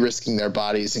really risking their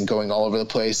bodies and going all over the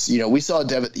place. We saw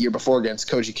Devitt the year before against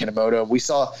Koji Kanemoto. We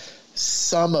saw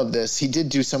some of this. He did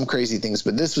do some crazy things,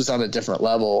 but this was on a different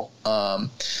level.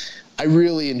 I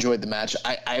really enjoyed the match.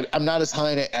 I'm not as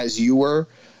high in it as you were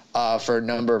for a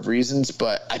number of reasons,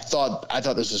 but I thought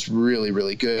this was really,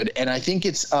 really good. And I think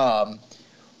it's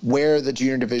where the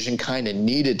junior division kind of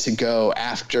needed to go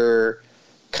after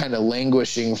kind of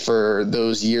languishing for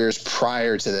those years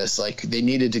prior to this. They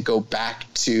needed to go back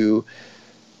to,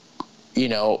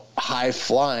 high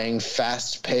flying,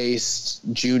 fast paced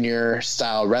junior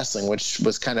style wrestling, which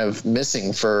was kind of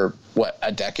missing for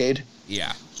a decade.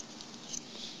 Yeah.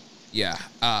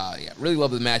 Really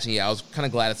love the match. And I was kind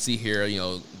of glad to see here,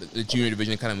 the junior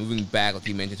division kind of moving back, like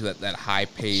you mentioned, to that high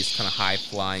pace, kind of high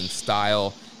flying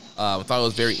style. I thought it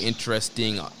was very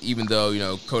interesting, even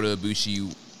though, Kota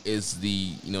Ibushi is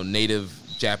the, native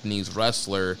Japanese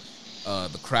wrestler.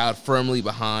 The crowd firmly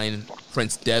behind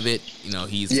Prince Devitt.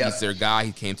 He's their guy.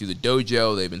 He came through the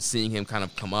dojo. They've been seeing him kind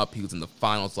of come up. He was in the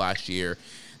finals last year.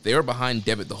 They were behind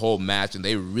Devitt the whole match, and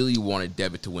they really wanted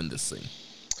Devitt to win this thing.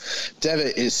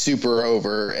 Devitt is super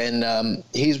over, and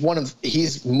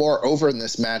he's more over in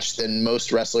this match than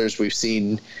most wrestlers we've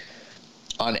seen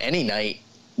on any night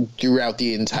throughout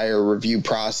the entire review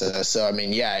process. So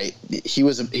he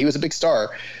was a big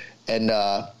star, and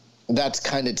that's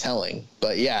kind of telling.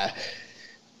 But yeah,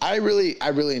 I really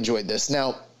enjoyed this.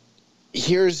 Now,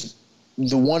 here's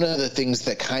one of the things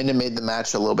that kind of made the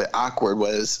match a little bit awkward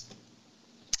was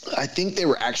I think they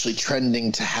were actually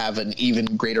trending to have an even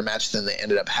greater match than they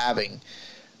ended up having.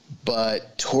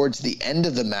 But towards the end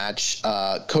of the match,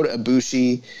 Kota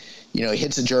Ibushi, he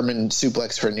hits a German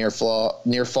suplex for a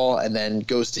near fall, and then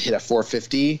goes to hit a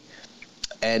 450.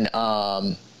 And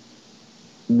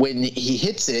when he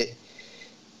hits it,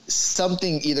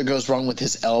 something either goes wrong with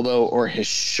his elbow or his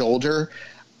shoulder.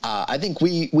 I think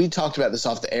we talked about this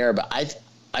off the air, but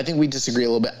I think we disagree a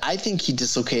little bit. I think he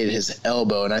dislocated his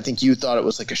elbow, and I think you thought it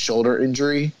was a shoulder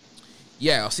injury.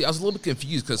 Yeah, see, I was a little bit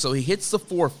confused because he hits the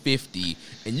 450,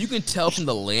 and you can tell from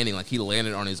the landing he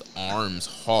landed on his arms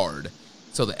hard.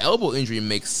 So the elbow injury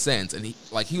makes sense, and he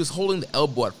was holding the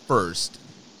elbow at first.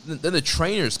 Then the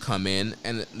trainers come in,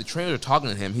 and the trainers are talking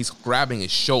to him. He's grabbing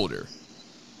his shoulder.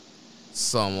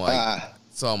 So I'm like,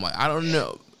 I don't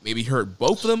know. Maybe he hurt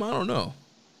both of them. I don't know.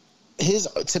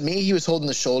 To me, he was holding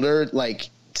the shoulder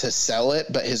to sell it,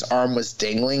 but his arm was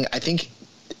dangling. I think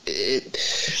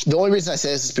the only reason I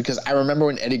say this is because I remember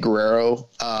when Eddie Guerrero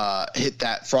hit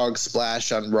that frog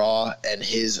splash on Raw and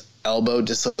his elbow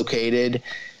dislocated.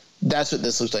 That's what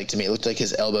this looked like to me. It looked like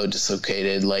his elbow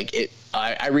dislocated.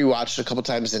 I rewatched it a couple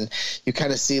times, and you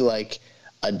kind of see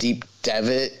a deep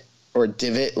Devitt or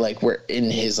divot, like where in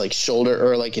his like shoulder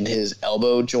or like in his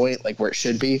elbow joint, like where it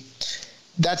should be.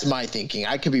 That's my thinking.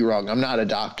 I could be wrong. I'm not a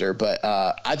doctor, but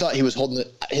I thought he was holding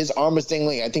his arm was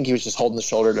dangling. I think he was just holding the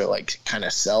shoulder to like kind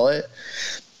of sell it.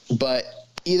 But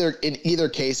in either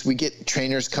case, we get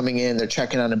trainers coming in. They're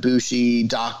checking on Ibushi,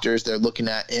 doctors. They're looking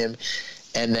at him,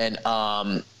 and then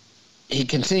he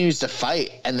continues to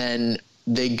fight. And then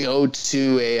they go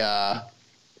to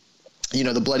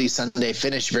the Bloody Sunday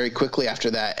finish very quickly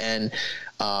after that, and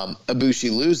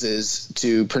Ibushi loses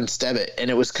to Prince Devitt, and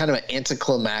it was kind of an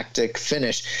anticlimactic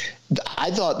finish.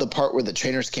 I thought the part where the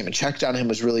trainers came and checked on him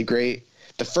was really great.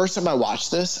 The first time I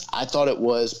watched this, I thought it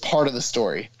was part of the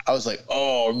story. I was like,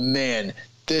 oh, man,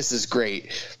 this is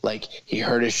great. Like, he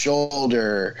hurt his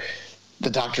shoulder. The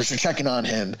doctors are checking on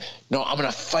him. No, I'm going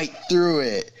to fight through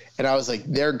it. And I was like,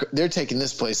 they're taking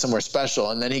this place somewhere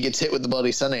special. And then he gets hit with the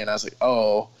Bloody Sunday, and I was like,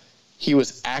 oh, he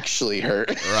was actually hurt.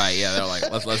 Right, yeah. They're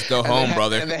like, let's go home,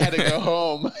 brother. And they had to go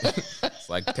home. It's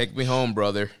like, take me home,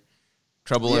 brother.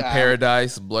 Trouble in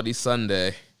Paradise, Bloody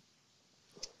Sunday.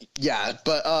 Yeah,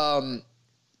 but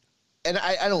and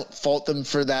I don't fault them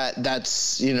for that.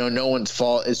 That's, no one's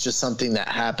fault. It's just something that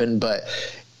happened. But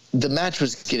the match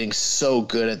was getting so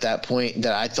good at that point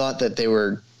that I thought that they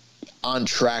were on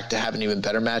track to have an even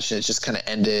better match, and it just kind of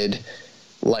ended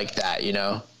like that,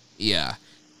 Yeah.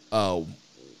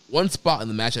 One spot in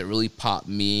the match that really popped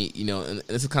me, and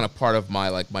this is kind of part of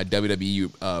my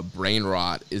WWE brain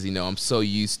rot, is, I'm so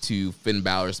used to Finn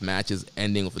Balor's matches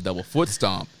ending with a double foot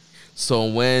stomp. So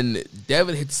when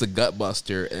Devin hits the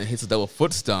gutbuster and hits a double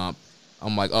foot stomp,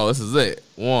 I'm like, oh, this is it.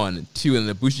 1, 2, and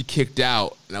then Ibushi kicked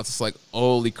out. And I was just like,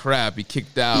 holy crap, he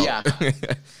kicked out. Yeah.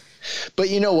 But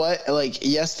you know what? Like,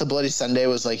 yes, the Bloody Sunday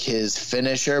was like his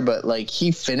finisher, but like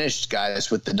he finished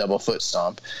guys with the double foot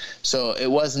stomp. So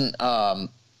it wasn't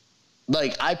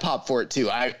like I popped for it too.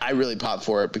 I really popped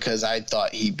for it because I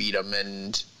thought he beat him,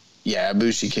 and yeah,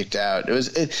 Ibushi kicked out.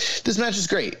 This match is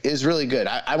great. It was really good.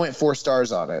 I went 4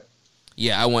 stars on it.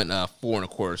 Yeah, I went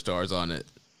 4.25 stars on it.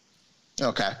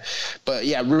 Okay. But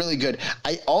yeah, really good.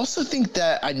 I also think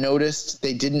that I noticed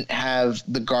they didn't have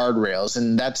the guardrails,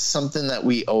 and that's something that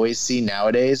we always see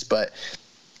nowadays, but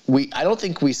I don't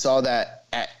think we saw that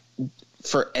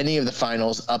for any of the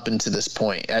finals up until this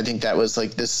point. I think that was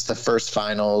like, this is the first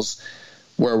finals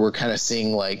where we're kind of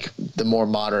seeing like the more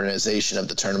modernization of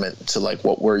the tournament to like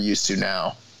what we're used to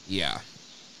now. Yeah.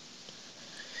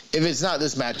 If it's not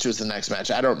this match, it was the next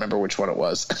match. I don't remember which one it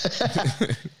was.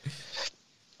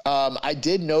 I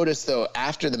did notice though,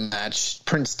 after the match,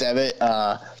 Prince Devitt,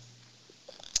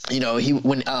 in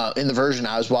the version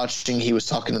I was watching, he was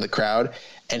talking to the crowd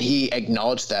and he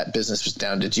acknowledged that business was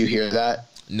down. Did you hear that?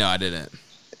 No, I didn't.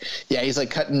 Yeah, he's like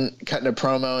cutting a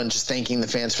promo and just thanking the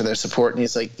fans for their support. And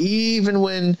he's like, even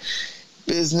when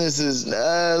business is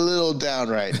a little down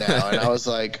right now. And I was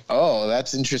like, oh,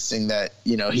 that's interesting that,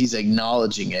 he's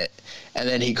acknowledging it. And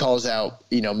then he calls out,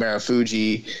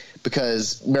 Marufuji,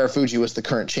 because Marufuji was the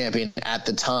current champion at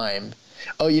the time.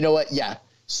 Oh, you know what? Yeah.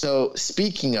 So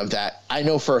speaking of that, I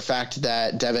know for a fact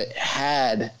that Devitt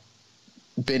had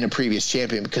been a previous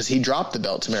champion because he dropped the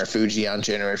belt to Marufuji on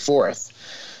January 4th.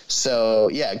 So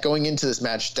yeah, going into this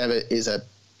match, Devitt is a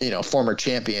former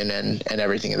champion and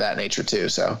everything of that nature too.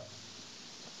 So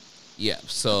yeah,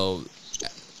 so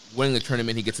winning the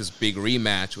tournament, he gets his big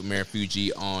rematch with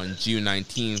Marufuji on June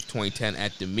 19th, 2010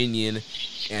 at Dominion,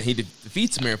 and he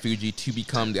defeats Marufuji to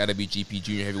become the IWGP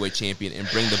Junior Heavyweight Champion and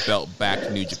bring the belt back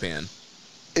to New Japan.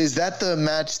 Is that the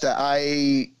match that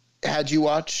I had you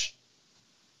watch?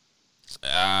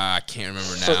 I can't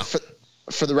remember now.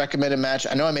 For the recommended match,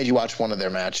 I know I made you watch one of their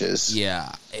matches.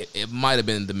 Yeah, it might have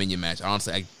been the Dominion match.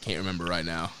 Honestly, I can't remember right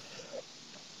now.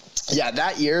 Yeah,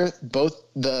 that year, both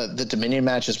the Dominion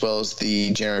match as well as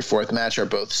the January 4th match are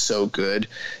both so good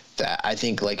that I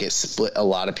think like it split a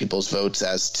lot of people's votes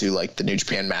as to like the New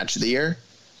Japan match of the year.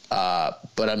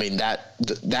 But I mean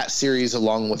that series,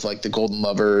 along with like the Golden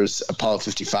Lovers, Apollo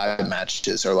 55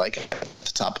 matches, are like at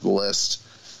the top of the list.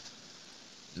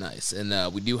 Nice,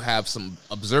 and we do have some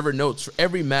observer notes for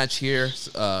every match here.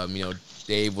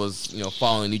 Dave was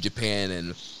following New Japan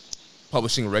and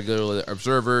publishing regular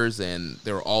observers, and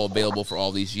they were all available for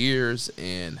all these years,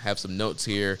 and have some notes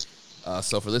here.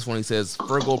 So for this one, he says,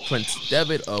 Fergal Prince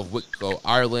Devitt of Wicklow,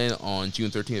 Ireland, on June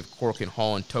 13th at Korakuen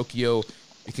Hall in Tokyo,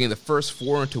 became the first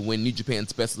foreigner to win New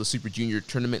Japan's Best of the Super Junior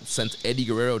tournament since Eddie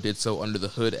Guerrero did so under the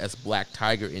hood as Black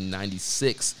Tiger in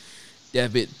 '96.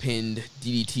 Devitt pinned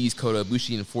DDT's Kota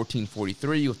Ibushi in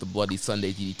 1443 with the Bloody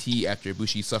Sunday DDT after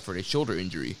Ibushi suffered a shoulder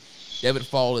injury. Devitt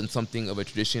followed in something of a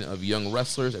tradition of young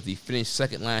wrestlers as he finished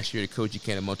second last year to Koji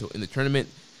Kanemoto in the tournament.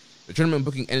 The tournament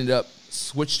booking ended up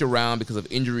switched around because of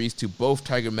injuries to both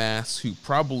Tiger Mask, who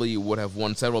probably would have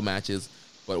won several matches,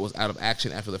 but was out of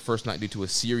action after the first night due to a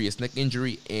serious neck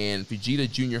injury, and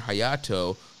Fujita Jr.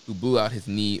 Hayato, who blew out his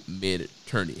knee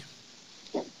mid-tourney.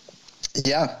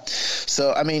 Yeah.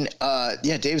 So, I mean,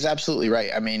 Dave's absolutely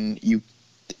right. I mean,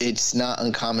 it's not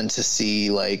uncommon to see,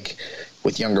 like,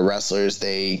 with younger wrestlers,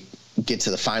 they get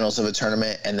to the finals of a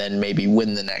tournament and then maybe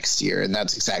win the next year, and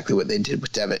that's exactly what they did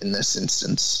with Devitt in this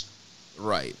instance.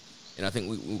 Right. And I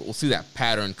think we'll see that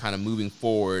pattern kind of moving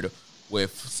forward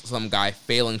with some guy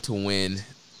failing to win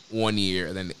one year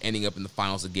and then ending up in the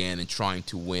finals again and trying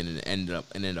to win and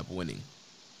end up winning.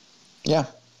 Yeah.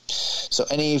 So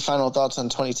any final thoughts on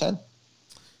 2010?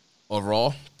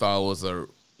 Overall, thought it was a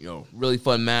really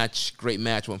fun match, great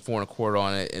match, went 4 1/4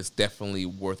 on it. It's definitely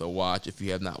worth a watch if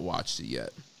you have not watched it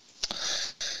yet.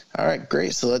 All right,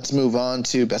 great. So let's move on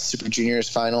to Best Super Juniors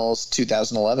Finals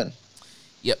 2011.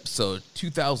 Yep, so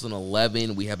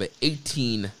 2011, we have an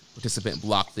 18-participant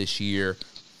block this year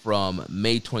from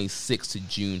May 26th to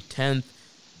June 10th.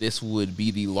 This would be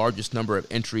the largest number of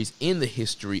entries in the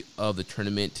history of the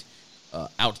tournament.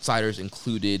 Outsiders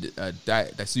included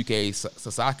Daisuke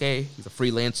Sasaki, he's a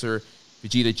freelancer,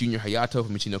 Vegeta Jr. Hayato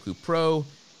from Michinoku Pro,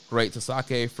 Great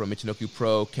Sasaki from Michinoku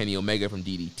Pro, Kenny Omega from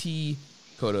DDT,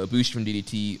 Kota Ibushi from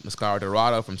DDT, Mascara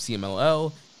Dorado from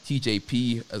CMLL,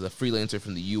 TJP as a freelancer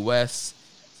from the US.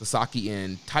 Sasaki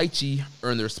and Taichi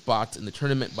earned their spots in the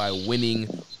tournament by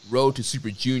winning Road to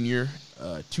Super Junior,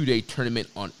 a 2-day tournament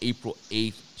on April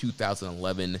 8th,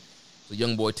 2011. So,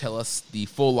 young boy, tell us the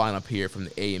full lineup here from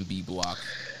the A and B block.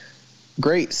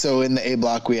 Great. So in the A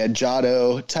block, we had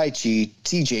Jado, Taichi,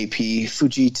 TJP,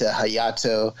 Fujita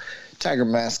Hayato, Tiger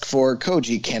Mask 4,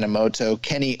 Koji Kanemoto,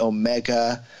 Kenny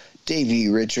Omega, Davey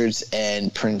Richards,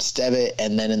 and Prince Devitt.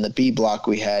 And then in the B block,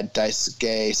 we had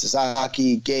Daisuke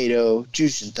Sasaki, Gato,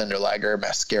 Jushin Thunder Liger,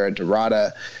 Mascara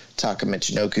Dorada, Taka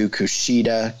Michinoku,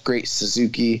 Kushida, Great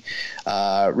Suzuki,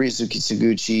 Ryusuke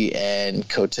Taguchi, and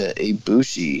Kota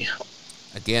Ibushi.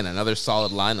 Again, another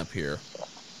solid lineup here.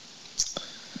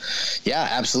 Yeah,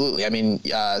 absolutely. I mean,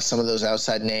 some of those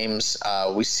outside names,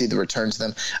 we see the returns of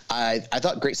them. I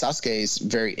thought Great Sasuke is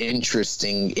very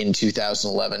interesting in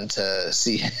 2011 to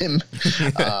see him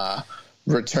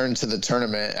return to the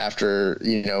tournament after,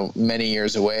 many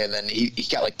years away, and then he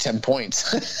got like 10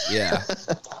 points. Yeah.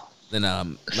 Then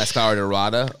Mascara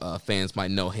Dorada, fans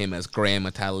might know him as Grand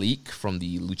Metalik from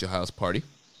the Lucha House Party.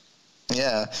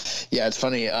 Yeah, it's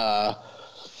funny.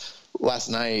 Last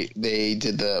night they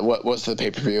did what was the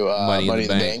pay-per-view? Money in the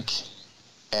Bank.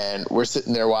 And we're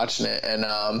sitting there watching it, and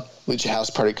Lucha House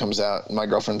Party comes out, and my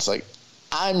girlfriend's like,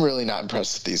 I'm really not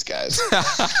impressed with these guys.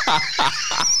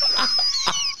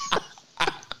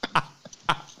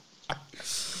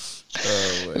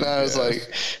 And I was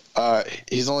like,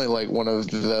 he's only like one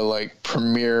of the like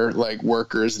premier like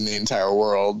workers in the entire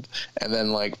world. And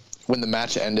then like when the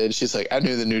match ended, she's like, I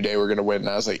knew the New Day were going to win. And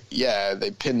I was like, yeah,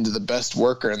 they pinned the best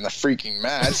worker in the freaking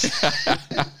match.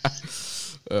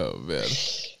 Oh, man.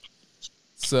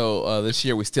 So this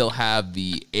year we still have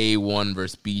the A1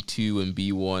 versus B2 and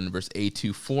B1 versus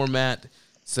A2 format.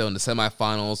 So in the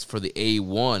semifinals for the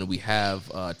A1, we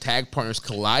have tag partners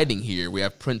colliding here. We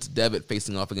have Prince Devitt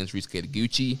facing off against Ryusuke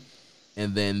Taguchi.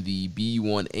 And then the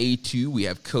B1A2, we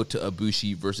have Kota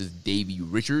Ibushi versus Davey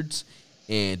Richards.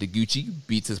 And Taguchi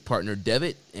beats his partner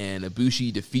Devitt, and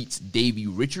Ibushi defeats Davey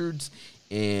Richards.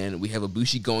 And we have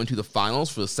Ibushi going to the finals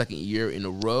for the second year in a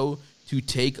row to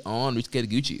take on Ryusuke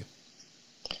Taguchi.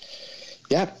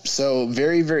 Yeah, so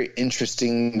very, very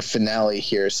interesting finale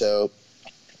here. So,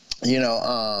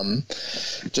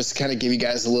 just to kind of give you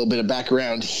guys a little bit of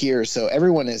background here. So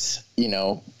everyone is,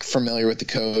 familiar with the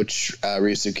coach,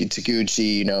 Ryusuke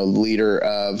Taguchi, leader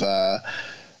of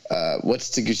what's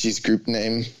Taguchi's group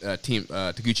name? Team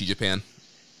Taguchi Japan.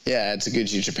 Yeah, it's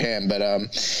Taguchi Japan. But,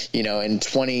 in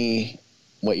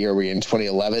what year are we in?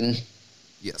 2011?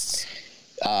 Yes.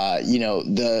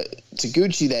 The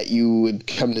Taguchi that you would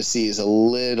come to see is a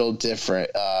little different.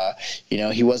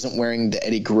 He wasn't wearing the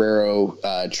Eddie Guerrero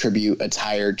tribute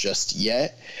attire just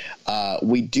yet.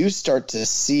 We do start to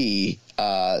see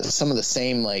some of the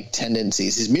same like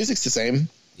tendencies. His music's the same.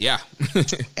 Yeah.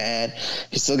 And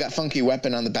he's still got Funky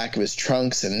Weapon on the back of his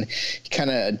trunks, and he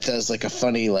kind of does like a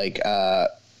funny like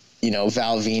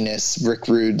Val Venus, Rick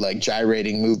Rude like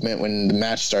gyrating movement when the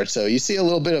match starts. So you see a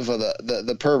little bit of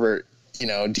the pervert,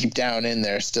 deep down in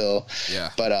there still. Yeah.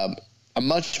 But a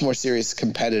much more serious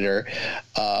competitor.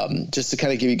 Just to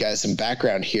kind of give you guys some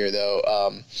background here, though,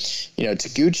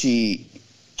 Taguchi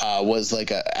was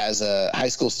like as a high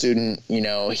school student,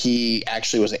 he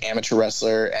actually was an amateur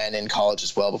wrestler and in college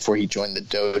as well before he joined the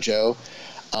dojo.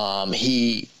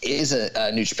 He is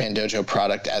a New Japan Dojo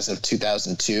product as of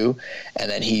 2002,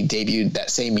 and then he debuted that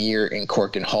same year in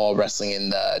Cork and Hall, wrestling in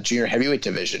the junior heavyweight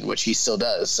division, which he still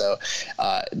does. So,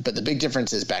 but the big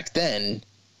difference is back then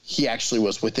he actually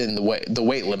was within the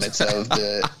weight limits of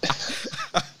the.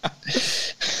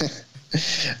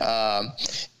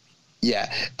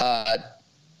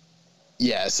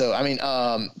 So I mean,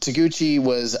 Taguchi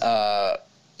was,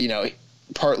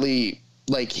 partly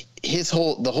like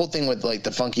the whole thing with like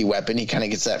the funky weapon. He kind of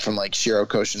gets that from like Shiro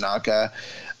Koshinaka.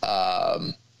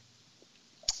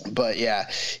 But yeah,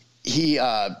 he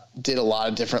did a lot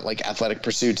of different like athletic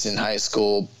pursuits in high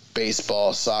school: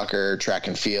 baseball, soccer, track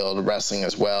and field, wrestling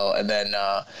as well. And then,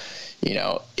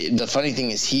 the funny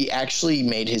thing is he actually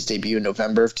made his debut in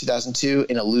November of 2002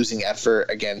 in a losing effort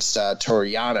against Toru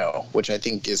Yano, which I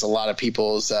think is a lot of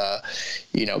people's,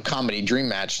 comedy dream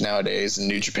match nowadays in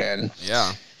New Japan.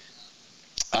 Yeah.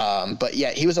 But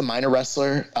yeah, he was a minor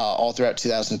wrestler all throughout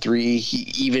 2003.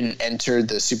 He even entered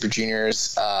the Super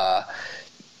Juniors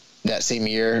that same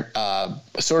year,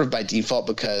 sort of by default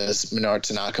because Minoru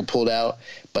Tanaka pulled out.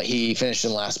 But he finished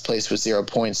in last place with 0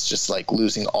 points, just like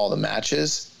losing all the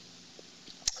matches.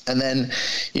 And then,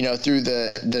 through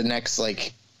the next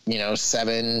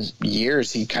 7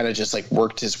 years, he kind of just like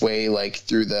worked his way like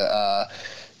through the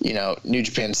New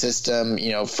Japan system,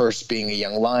 first being a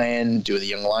young lion, doing the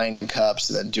Young Lion Cups,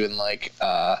 and then doing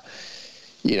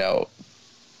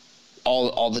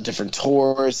all the different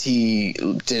tours. He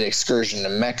did excursion to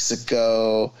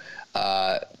Mexico,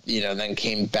 then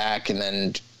came back and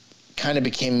then kind of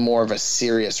became more of a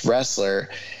serious wrestler.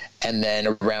 And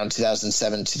then around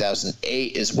 2007,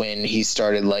 2008 is when he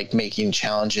started like making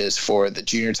challenges for the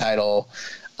junior title.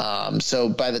 So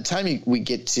by the time we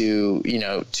get to,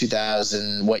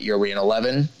 2000, what year are we in,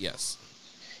 11? Yes.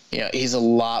 He's a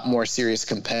lot more serious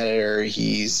competitor.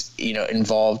 He's,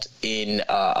 involved in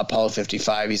Apollo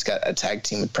 55. He's got a tag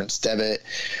team with Prince Devitt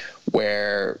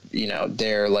where,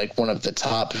 they're like one of the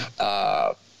top,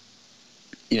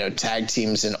 tag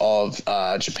teams in all of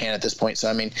Japan at this point. So,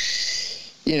 I mean,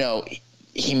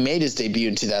 he made his debut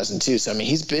in 2002. So, I mean,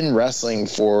 he's been wrestling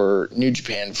for New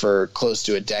Japan for close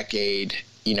to a decade.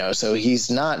 So he's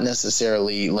not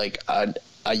necessarily like a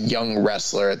young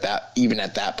wrestler even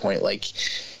at that point, like,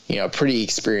 pretty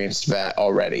experienced vet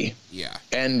already. Yeah.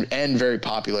 And very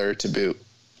popular to boot.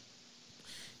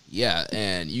 Yeah.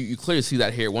 And you clearly see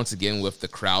that here once again with the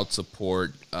crowd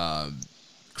support,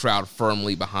 crowd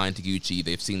firmly behind Taguchi.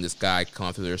 They've seen this guy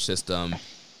come through their system.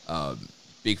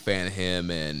 Big fan of him.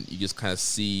 And you just kind of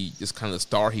see just kind of the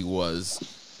star he was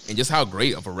and just how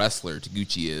great of a wrestler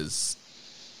Taguchi is.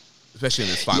 Especially in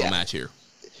this final match here.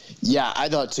 Yeah, I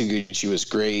thought Taguchi was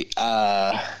great.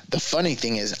 The funny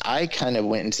thing is I kind of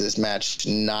went into this match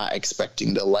not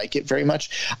expecting to like it very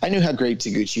much. I knew how great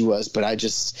Taguchi was, but I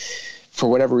just, for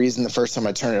whatever reason, the first time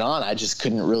I turned it on, I just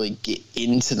couldn't really get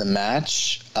into the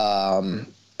match. And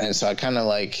so I kind of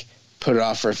like put it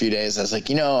off for a few days. I was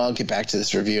like, I'll get back to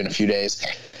this review in a few days.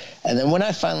 And then when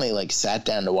I finally like sat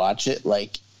down to watch it,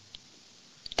 like,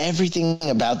 everything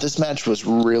about this match was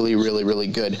really, really, really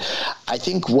good. I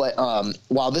think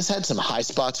while this had some high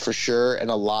spots for sure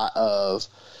and a lot of,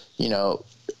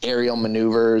 aerial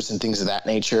maneuvers and things of that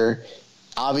nature,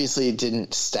 obviously it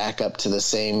didn't stack up to the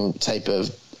same type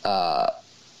of,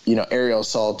 aerial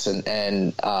assaults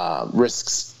and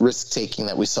risk taking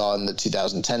that we saw in the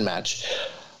 2010 match.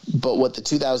 But what the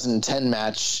 2010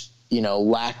 match,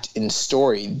 lacked in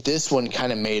story, this one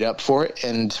kind of made up for it.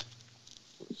 And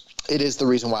it is the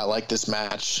reason why I like this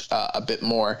match a bit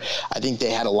more. I think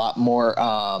they had a lot more,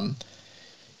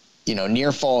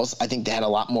 near falls. I think they had a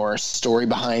lot more story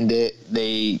behind it.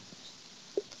 They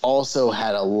also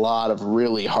had a lot of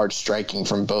really hard striking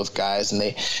from both guys, and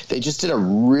they just did a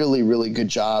really, really good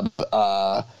job,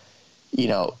 kind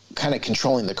of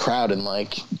controlling the crowd and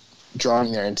like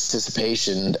drawing their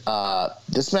anticipation.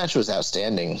 This match was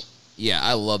outstanding. Yeah,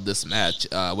 I love this match.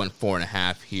 I went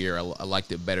 4.5 here. I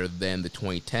liked it better than the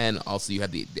 2010. Also, you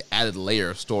had the added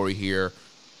layer of story here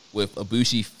with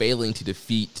Ibushi failing to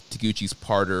defeat Taguchi's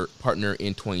partner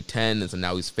in 2010, and so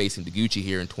now he's facing Taguchi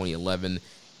here in 2011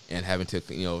 and having to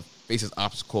face this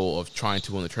obstacle of trying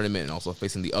to win the tournament and also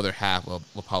facing the other half of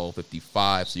Apollo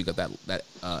 55. So you got that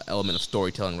element of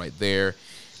storytelling right there.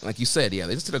 And like you said, yeah,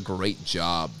 they just did a great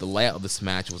job. The layout of this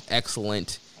match was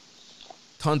excellent.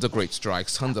 Tons of great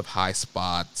strikes, tons of high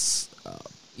spots.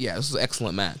 This was an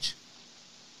excellent match.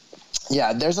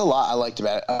 Yeah, there's a lot I liked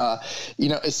about it.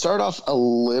 It started off a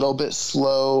little bit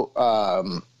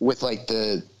slow with like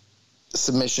the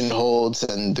submission holds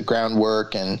and the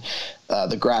groundwork and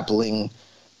the grappling.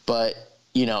 But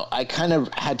I kind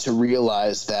of had to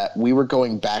realize that we were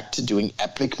going back to doing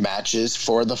epic matches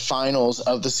for the finals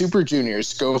of the Super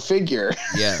Juniors. Go figure.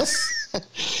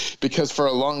 Yes. Because for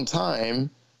a long time,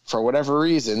 for whatever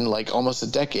reason, like almost a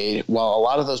decade, while a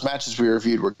lot of those matches we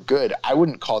reviewed were good, I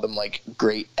wouldn't call them like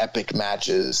great epic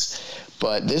matches.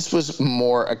 But this was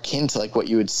more akin to like what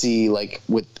you would see like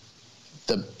with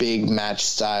the big match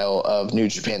style of New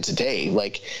Japan today,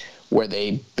 like where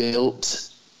they built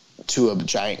to a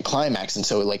giant climax. And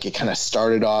so like it kind of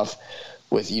started off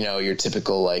with, your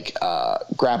typical like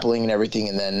grappling and everything.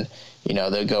 And then,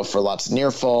 they go for lots of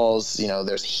near falls,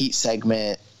 there's a heat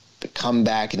segment, the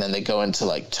comeback, and then they go into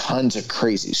like tons of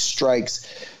crazy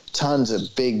strikes, tons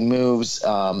of big moves.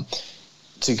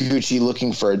 Taguchi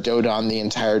looking for a Dodon the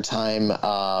entire time.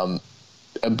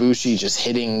 Ibushi just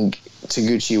hitting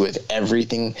Taguchi with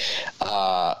everything.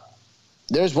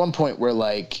 There's one point where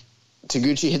like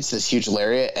Taguchi hits this huge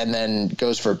lariat and then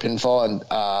goes for a pinfall, and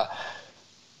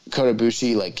Kota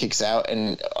Ibushi like kicks out,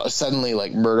 and suddenly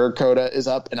like Murder Kota is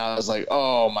up, and I was like,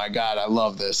 oh my god, I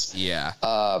love this. Yeah.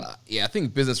 I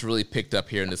think business really picked up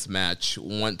here in this match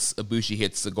once Ibushi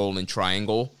hits the Golden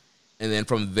Triangle, and then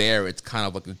from there it's kind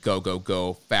of like a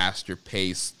go, faster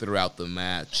pace throughout the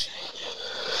match.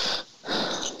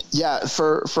 Yeah,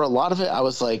 for a lot of it, I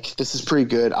was like, this is pretty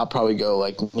good. I'll probably go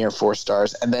like near 4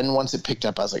 stars. And then once it picked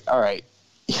up, I was like, all right,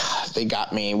 yeah, they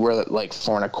got me. We're at like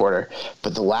 4.25.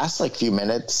 But the last like few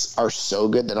minutes are so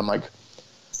good that I'm like,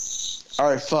 all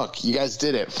right, fuck, you guys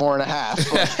did it.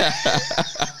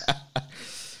 4.5.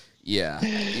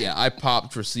 Yeah, I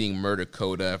popped for seeing Murder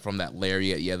Kota from that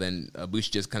lariat. Yeah, then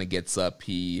Ibushi just kind of gets up.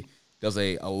 He does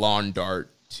a lawn dart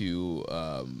to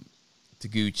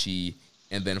Taguchi,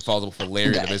 and then follows up with a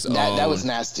lariat of his own. That was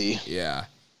nasty. Yeah.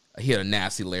 He had a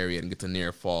nasty lariat and gets a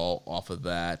near fall off of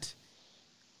that.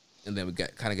 And then we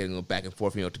got kind of getting back and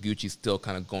forth. Taguchi's still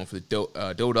kind of going for the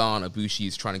Dodon.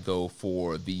 Ibushi's trying to go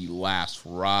for the last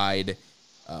ride.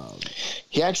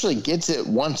 He actually gets it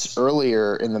once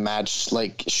earlier in the match,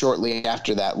 like shortly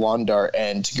after that lawn dart,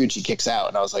 and Taguchi kicks out.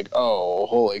 And I was like, oh,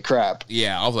 holy crap.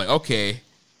 Yeah, I was like, okay.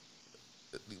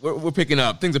 We're picking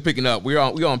up. Things are picking up. We're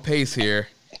on pace here.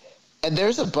 And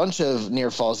there's a bunch of near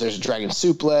falls. There's a dragon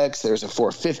suplex. There's a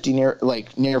 450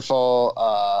 near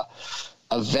fall.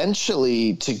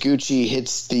 Eventually, Taguchi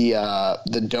hits the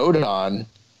Dodon,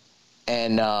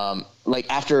 and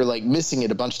after missing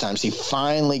it a bunch of times, he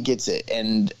finally gets it,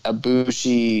 and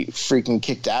Ibushi freaking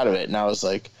kicked out of it, and I was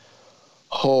like,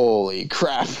 holy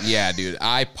crap. Yeah, dude,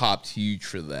 I popped huge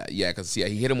for that. Yeah, because he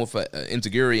hit him with an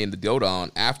Enziguri and the Dodon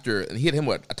after, and he hit him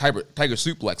with a tiger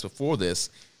suplex before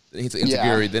this. Then he's an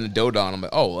Enziguri, then a Dodon. I'm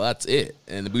like, oh, well, that's it.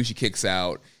 And Ibushi kicks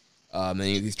out. Then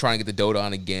he's trying to get the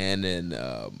Dodon again, and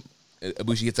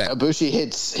Ibushi hits that. Ibushi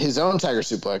hits his own tiger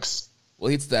suplex. Well,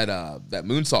 he hits that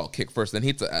moonsault kick first. Then he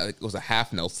hits it was a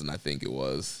half Nelson, I think it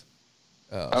was.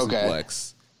 Okay.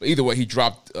 Suplex. But either way, he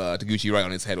dropped Taguchi right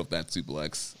on his head with that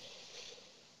suplex.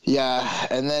 Yeah,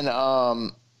 and then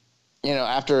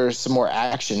after some more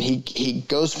action, he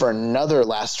goes for another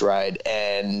last ride,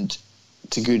 and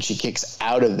Taguchi kicks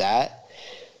out of that.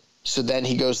 So then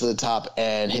he goes to the top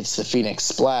and hits the Phoenix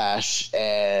Splash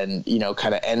and,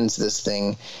 kind of ends this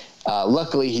thing.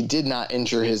 Luckily, he did not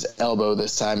injure his elbow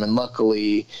this time. And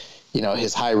luckily,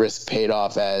 his high risk paid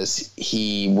off as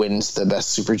he wins the Best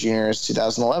Super Juniors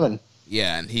 2011.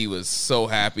 Yeah, and he was so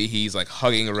happy. He's like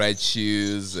hugging Red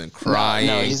Shoes and crying.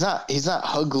 No, he's not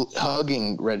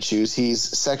hugging Red Shoes. He's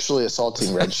sexually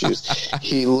assaulting Red Shoes.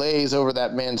 He lays over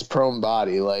that man's prone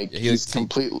body he's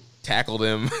completely tackled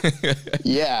him.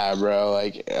 Yeah, bro.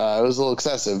 It was a little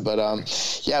excessive, but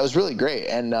it was really great.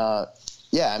 And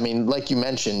like you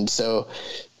mentioned, so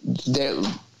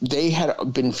they had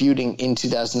been feuding in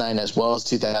 2009 as well as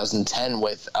 2010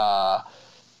 with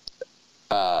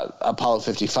Apollo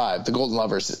 55, the Golden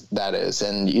Lovers, that is.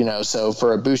 And, so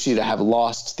for Ibushi to have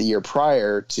lost the year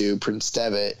prior to Prince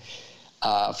Devitt,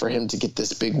 for him to get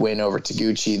this big win over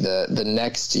Taguchi the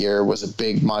next year was a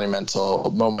big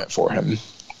monumental moment for him.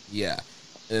 Yeah.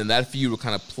 And that feud will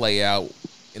kind of play out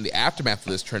in the aftermath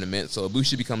of this tournament. So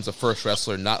Ibushi becomes the first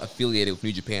wrestler not affiliated with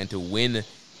New Japan to win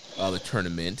the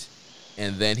tournament.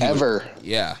 And then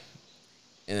And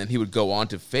then he would go on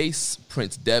to face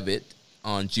Prince Devitt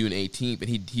on June 18th,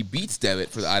 and he beats Devitt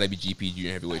for the IWGP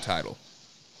Junior Heavyweight title.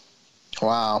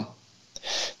 Wow.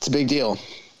 It's a big deal.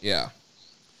 Yeah.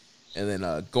 And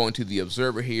then going to the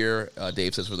Observer here,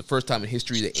 Dave says, for the first time in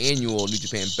history, the annual New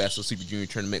Japan Best of Super Junior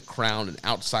Tournament crowned an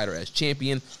outsider as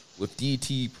champion, with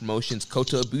DT Promotions'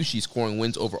 Kota Ibushi scoring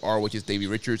wins over ROH's Davey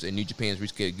Richards and New Japan's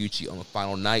Ryusuke Higuchi on the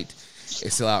final night. A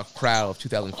sellout crowd of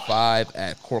 2005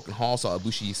 at Corcoran Hall saw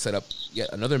Ibushi set up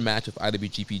yet another match with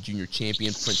IWGP Junior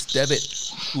Champion Prince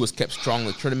Devitt, who was kept strong in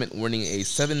the tournament, winning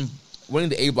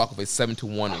the A block with a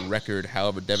 7-1 record.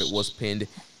 However, Devitt was pinned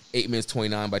 8 minutes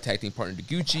 29 by tag team partner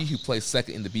Taguchi, who placed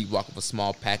second in the B block with a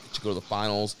small package to go to the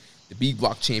finals. The B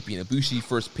block champion Ibushi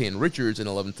first pinned Richards in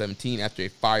 11-17 after a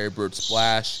Firebird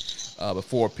splash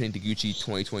before pinning Taguchi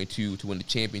 2022 to win the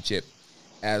championship.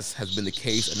 As has been the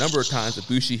case a number of times,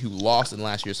 Ibushi, who lost in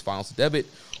last year's finals to Devitt,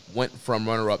 went from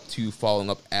runner-up to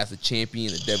following up as the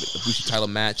champion. The Devitt-Ibushi title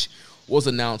match was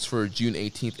announced for June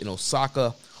 18th in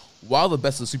Osaka. While the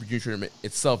Best of the Super Junior tournament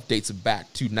itself dates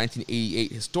back to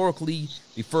 1988, historically,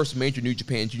 the first major New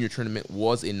Japan Junior tournament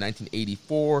was in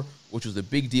 1984, which was a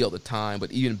big deal at the time,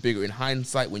 but even bigger in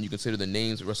hindsight when you consider the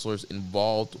names of wrestlers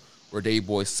involved were Davey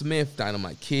Boy Smith,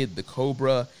 Dynamite Kid, The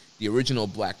Cobra, the original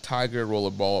Black Tiger,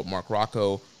 Rollerball, Mark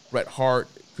Rocco, Bret Hart,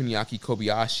 Kuniaki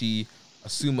Kobayashi,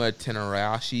 Asuma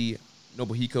Tenarayashi,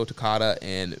 Nobuhiko Takada,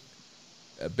 and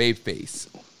Babyface.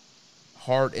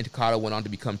 Hart and Takada went on to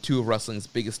become two of wrestling's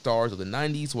biggest stars of the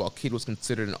 90s, while Kid was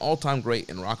considered an all-time great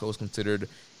and Rocco was considered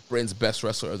Britain's best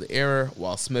wrestler of the era,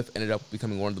 while Smith ended up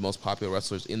becoming one of the most popular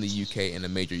wrestlers in the UK and a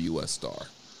major US star.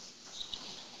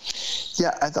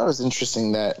 Yeah, I thought it was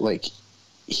interesting that, like,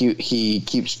 he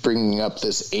keeps bringing up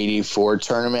this 84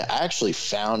 tournament. I actually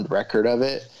found record of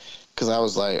it because I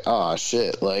was like, oh,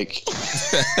 shit. Like,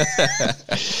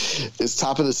 is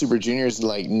Top of the Super Juniors,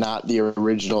 like, not the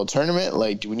original tournament?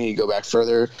 Like, do we need to go back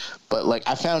further? But, like,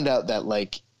 I found out that,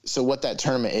 like, so what that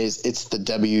tournament is, it's the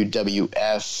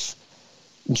WWF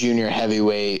Junior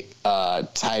Heavyweight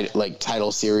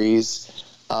title series.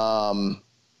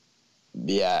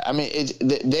 Yeah, I mean,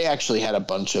 they actually had a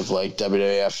bunch of, like,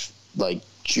 WWF, like,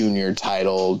 junior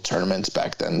title tournaments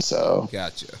back then, so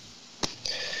gotcha.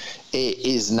 It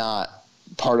is not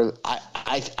part of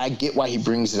I get why he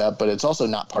brings it up, but it's also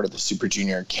not part of the Super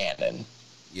Junior canon.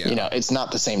 Yeah, you know, it's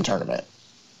not the same tournament.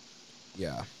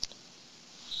 Yeah,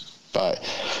 but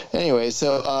anyway,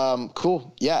 so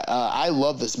cool. Yeah, I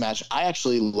love this match. I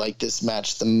actually like this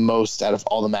match the most out of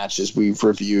all the matches we've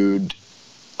reviewed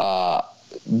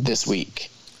this week.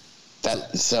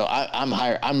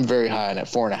 I'm very high on it,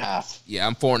 4.5. Yeah,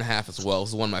 I'm 4.5 as well. This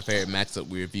is one of my favorite matches that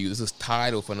we review. This is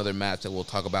tied with another match that we'll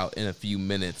talk about in a few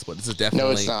minutes, but this is definitely...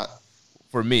 No, it's not.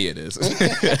 For me, it is.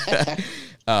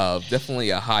 Definitely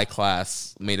a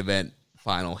high-class main event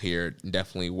final here.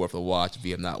 Definitely worth a watch if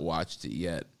you have not watched it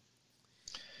yet.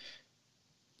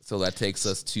 So that takes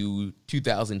us to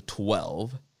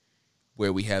 2012,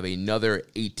 where we have another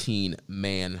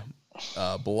 18-man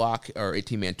block or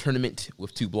 18-man tournament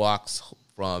with 2 blocks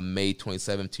from May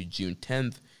 27th to June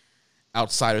 10th.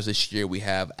 Outsiders this year, we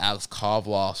have Alex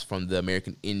Kovloff from the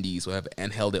American Indies. We have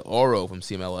Angel de Oro from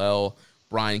CMLL,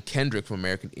 Brian Kendrick from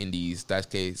American Indies,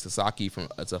 Daisuke Sasaki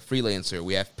as a freelancer.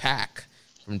 We have Pac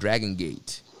from Dragon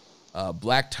Gate.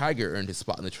 Black Tiger earned his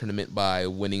spot in the tournament by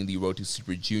winning the Road to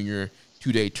Super Junior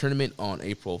 2-day tournament on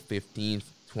April 15th,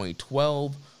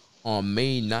 2012. On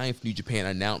May 9th, New Japan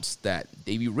announced that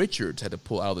Davey Richards had to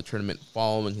pull out of the tournament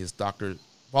following his doctor's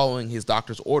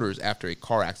orders after a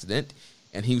car accident,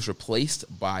 and he was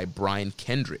replaced by Brian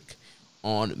Kendrick.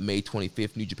 On May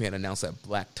 25th, New Japan announced that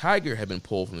Black Tiger had been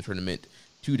pulled from the tournament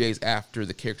 2 days after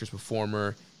the character's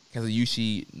performer,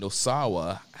 Kazuyushi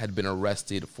Nosawa, had been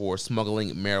arrested for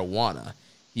smuggling marijuana.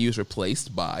 He was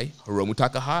replaced by Hiromu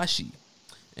Takahashi,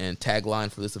 and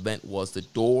tagline for this event was "The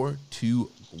Door to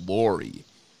Glory."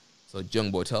 So,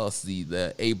 Young Boy, tell us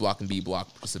the A block and B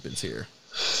block participants here.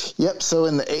 Yep, so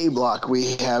in the A block,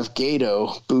 we have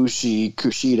Gato, Bushi,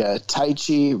 Kushida,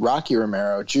 Taichi, Rocky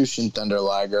Romero, Jushin Thunder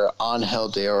Liger, Angel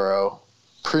de Oro,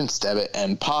 Prince Devitt,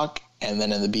 and Pac. And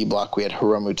then in the B block, we had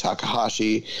Hiromu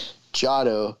Takahashi,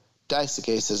 Jado,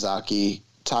 Daisuke Sasaki,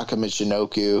 Taka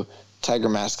Michinoku, Tiger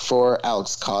Mask 4,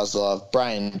 Alex Kozlov,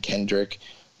 Brian Kendrick,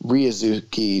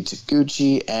 Ryozuki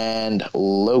Taguchi, and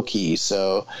Loki.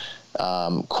 So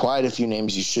quite a few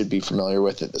names you should be familiar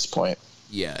with at this point.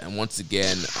 Yeah, and once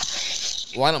again,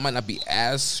 lineup might not be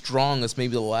as strong as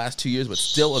maybe the last 2 years, but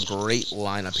still a great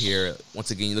lineup here.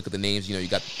 Once again, you look at the names, you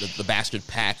got the Bastard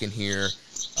Pack in here,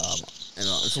 and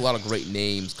it's a lot of great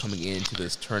names coming into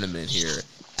this tournament here.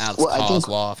 Alex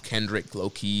Kozlov, Kendrick,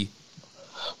 Loki.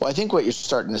 Well, I think what you're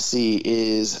starting to see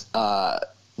is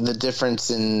the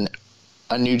difference in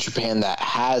a New Japan that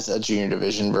has a junior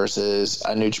division versus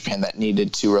a New Japan that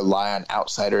needed to rely on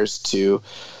outsiders to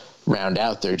round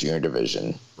out their junior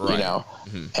division, right.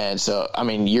 Mm-hmm. And so, I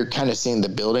mean, you're kind of seeing the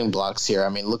building blocks here. I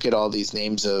mean, look at all these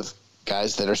names of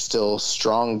guys that are still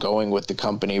strong going with the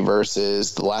company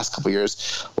versus the last couple of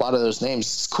years. A lot of those names,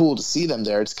 it's cool to see them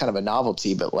there. It's kind of a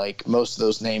novelty, but like most of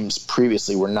those names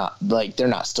previously were not, like they're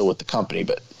not still with the company,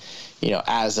 but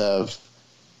as of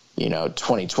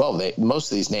 2012,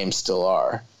 most of these names still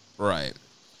are. Right.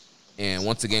 And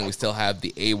once again, we still have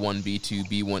the A1, B2,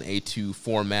 B1, A2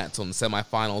 format. So in the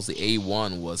semifinals, the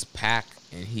A1 was Pac,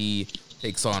 and he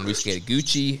takes on Ryusuke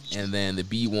Taguchi. And then the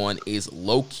B1 is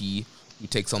Loki, who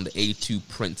takes on the A2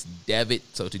 Prince Devitt.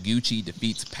 So Taguchi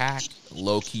defeats Pac,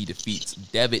 Loki defeats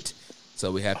Devitt.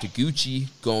 So we have Taguchi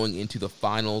going into the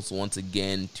finals once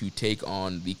again to take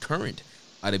on the current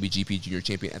IWGP Junior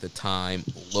Champion at the time,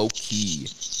 Loki.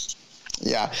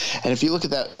 Yeah, and if you look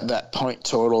at that point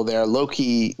total there,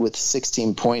 Loki with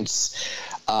 16 points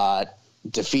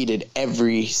defeated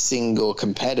every single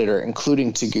competitor,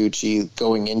 including Taguchi,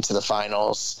 going into the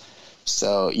finals.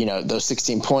 So, those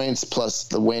 16 points plus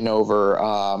the win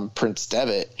over Prince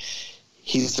Devitt,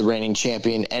 he's the reigning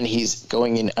champion, and he's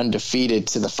going in undefeated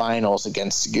to the finals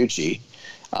against Taguchi.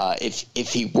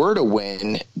 If he were to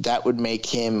win, that would make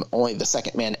him only the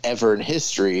second man ever in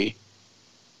history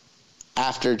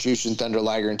after Jushin Thunder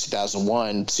Liger in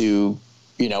 2001 to,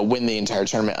 win the entire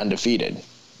tournament undefeated.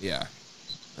 Yeah,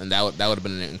 and that would have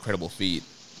been an incredible feat.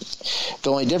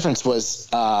 The only difference was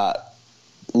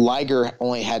Liger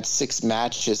only had 6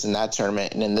 matches in that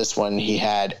tournament, and in this one he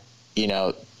had,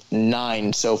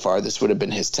 9 so far. This would have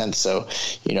been his 10th, so,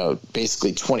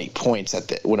 basically 20 points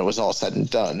when it was all said and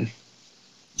done.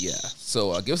 Yeah,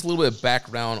 so give us a little bit of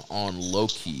background on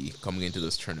Loki coming into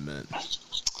this tournament.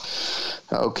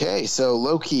 Okay, so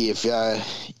Loki, if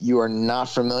you are not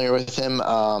familiar with him,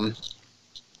 I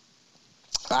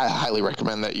highly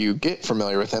recommend that you get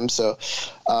familiar with him. So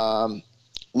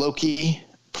Loki,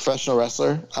 professional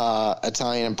wrestler,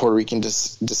 Italian and Puerto Rican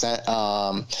descent.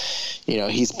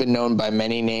 He's been known by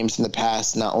many names in the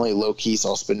past. Not only Loki, he's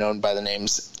also been known by the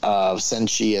names of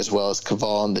Senshi as well as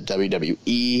Caval in the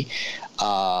WWE.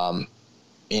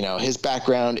 His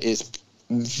background is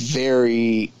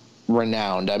very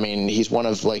renowned. I mean, he's one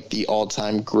of like the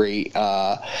all-time great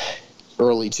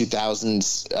early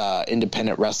 2000s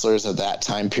independent wrestlers of that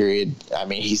time period. I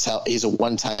mean, he's a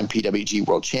one-time PWG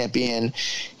world champion.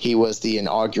 He was the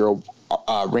inaugural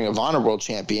Ring of Honor world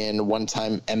champion,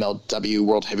 one-time MLW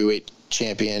world heavyweight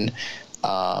champion.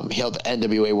 He held the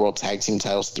NWA world tag team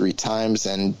titles 3 times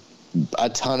and a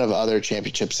ton of other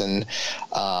championships and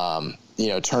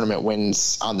tournament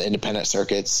wins on the independent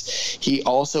circuits. He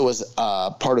also was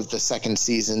part of the second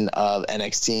season of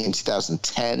NXT in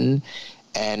 2010.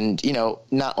 And,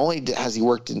 not only has he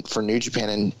worked for New Japan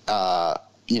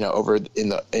and, over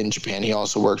in Japan, he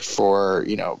also worked for,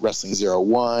 Wrestling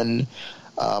 01,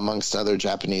 amongst other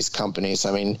Japanese companies.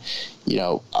 I mean,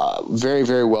 very,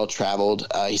 very well traveled.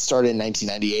 He started in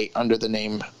 1998 under the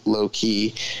name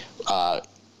Low-Key.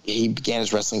 He began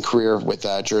his wrestling career with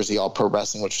Jersey All Pro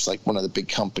Wrestling, which was like one of the big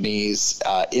companies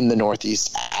in the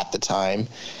Northeast at the time.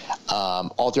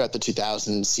 All throughout the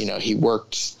 2000s, he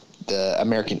worked the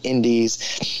American Indies.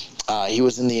 He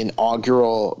was in the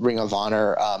inaugural Ring of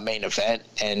Honor main event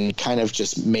and kind of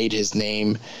just made his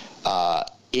name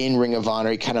in Ring of Honor.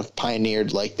 He kind of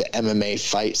pioneered like the MMA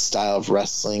fight style of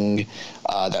wrestling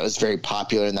that was very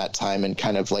popular in that time, and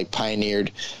kind of like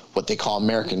pioneered what they call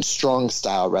American strong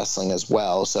style wrestling as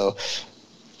well. So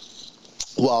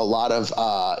while a lot of,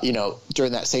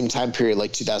 during that same time period,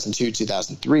 like 2002,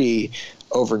 2003,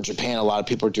 over in Japan, a lot of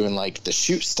people are doing like the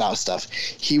shoot style stuff.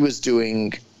 He was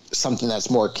doing something that's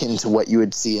more akin to what you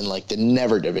would see in like the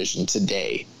Never division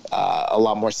today, a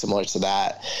lot more similar to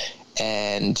that.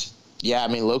 And yeah, I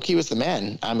mean, Loki was the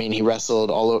man. I mean, he wrestled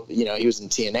he was in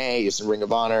TNA, he was in Ring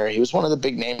of Honor. He was one of the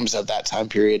big names of that time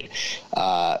period.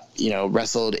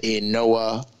 Wrestled in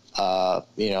Noah.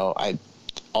 I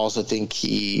also think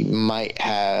he might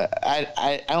have,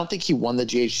 I don't think he won the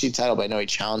GHC title, but I know he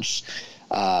challenged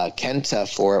Kenta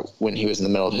for it when he was in the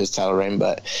middle of his title reign.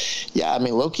 But yeah, I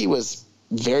mean, Loki was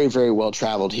very, very well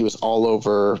traveled. He was all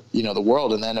over, the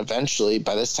world. And then eventually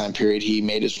by this time period, he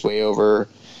made his way over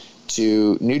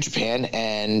to New Japan,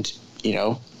 and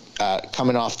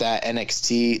coming off that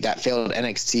failed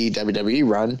NXT WWE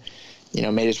run,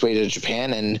 made his way to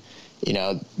Japan, and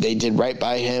they did right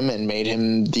by him and made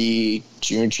him the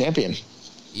junior champion.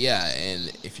 Yeah,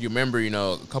 and if you remember,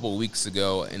 a couple of weeks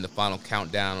ago in the final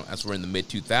countdown, as we're in the mid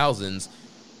 2000s,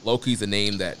 Loki's a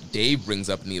name that Dave brings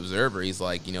up in the Observer. He's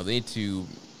like, they need to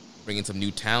bring in some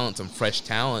new talent, some fresh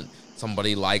talent.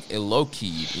 Somebody like a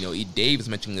Loki. Dave is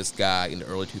mentioning this guy in the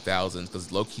early 2000s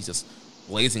because Loki's just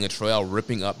blazing a trail,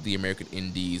 ripping up the American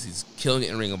Indies. He's killing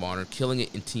it in Ring of Honor, killing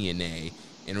it in TNA,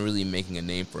 and really making a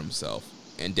name for himself.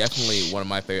 and definitely one of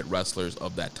my favorite wrestlers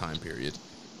of that time period.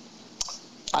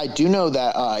 I do know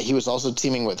that he was also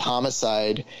teaming with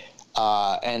Homicide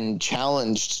and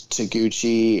challenged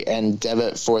Taguchi and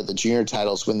Devitt for the junior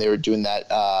titles when they were doing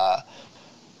the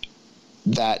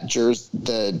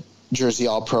Jersey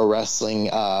All Pro Wrestling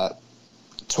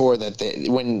tour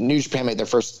when New Japan made their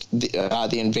first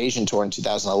the Invasion tour in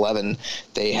 2011.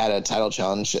 They had a title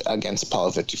challenge against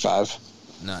Apollo 55.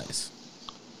 Nice.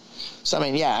 So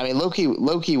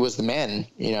Loki was the man,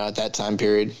 at that time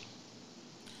period.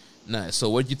 Nice. So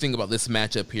what did you think about this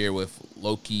matchup here with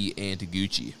Loki and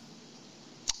Taguchi?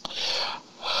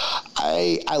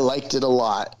 I liked it a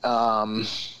lot.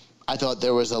 I thought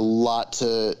there was a lot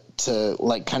to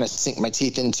like kind of sink my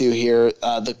teeth into here.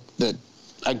 The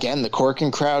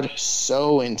Korakuen crowd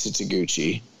so into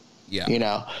Taguchi.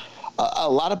 Yeah. A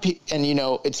lot of people, and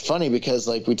it's funny because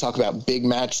like we talk about big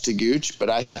match Taguchi,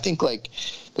 but I think like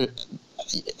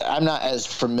I'm not as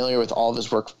familiar with all of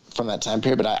his work from that time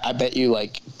period, but I bet you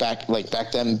back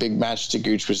then, big match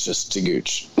Taguchi was just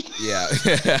Taguchi. Yeah.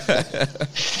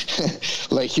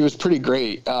 Like he was pretty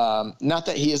great. Not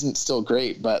that he isn't still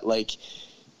great, but like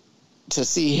to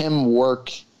see him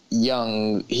work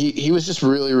young, he was just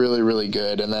really, really, really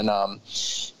good. And then,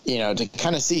 to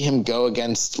kind of see him go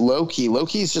against Loki.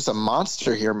 Loki's just a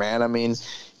monster here, man. I mean,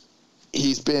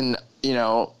 he's been,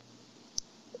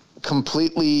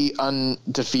 completely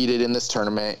undefeated in this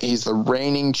tournament. He's the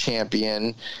reigning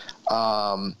champion.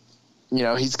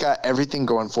 He's got everything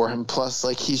going for him. Plus,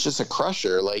 like, he's just a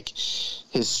crusher. Like,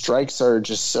 his strikes are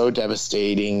just so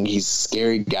devastating. He's a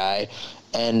scary guy.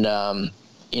 And,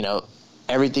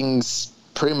 everything's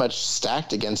pretty much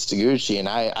stacked against Taguchi. And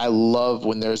I love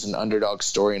when there's an underdog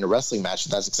story in a wrestling match.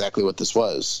 And that's exactly what this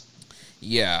was.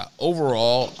 Yeah,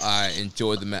 overall, I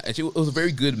enjoyed the match. It was a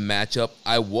very good matchup.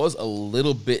 I was a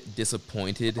little bit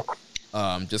disappointed,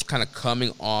 just kind of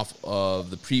coming off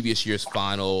of the previous year's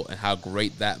final and how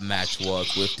great that match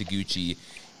was with Taguchi.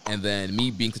 And then me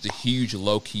being such a huge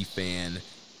Low-Key fan,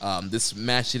 this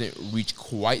match didn't reach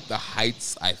quite the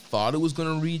heights I thought it was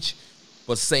going to reach.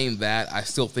 But saying that, I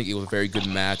still think it was a very good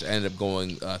match. I ended up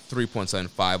going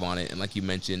 3.75 on it. And like you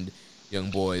mentioned, young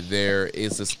boy, there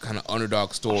is this kind of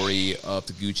underdog story of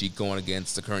Taguchi going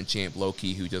against the current champ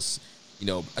Loki, who just,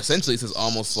 essentially this is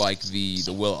almost like the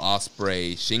Will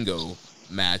Ospreay Shingo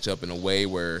matchup in a way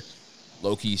where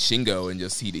Loki's Shingo and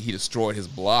just he destroyed his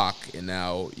block, and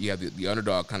now you have the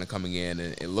underdog kind of coming in,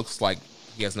 and it looks like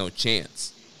he has no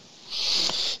chance.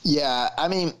 Yeah, I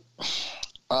mean,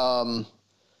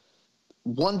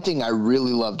 one thing I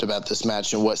really loved about this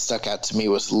match and what stuck out to me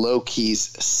was Loki's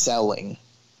selling.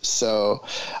 So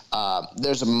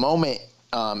there's a moment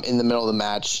in the middle of the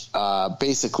match.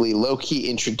 Basically, Loki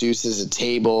introduces a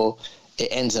table. It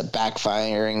ends up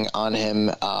backfiring on him.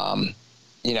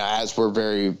 As we're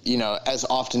very, as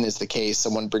often is the case,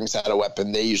 someone brings out a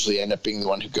weapon. They usually end up being the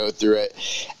one who go through it.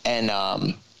 And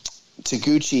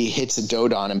Taguchi hits a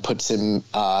Dodon and puts him,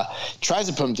 tries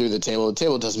to put him through the table. The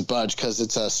table doesn't budge because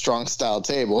it's a strong style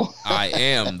table. I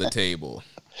am the table.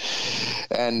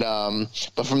 And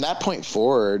but from that point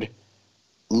forward,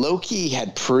 Loki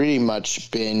had pretty much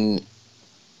been,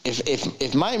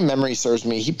 if my memory serves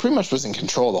me, he pretty much was in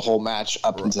control the whole match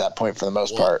up until that point for the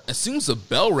most part. As soon as the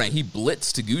bell rang, he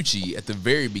blitzed Taguchi at the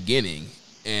very beginning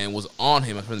and was on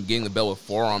him from getting the bell with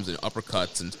forearms and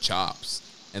uppercuts and chops.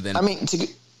 And then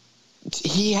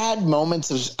he had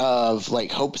moments of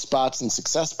like hope spots and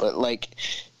success, but like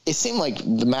it seemed like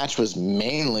the match was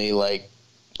mainly like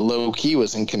Loki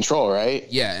was in control, right?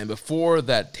 Yeah, and before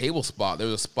that table spot, there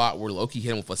was a spot where Loki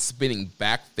hit him with a spinning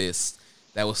back fist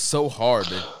that was so hard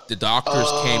that the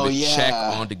doctors came to check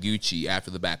on Taguchi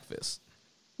after the back fist.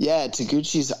 Yeah,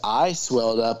 Taguchi's eye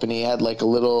swelled up, and he had like a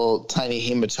little tiny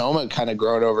hematoma kind of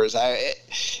growing over his eye.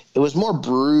 It was more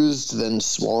bruised than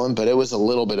swollen, but it was a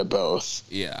little bit of both.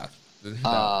 Yeah.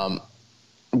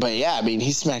 But yeah, I mean,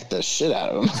 he smacked the shit out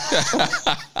of him.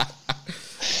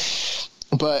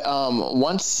 But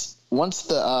once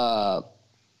the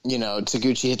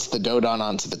Taguchi hits the Dodon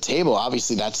onto the table,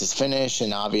 obviously that's his finish,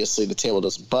 and obviously the table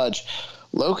doesn't budge.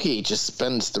 Loki just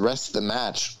spends the rest of the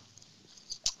match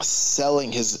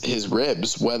selling his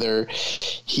ribs, whether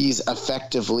he's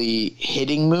effectively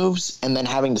hitting moves and then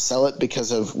having to sell it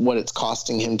because of what it's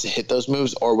costing him to hit those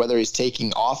moves, or whether he's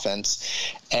taking offense.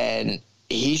 And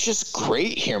he's just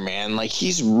great here, man. Like,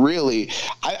 he's really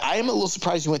I am a little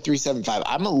surprised he went 3.75.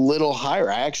 I'm a little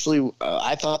higher. I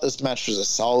thought this match was a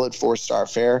solid 4-star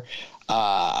affair,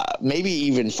 maybe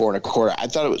even 4.25. I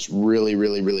thought it was really,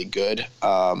 really, really good.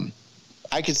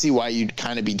 I could see why you'd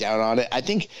kind of be down on it. I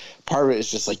think part of it is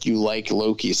just like you like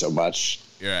Loki so much.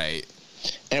 Right.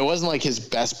 And it wasn't like his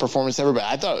best performance ever, but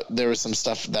I thought there was some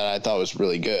stuff that I thought was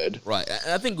really good. Right.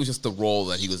 And I think it was just the role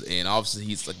that he was in. Obviously,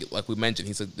 he's like we mentioned,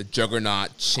 he's like the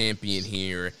juggernaut champion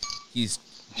here. He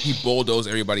bulldozed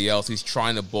everybody else. He's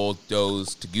trying to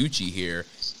bulldoze Taguchi here.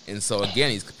 And so,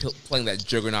 again, he's playing that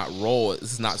juggernaut role.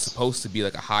 This is not supposed to be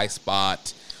like a high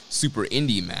spot super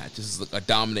indie match. This is like a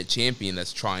dominant champion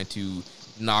that's trying to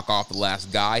knock off the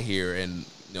last guy here and,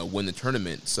 win the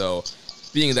tournament. So,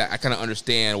 being that, I kind of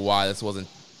understand why this wasn't,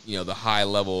 the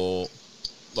high-level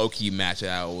low-key match that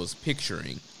I was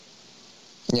picturing.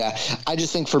 Yeah, I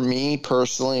just think for me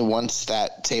personally, once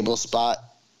that table spot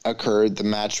occurred, the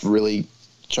match really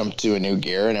jumped to a new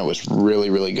gear, and it was really,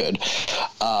 really good.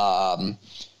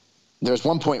 There's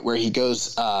one point where he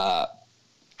goes,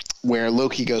 where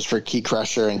Loki goes for a key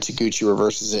crusher, and Taguchi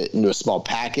reverses it into a small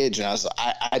package, and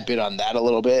I bid on that a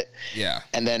little bit. Yeah,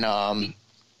 and then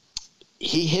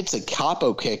he hits a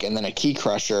capo kick and then a key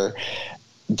crusher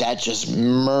that just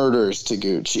murders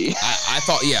Taguchi. I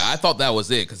thought that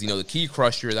was it because the key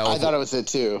crusher. I thought it was it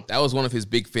too. That was one of his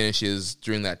big finishes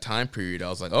during that time period. I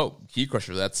was like, oh, key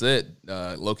crusher, that's it.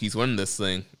 Loki's winning this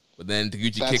thing. But then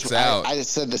Taguchi kicks out. I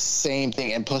just said the same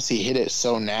thing, and plus he hit it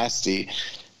so nasty.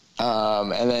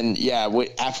 And then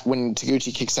when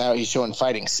Taguchi kicks out, he's showing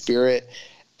fighting spirit,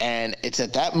 and it's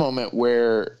at that moment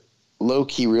where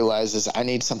Loki realizes I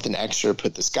need something extra to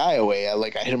put this guy away. I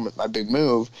hit him with my big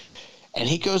move. And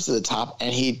he goes to the top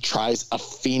and he tries a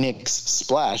Phoenix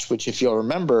Splash, which, if you'll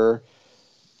remember,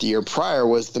 the year prior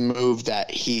was the move that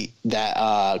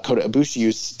Kota Ibushi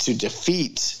used to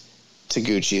defeat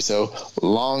Taguchi. So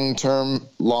long-term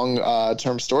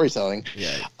storytelling.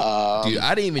 Yeah, dude,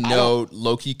 I didn't even know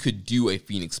Loki could do a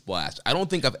Phoenix Splash. I don't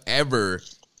think I've ever,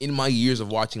 in my years of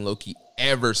watching Loki,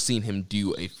 ever seen him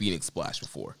do a Phoenix Splash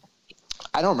before.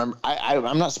 I don't remember.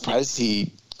 I'm not surprised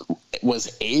he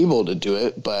was able to do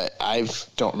it, but I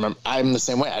don't remember. I'm the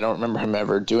same way. I don't remember him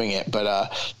ever doing it.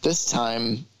 But this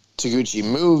time, Taguchi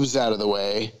moves out of the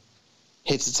way,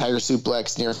 hits a Tiger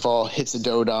Suplex, near fall, hits a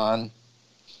Dodon.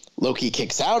 Loki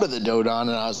kicks out of the Dodon,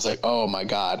 and I was like, oh my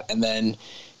God. And then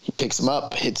he picks him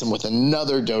up, hits him with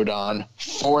another Dodon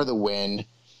for the win,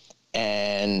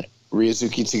 and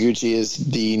Ryosuke Taguchi is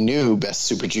the new Best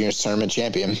Super Juniors Tournament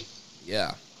champion.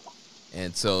 Yeah.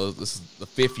 And so this is the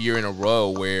 5th year in a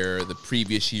row where the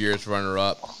previous year's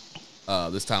runner-up,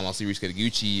 this time also Ryosuke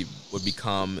Taguchi,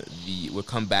 would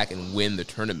come back and win the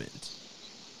tournament.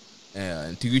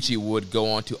 And Taguchi would go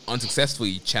on to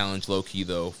unsuccessfully challenge Loki,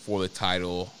 though, for the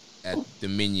title at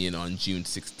Dominion on June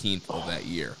 16th of that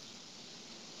year.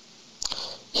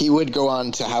 He would go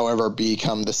on to, however,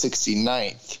 become the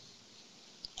 69th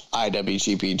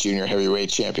IWGP Junior Heavyweight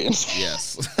Champion.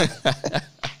 Yes.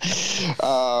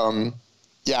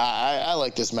 I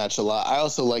like this match a lot. I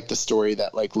also like the story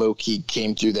that Loki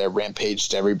came through there,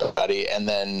 rampaged everybody, and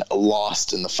then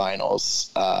lost in the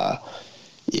finals.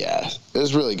 It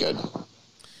was really good.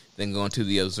 Then going to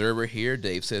the Observer here,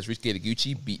 Dave says Ryosuke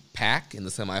Taguchi beat Pac in the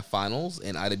semifinals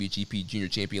and IWGP Junior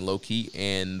Champion Loki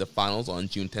in the finals on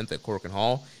June 10th at Korakuen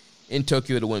Hall in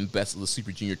Tokyo to win Best of the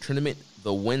Super Junior Tournament.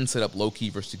 The win set up Loki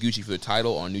versus Taguchi for the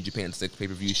title on New Japan's 6th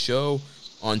pay-per-view show.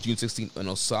 On June 16th in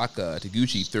Osaka,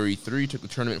 Taguchi, 33, took the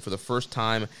tournament for the first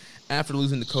time after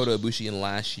losing to Kota Ibushi in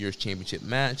last year's championship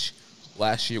match.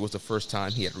 Last year was the first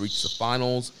time he had reached the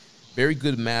finals. Very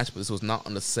good match, but this was not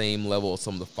on the same level as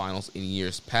some of the finals in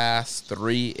years past.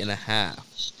 3.5.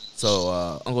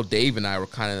 So Uncle Dave and I were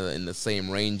kind of in the same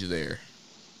range there.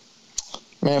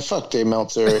 Man, fuck Dave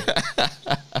Meltzer.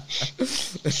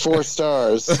 4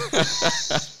 stars.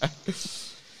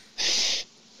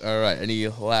 All right. Any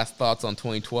last thoughts on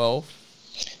 2012?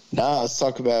 Nah, let's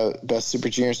talk about Best Super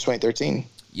Juniors 2013.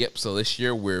 Yep. So this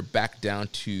year we're back down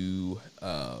to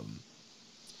a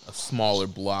smaller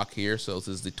block here. So this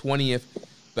is the 20th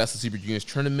Best of Super Juniors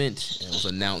tournament. And it was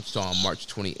announced on March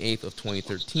 28th of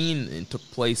 2013 and took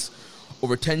place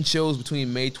over 10 shows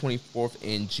between May 24th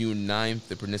and June 9th.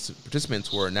 The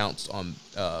participants were announced on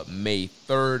May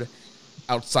 3rd.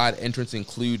 Outside entrants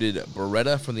included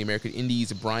Beretta from the American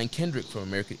Indies, Brian Kendrick from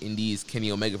American Indies, Kenny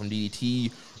Omega from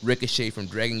DDT, Ricochet from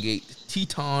Dragon Gate,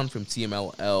 Teton from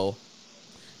CMLL.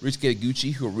 Ryosuke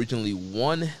Taguchi, who originally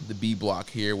won the B block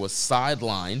here, was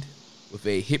sidelined with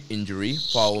a hip injury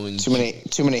following too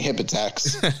many hip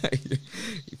attacks.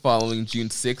 Following June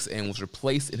 6th, and was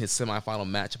replaced in his semifinal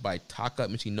match by Taka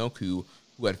Michinoku,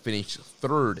 who had finished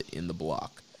 3rd in the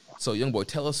block. So, young boy,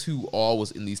 tell us who all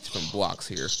was in these different blocks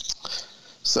here.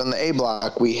 So in the A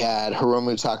block, we had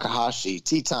Hiromu Takahashi,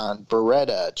 Teton,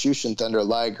 Beretta, Jushin Thunder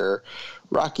Liger,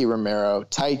 Rocky Romero,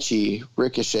 Taichi,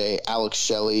 Ricochet, Alex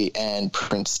Shelley, and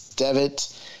Prince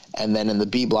Devitt. And then in the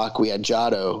B block, we had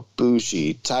Jado,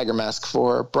 BOSJ, Tiger Mask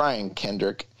 4, Brian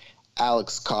Kendrick,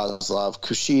 Alex Kozlov,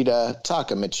 Kushida,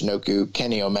 Taka Michinoku,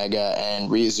 Kenny Omega, and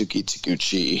Ryuzuki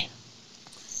Taguchi.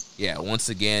 Yeah, once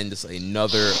again, just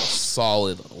another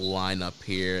solid lineup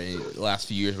here. In the last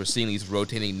few years, we're seeing these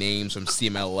rotating names from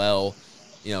CMLL,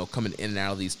 coming in and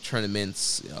out of these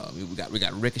tournaments. We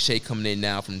got Ricochet coming in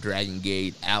now from Dragon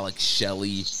Gate, Alex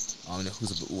Shelley,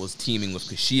 who was teaming with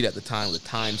Kushida at the time with the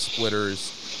Time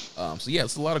Splitters.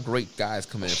 It's a lot of great guys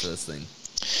coming in for this thing.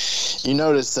 You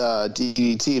notice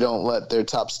DDT don't let their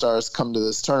top stars come to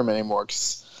this tournament anymore,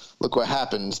 because look what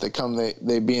happens. They come,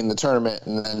 they be in the tournament,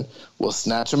 and then we'll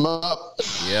snatch them up.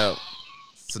 Yep.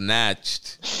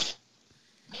 Snatched.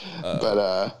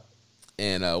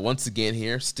 Once again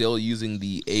here, still using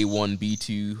the A1,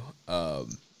 B2,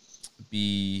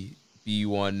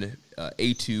 B1,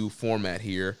 A2 format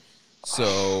here.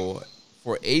 So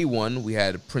for A1, we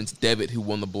had Prince Devitt, who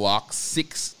won the block,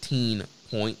 16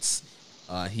 points.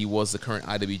 He was the current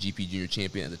IWGP Junior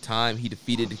Champion at the time. He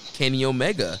defeated Kenny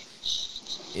Omega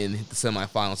in the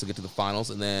semifinals to get to the finals.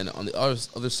 And then on the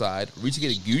other side,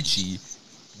 Ryusuke Taguchi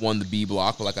won the B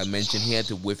block, but like I mentioned, he had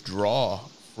to withdraw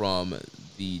from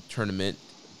the tournament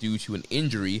due to an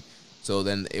injury. So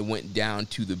then it went down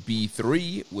to the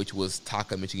B3, which was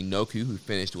Taka Michinoku, who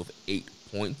finished with 8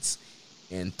 points.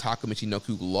 And Taka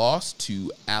Michinoku lost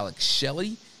to Alex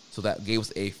Shelley. So that gave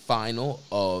us a final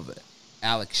of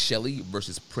Alex Shelley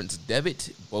versus Prince Devitt.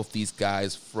 Both these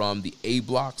guys from the A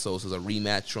block, so this is a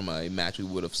rematch from a match we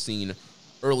would have seen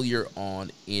earlier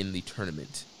on in the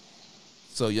tournament.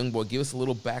 So, young boy, give us a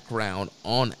little background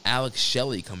on Alex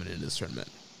Shelley coming into this tournament.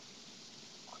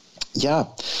 Yeah.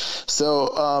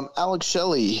 So Alex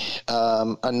Shelley,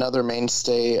 another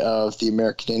mainstay of the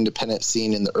American independent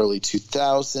scene in the early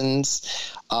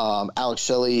 2000s. Alex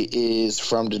Shelley is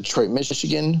from Detroit,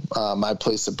 Michigan, my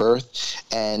place of birth,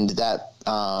 and that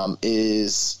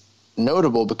is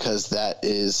notable because that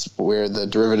is where the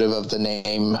derivative of the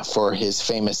name for his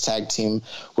famous tag team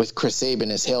with Chris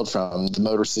Sabin is hailed from, the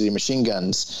Motor City Machine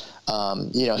Guns.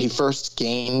 He first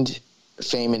gained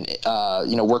fame in,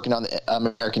 working on the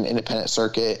American independent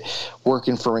circuit,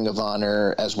 working for Ring of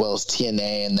Honor as well as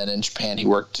TNA, and then in Japan he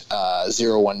worked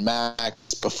 01 Max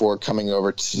before coming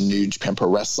over to New Japan Pro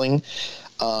Wrestling.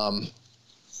 Alex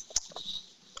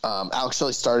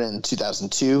Shelley started in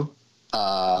 2002.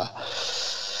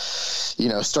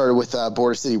 Started with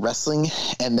Border City Wrestling,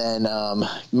 and then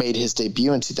made his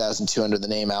debut in 2002 under the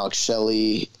name Alex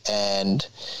Shelley, and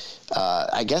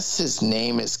I guess his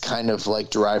name is kind of like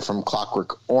derived from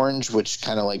Clockwork Orange, which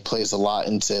kind of like plays a lot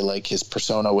into like his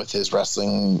persona with his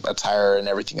wrestling attire and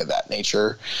everything of that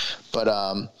nature. But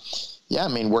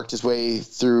worked his way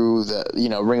through the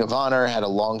Ring of Honor, had a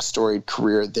long storied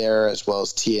career there as well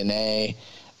as TNA,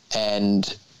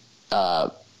 and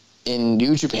in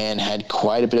New Japan had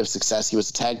quite a bit of success. He was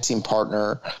a tag team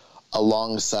partner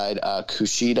alongside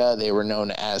Kushida. They were known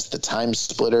as the Time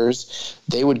Splitters.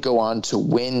 They would go on to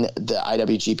win the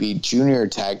IWGP Junior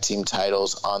Tag Team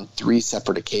titles on 3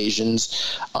 separate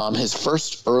occasions. His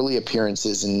first early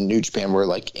appearances in New Japan were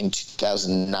like in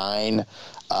 2009,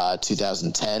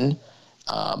 2010,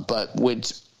 but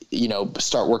would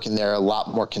start working there a lot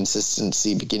more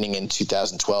consistency beginning in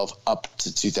 2012 up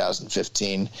to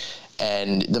 2015.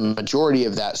 And the majority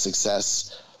of that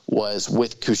success was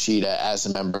with Kushida as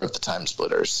a member of the Time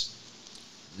Splitters.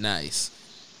 Nice.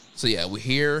 So, yeah, we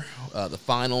hear the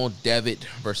final, Devitt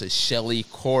versus Shelley,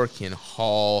 Korakuen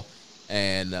Hall.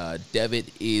 And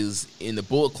Devitt is in the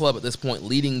Bullet Club at this point,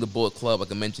 leading the Bullet Club.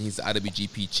 Like I mentioned, he's the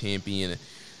IWGP champion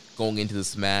going into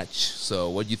this match. So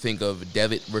what do you think of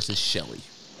Devitt versus Shelley?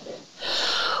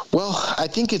 Well, I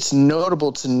think it's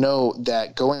notable to note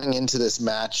that going into this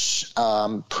match,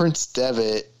 Prince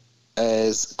Devitt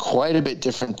is quite a bit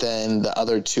different than the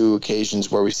other 2 occasions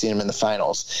where we've seen him in the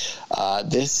finals.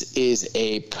 This is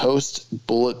a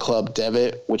post-Bullet Club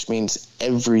Devitt, which means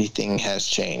everything has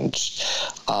changed.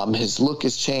 His look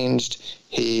has changed.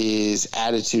 His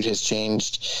attitude has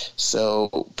changed.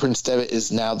 So Prince Devitt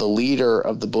is now the leader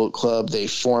of the Bullet Club. They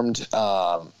formed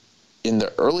in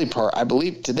the early part, I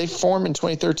believe. Did they form in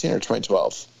 2013 or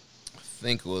 2012? I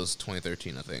think it was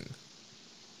 2013, I think.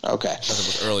 Okay. I think it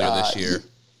was earlier this year.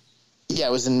 Yeah,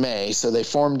 it was in May. So they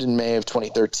formed in May of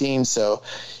 2013. So,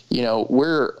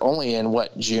 we're only in,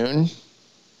 June?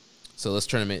 So this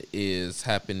tournament is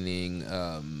happening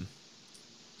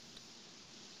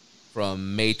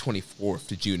from May 24th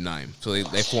to June 9th. So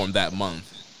they formed that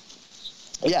month.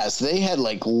 Yeah, so they had,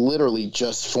 literally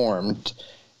just formed,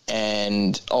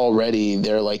 and already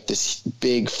they're, this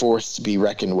big force to be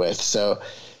reckoned with. So,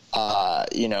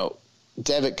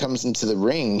 Devitt comes into the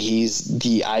ring, he's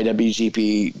the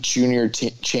IWGP Junior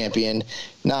Champion.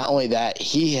 Not only that,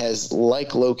 he has,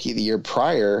 like Loki the year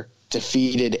prior,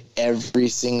 defeated every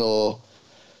single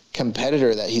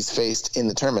competitor that he's faced in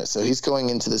the tournament. So he's going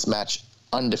into this match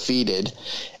undefeated.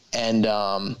 And,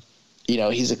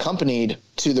 he's accompanied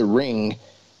to the ring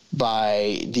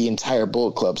by the entire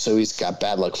Bullet Club. So he's got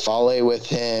Bad Luck Fale with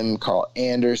him, Carl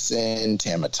Anderson,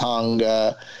 Tama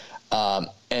Tonga. And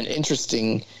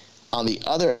interesting, on the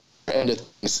other end of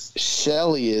things,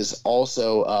 Shelley is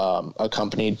also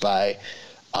accompanied by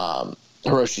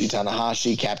Hiroshi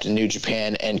Tanahashi, Captain New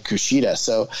Japan, and Kushida.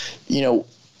 So,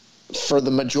 for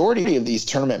the majority of these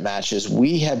tournament matches,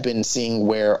 we have been seeing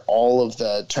where all of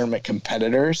the tournament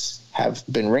competitors have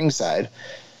been ringside.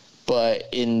 But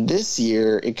in this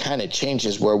year, it kind of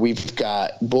changes where we've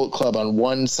got Bullet Club on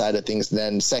one side of things,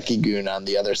 then Sekigun on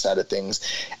the other side of things.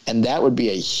 And that would be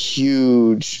a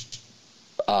huge,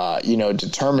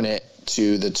 determinant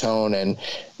to the tone and,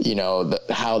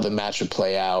 how the match would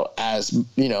play out as,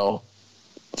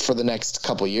 for the next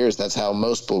couple of years. That's how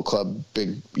most Bullet Club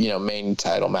big, main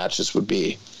title matches would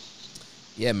be.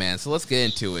 Yeah, man. So let's get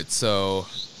into it. So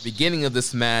beginning of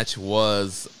this match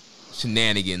was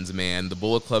shenanigans, man. The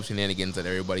Bullet Club shenanigans that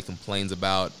everybody complains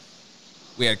about.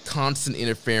 We had constant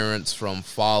interference from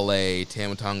Fale,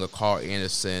 Tama Tonga, Carl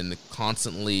Anderson,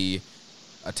 constantly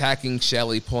attacking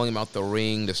Shelley, pulling him out the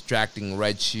ring, distracting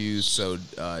Red Shoes so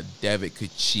Devitt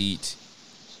could cheat.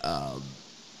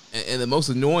 And the most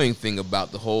annoying thing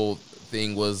about the whole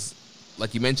thing was,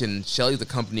 like you mentioned, Shelley's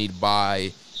accompanied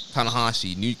by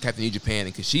Tanahashi, Captain New Japan,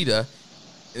 and Kushida.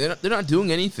 They're not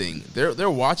doing anything. They're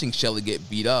watching Shelley get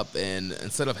beat up, and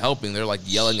instead of helping, they're like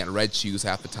yelling at Red Shoes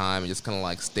half the time and just kind of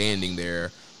like standing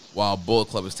there while Bullet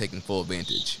Club is taking full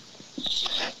advantage.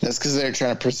 That's because they're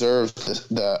trying to preserve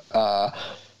the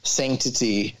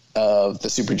sanctity of the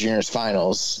Super Juniors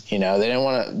finals. They didn't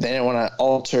want to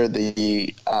alter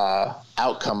the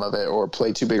outcome of it or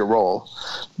play too big a role.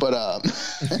 But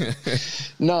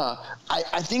no,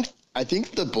 I think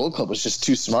the Bullet Club was just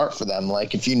too smart for them.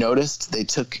 Like, if you noticed, they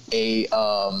took a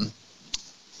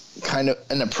kind of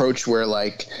an approach where,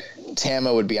 like,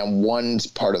 Tama would be on one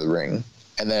part of the ring,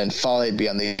 and then Fale would be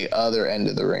on the other end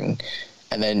of the ring,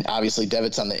 and then obviously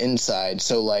Devitt's on the inside.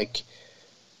 So, like,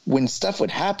 when stuff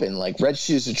would happen, like, Red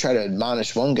Shoes would try to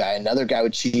admonish one guy, another guy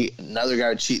would cheat,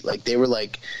 Like, they were,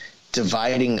 like,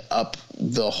 dividing up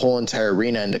the whole entire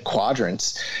arena into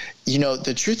quadrants.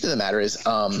 The truth of the matter is,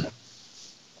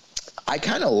 I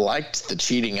kind of liked the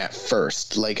cheating at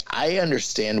first. Like, I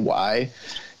understand why.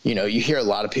 You hear a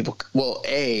lot of people. Well,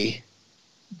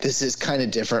 this is kind of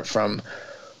different from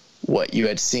what you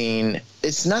had seen.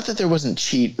 It's not that there wasn't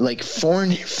cheat. Like,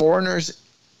 foreigners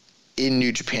in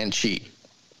New Japan cheat.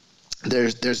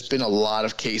 There's been a lot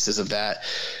of cases of that.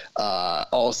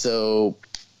 Also,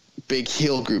 big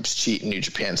heel groups cheat in New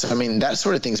Japan. So, I mean, that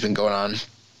sort of thing's been going on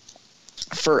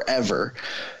forever.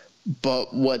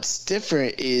 But what's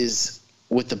different is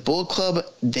with the Bullet Club,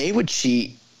 they would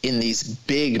cheat in these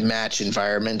big match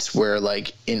environments where,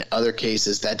 like, in other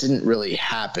cases, that didn't really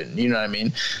happen. You know what I mean?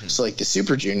 Mm-hmm. So, like, the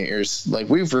Super Juniors, like,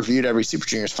 we've reviewed every Super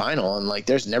Juniors final, and, like,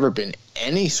 there's never been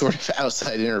any sort of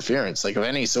outside interference, like, of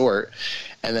any sort.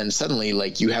 And then suddenly,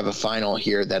 like, you have a final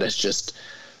here that is just,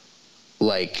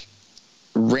 like,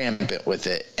 rampant with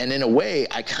it. And in a way,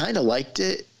 I kind of liked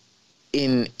it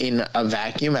in a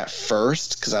vacuum at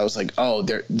first, because I was like, oh,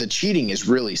 the cheating is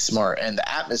really smart, and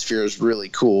the atmosphere is really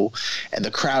cool, and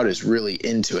the crowd is really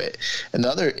into it. And the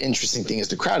other interesting thing is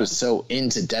the crowd is so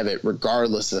into Devitt,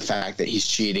 regardless of the fact that he's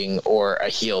cheating or a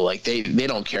heel. Like, they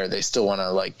don't care. They still want to,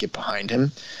 like, get behind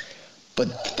him.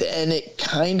 But then it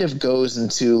kind of goes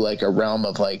into, like, a realm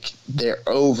of, like, they're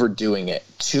overdoing it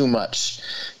too much,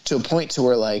 to a point to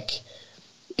where, like,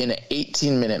 in an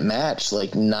 18-minute match,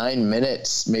 like, 9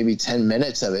 minutes, maybe 10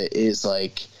 minutes of it is,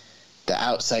 like, the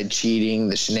outside cheating,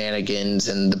 the shenanigans,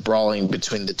 and the brawling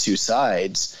between the two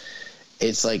sides.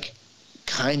 It's, like,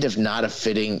 kind of not a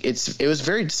fitting – it was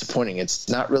very disappointing. It's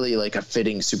not really, like, a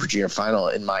fitting Super Junior final,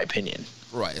 in my opinion.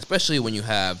 Right, especially when you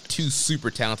have two super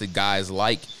talented guys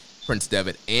like Prince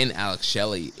Devitt and Alex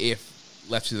Shelley. If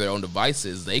left to their own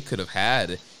devices, they could have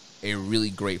had – a really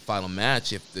great final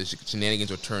match if the shenanigans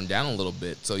were turned down a little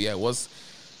bit. So, yeah, it was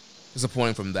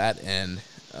disappointing from that end.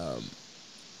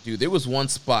 Dude, there was one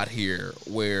spot here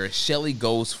where Shelley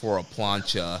goes for a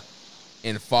plancha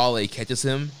and Fale catches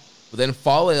him, but then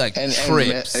Fale, like,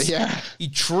 trips. He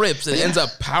trips and ends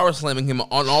up power slamming him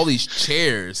on all these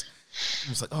chairs. I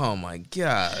was like, oh, my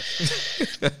God.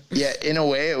 Yeah, in a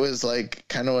way, it was, like,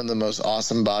 kind of one of the most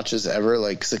awesome botches ever.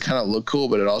 Like, 'cause it kind of looked cool,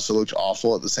 but it also looked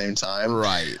awful at the same time.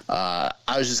 Right. I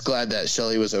I was just glad that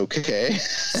Shelley was okay.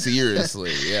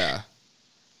 Seriously, yeah.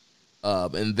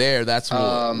 And that's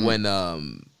when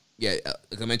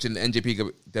like I mentioned, the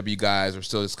NJPW guys were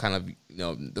still just kind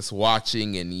of, just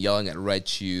watching and yelling at Red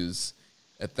Shoes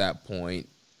at that point,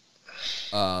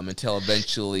 until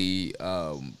eventually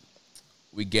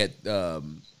we get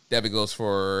Devitt goes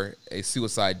for a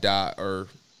suicide dive, or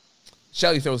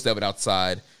Shelley throws Devitt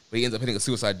outside, but he ends up hitting a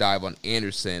suicide dive on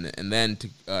Anderson, and then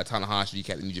Tanahashi,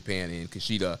 Captain New Japan, and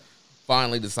Kushida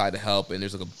finally decide to help, and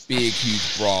there's like a big,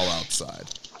 huge brawl outside.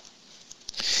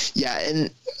 Yeah, and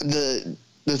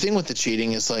the thing with the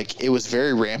cheating is, like, it was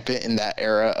very rampant in that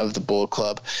era of the Bullet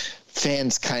Club.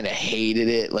 Fans kind of hated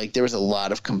it. Like, there was a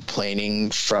lot of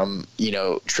complaining from,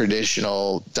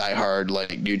 traditional diehard,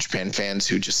 like, New Japan fans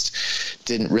who just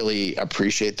didn't really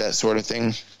appreciate that sort of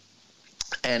thing.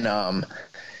 And,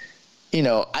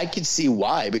 I could see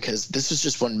why, because this was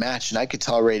just one match and I could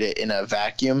tolerate it in a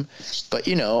vacuum. But,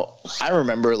 I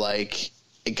remember, like,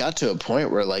 it got to a point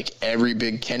where, like, every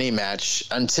big Kenny match,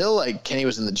 until, like, Kenny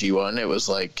was in the G1, it was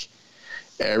like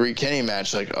every Kenny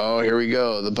match, like, oh, here we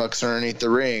go, the Bucks are underneath the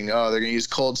ring, oh, they're gonna use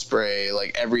cold spray.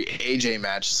 Like, every AJ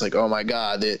match, it's like, oh my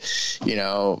god,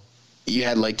 you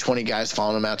had like 20 guys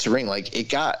following him out to ring. Like, it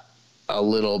got a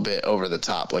little bit over the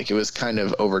top. Like, it was kind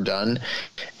of overdone.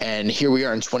 And here we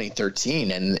are in 2013,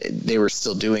 and they were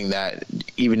still doing that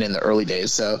even in the early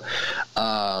days. So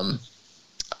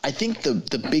I think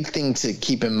the big thing to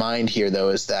keep in mind here, though,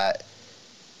 is that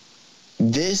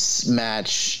this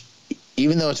match,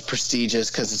 even though it's prestigious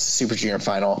because it's a Super Junior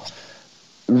final,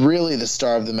 really the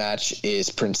star of the match is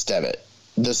Prince Devitt.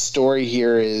 The story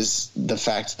here is the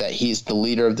fact that he's the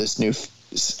leader of this new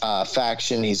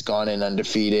faction. He's gone in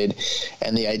undefeated,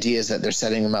 and the idea is that they're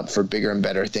setting him up for bigger and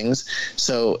better things.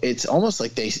 So it's almost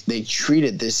like they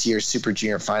treated this year's Super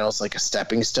Junior finals like a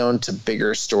stepping stone to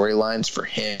bigger storylines for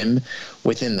him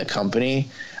within the company,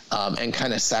 and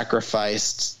kind of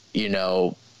sacrificed,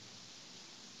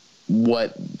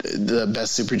 what the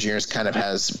best Super Juniors kind of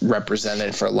has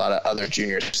represented for a lot of other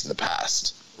juniors in the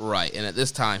past. Right, and at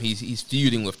this time he's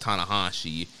feuding with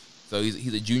Tanahashi. So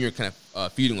he's a junior kind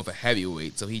of feuding with a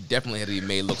heavyweight. So he definitely had to be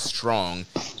made look strong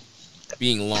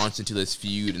being launched into this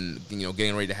feud and,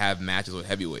 getting ready to have matches with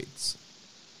heavyweights.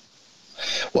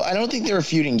 Well, I don't think they were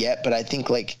feuding yet, but I think,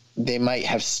 like, they might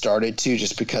have started to,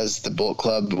 just because the Bullet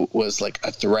Club was, like,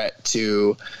 a threat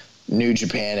to New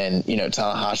Japan, and,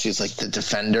 Tanahashi is, like, the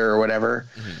defender or whatever.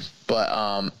 Mm-hmm.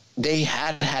 But they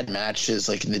had matches,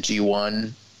 like, in the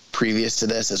G1 previous to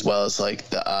this, as well as, like,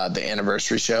 the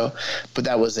anniversary show, but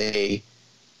that was a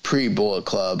pre-Bullet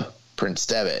Club Prince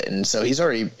Devitt, and so he's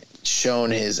already shown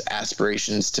his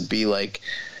aspirations to be like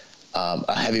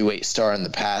a heavyweight star in the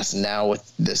past. And now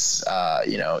with this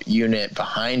unit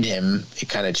behind him, it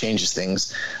kind of changes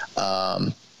things.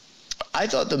 I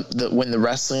thought when the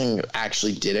wrestling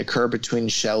actually did occur between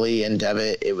Shelley and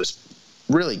Devitt, it was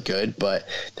really good, but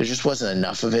there just wasn't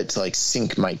enough of it to, like,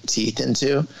 sink my teeth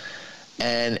into.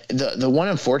 And the one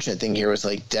unfortunate thing here was,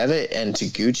 like, Devitt and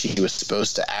Taguchi was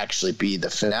supposed to actually be the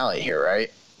finale here,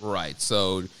 right? Right.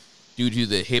 So due to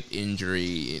the hip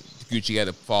injury, Taguchi had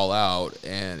to fall out.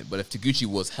 But if Taguchi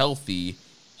was healthy,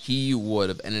 he would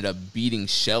have ended up beating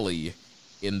Shelley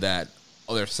in that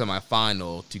other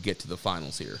semifinal to get to the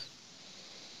finals here.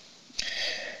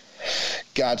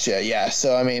 Gotcha. Yeah.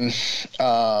 So, I mean,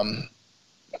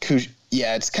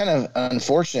 it's kind of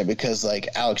unfortunate because, like,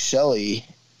 Alex Shelley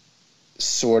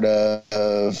sort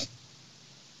of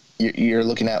you're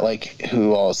looking at, like,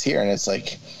 who all is here, and it's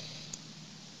like,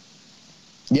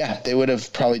 yeah, they would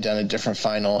have probably done a different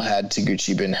final had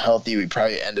Taguchi been healthy. We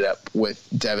probably ended up with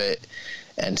Devitt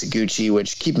and Taguchi,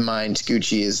 which, keep in mind,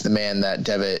 Taguchi is the man that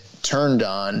Devitt turned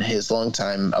on, his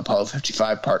longtime Apollo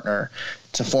 55 partner,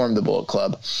 to form the Bullet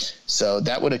Club. So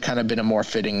that would have kind of been a more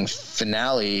fitting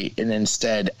finale, and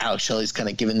instead Alex Shelley's kind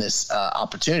of given this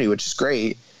opportunity, which is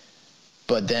great.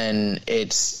 But then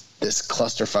it's this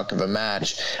clusterfuck of a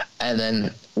match. And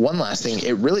then one last thing,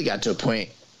 it really got to a point.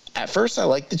 At first, I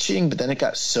liked the cheating, but then it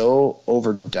got so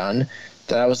overdone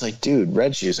that I was like, dude,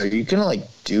 Red Shoes, are you going to, like,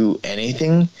 do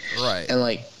anything? Right. And,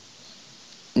 like,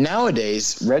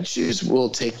 nowadays, Red Shoes will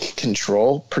take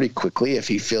control pretty quickly if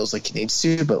he feels like he needs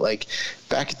to. But, like,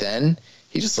 back then,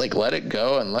 he just, like, let it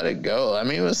go and let it go. I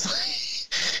mean, it was like,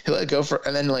 he let it go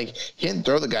and then, like, he didn't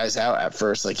throw the guys out at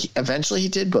first. Like, eventually he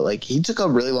did, but, like, he took a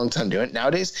really long time doing it.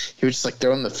 Nowadays, he would just, like,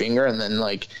 throw him the finger and then,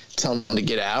 like, tell him to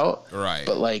get out. Right.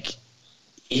 But, like,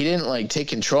 he didn't, like, take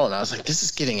control, and I was like, this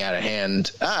is getting out of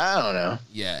hand. I don't know.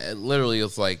 Yeah, it literally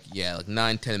was like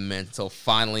 9-10 minutes until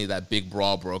finally that big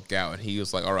brawl broke out, and he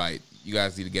was like, all right, you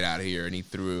guys need to get out of here. And he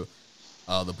threw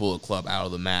the Bullet Club out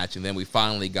of the match. And then we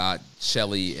finally got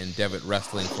Shelley and Devitt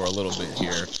wrestling for a little bit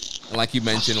here. And like you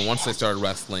mentioned, once they started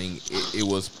wrestling, it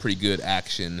was pretty good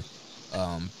action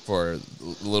for a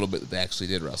little bit that they actually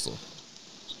did wrestle.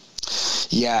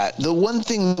 Yeah, the one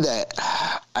thing that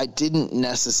I didn't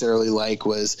necessarily like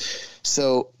was,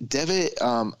 so Devitt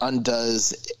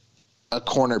undoes a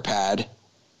corner pad,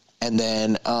 and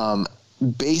then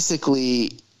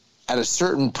basically at a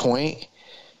certain point,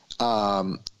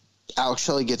 Alex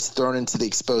Shelley gets thrown into the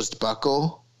exposed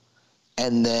buckle,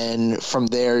 and then from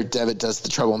there, Devitt does the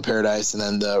Trouble in Paradise and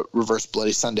then the Reverse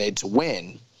Bloody Sunday to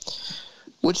win.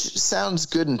 Which sounds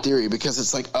good in theory because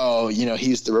it's like, oh, he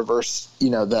used the reverse,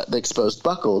 the exposed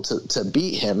buckle to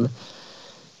beat him,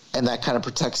 and that kind of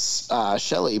protects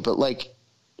Shelley. But, like,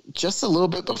 just a little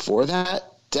bit before that,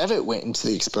 Devitt went into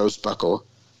the exposed buckle,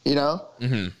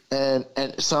 Mm-hmm.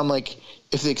 And so I'm like,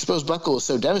 if the exposed buckle is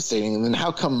so devastating, then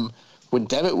how come when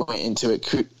Devitt went into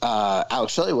it,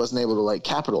 Alex Shelley wasn't able to, like,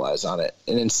 capitalize on it?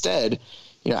 And instead,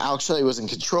 Alex Shelley was in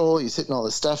control. He's hitting all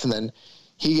this stuff, and then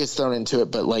he gets thrown into it,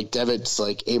 but like Devitt's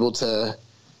like able to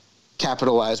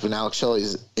capitalize when Alex Shelley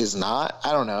is not.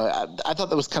 I don't know. I thought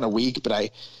that was kind of weak, but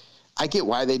I get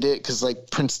why they did it because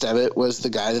like Prince Devitt was the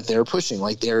guy that they were pushing.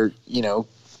 Like they're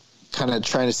kind of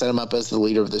trying to set him up as the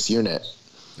leader of this unit.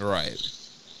 Right.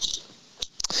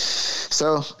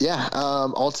 So yeah,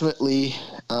 ultimately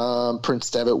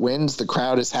Prince Devitt wins. The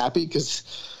crowd is happy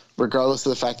because regardless of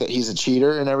the fact that he's a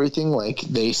cheater and everything, like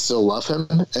they still love him.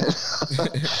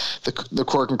 The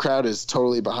Corkin crowd is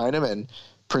totally behind him, and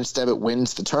Prince Devitt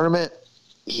wins the tournament.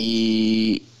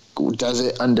 He does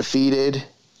it undefeated.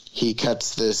 He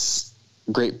cuts this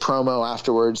great promo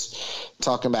afterwards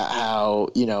talking about how,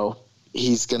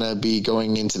 he's going to be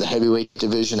going into the heavyweight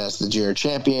division as the junior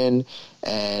champion,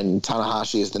 and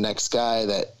Tanahashi is the next guy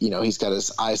that, he's got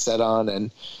his eye set on,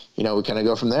 and, we kind of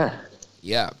go from there.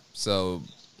 Yeah, so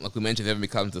like we mentioned, Devitt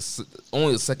becomes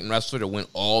only the second wrestler to win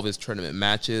all of his tournament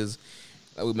matches.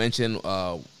 Like we mentioned,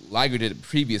 Liger did it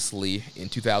previously in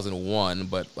 2001,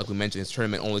 but like we mentioned, his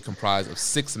tournament only comprised of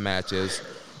 6 matches,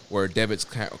 where Devitt's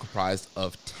comprised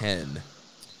of 10.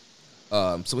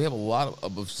 So we have a lot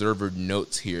of observer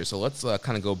notes here. So let's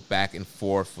kind of go back and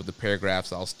forth with the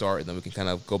paragraphs. I'll start, and then we can kind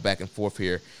of go back and forth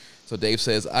here. So Dave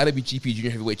says, IWGP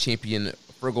Junior Heavyweight Champion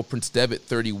Fergal Prince Devitt,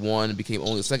 31, became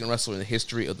only the second wrestler in the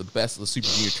history of the best of the Super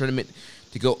Junior tournament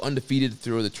to go undefeated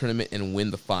through the tournament and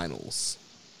win the finals.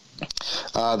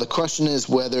 The question is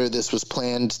whether this was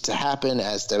planned to happen,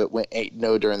 as Devitt went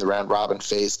 8-0 during the round-robin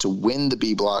phase to win the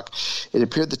B block. It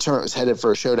appeared the tournament was headed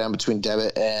for a showdown between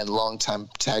Devitt and longtime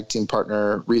tag team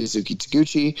partner Ryusuke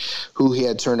Taguchi, who he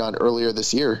had turned on earlier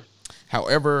this year.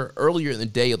 However, earlier in the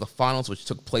day of the finals, which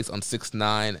took place on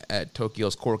 6-9 at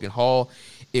Tokyo's Korakuen Hall,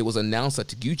 it was announced that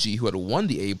Taguchi, who had won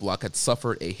the A block, had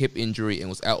suffered a hip injury and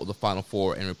was out of the Final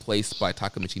Four and replaced by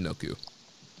Taka Michinoku.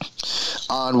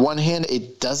 On one hand,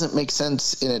 it doesn't make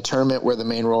sense in a tournament where the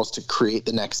main role is to create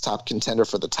the next top contender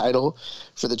for the title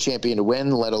for the champion to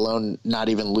win, let alone not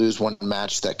even lose one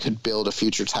match that could build a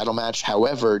future title match.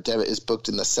 However, Devitt is booked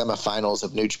in the semifinals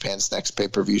of New Japan's next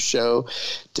pay-per-view show,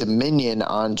 Dominion,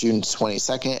 on June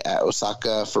 22nd at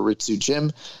Osaka Furitsu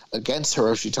Gym against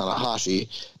Hiroshi Tanahashi.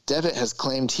 Devitt has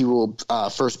claimed he will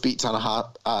first beat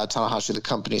Tanahashi, the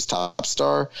company's top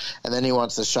star, and then he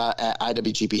wants a shot at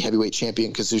IWGP Heavyweight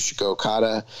Champion Kazuchika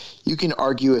Okada. You can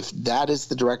argue if that is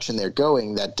the direction they're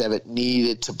going, that Devitt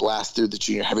needed to blast through the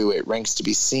junior heavyweight ranks to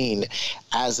be seen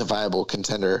as a viable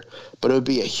contender, but it would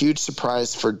be a huge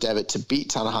surprise for Devitt to beat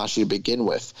Tanahashi to begin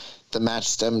with. The match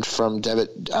stemmed from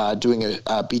Devitt doing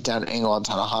a beatdown angle on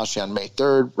Tanahashi on May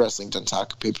 3rd, Wrestling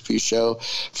Dantaka pay-per-view show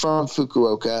from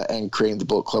Fukuoka, and creating the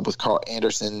Bullet Club with Carl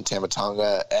Anderson, Tama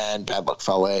Tonga, and Bad Luck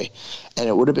Fale. And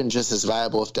it would have been just as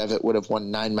viable if Devitt would have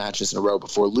won 9 matches in a row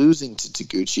before losing to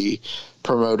Taguchi,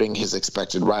 promoting his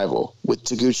expected rival. With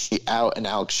Taguchi out and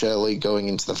Alex Shelley going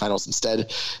into the finals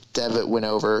instead, Devitt went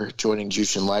over, joining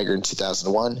Jushin Liger in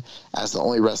 2001 as the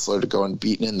only wrestler to go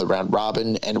unbeaten in the round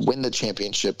robin and win the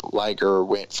championship. Liger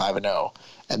went 5-0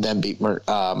 and then beat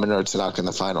Minoru Tanaka in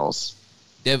the finals.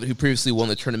 Devitt, who previously won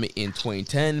the tournament in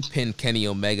 2010, pinned Kenny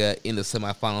Omega in the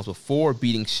semifinals before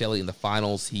beating Shelley in the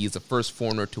finals. He is the first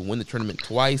foreigner to win the tournament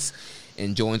twice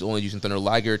and joins only Jushin Thunder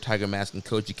Liger, Tiger Mask, and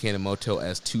Koji Kanemoto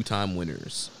as 2-time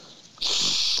winners.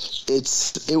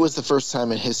 It was the first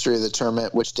time in history of the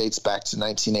tournament, which dates back to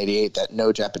 1988, that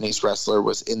no Japanese wrestler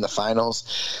was in the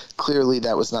finals. Clearly,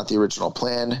 that was not the original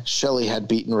plan. Shelley had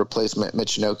beaten replacement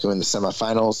Michinoku in the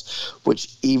semifinals,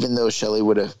 which, even though Shelley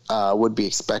would be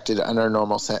expected under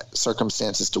normal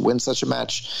circumstances to win such a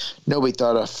match, nobody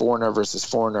thought a foreigner versus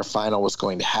foreigner final was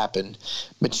going to happen.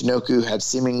 Michinoku had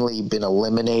seemingly been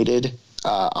eliminated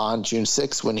on June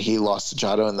 6th when he lost to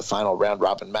Jado in the final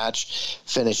round-robin match,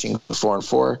 finishing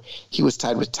 4-4. He was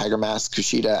tied with Tiger Mask,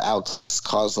 Kushida, Alex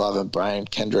Kozlov, and Brian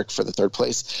Kendrick for the third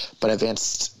place, but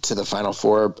advanced to the final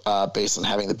four based on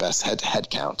having the best head-to-head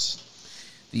counts.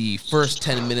 The first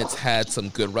 10 minutes had some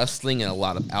good wrestling and a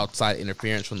lot of outside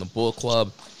interference from the Bullet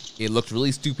Club. It looked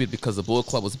really stupid because the Bullet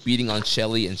Club was beating on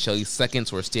Shelley, and Shelley's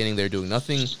seconds were standing there doing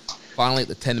nothing. Finally, at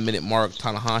the 10-minute mark,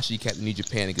 Tanahashi, Captain New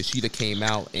Japan, and Kushida came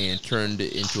out and turned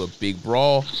it into a big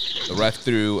brawl. The ref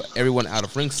threw everyone out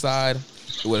of ringside.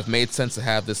 It would have made sense to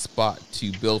have this spot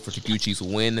to build for Taguchi's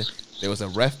win. There was a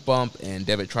ref bump, and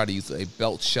Devitt tried to use a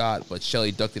belt shot, but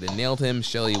Shelley ducked it and nailed him.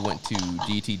 Shelley went to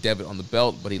DT Devitt on the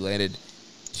belt, but he landed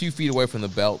 2 feet away from the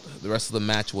belt. The rest of the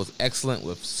match was excellent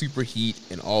with super heat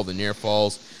and all the near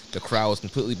falls. The crowd was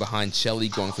completely behind Shelley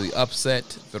going for the upset,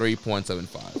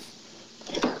 3.75.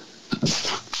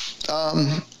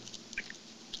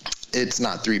 It's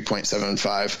not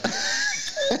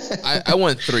 3.75. I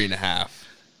went 3.5.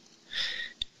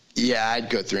 Yeah, I'd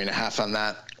go 3.5 on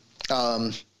that.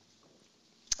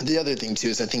 The other thing too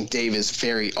is I think Dave is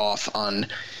very off on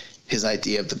his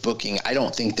idea of the booking. I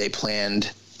don't think they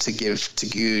planned to give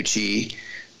Taguchi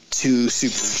 2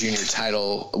 Super Junior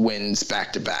title wins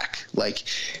back to back. Like,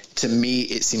 to me,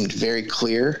 it seemed very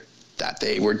clear that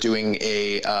they were doing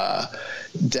a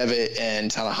Devitt and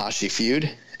Tanahashi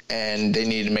feud, and they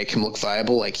needed to make him look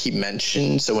viable, like he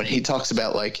mentioned. So when he talks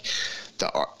about like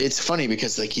it's funny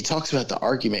because like he talks about the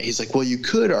argument, he's like, well, you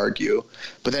could argue,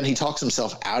 but then he talks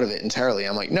himself out of it entirely.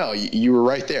 I'm like, no, you were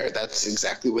right there. That's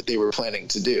exactly what they were planning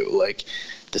to do. Like,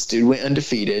 this dude went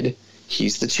undefeated.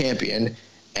 He's the champion,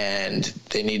 and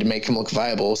they need to make him look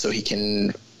viable so he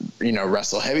can,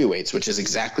 wrestle heavyweights, which is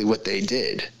exactly what they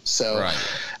did. So right.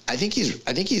 I think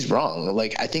he's wrong.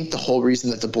 Like, I think the whole reason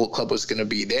that the Bullet Club was going to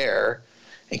be there,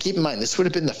 and keep in mind, this would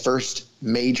have been the first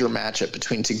major matchup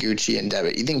between Taguchi and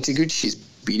Devitt. You think Taguchi's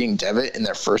beating Devitt in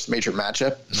their first major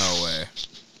matchup? No way.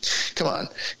 Come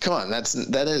on.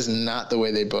 That is not the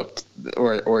way they booked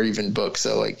or even booked.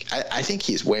 So like, I think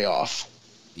he's way off.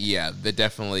 Yeah, that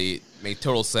definitely made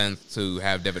total sense to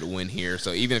have Devitt win here.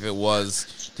 So even if it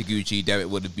was Taguchi, Devitt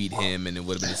would have beat him, and it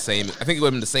would have been the same. I think it would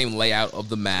have been the same layout of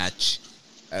the match.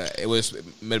 It was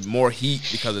more heat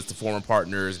because it's the former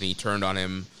partners, and he turned on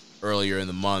him earlier in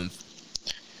the month.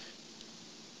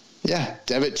 Yeah,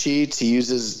 Devitt cheats. He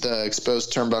uses the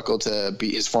exposed turnbuckle to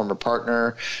beat his former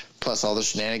partner, plus all the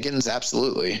shenanigans.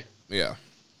 Absolutely. Yeah.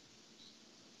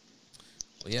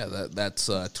 Well, yeah, that's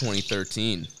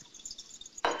 2013.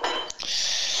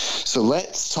 So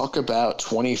let's talk about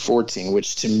 2014,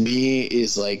 which to me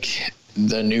is like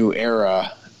the new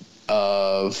era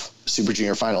of Super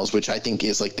Junior Finals, which I think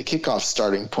is like the kickoff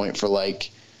starting point for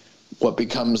like what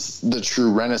becomes the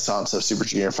true renaissance of Super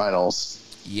Junior Finals.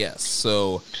 Yes.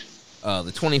 So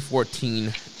the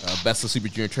 2014 Best of Super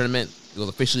Junior Tournament was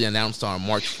officially announced on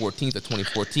March 14th of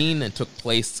 2014 and took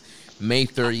place May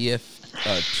 30th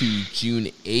to June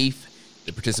 8th.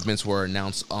 The participants were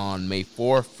announced on May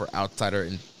 4th for outsider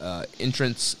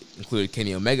entrants, included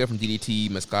Kenny Omega from DDT,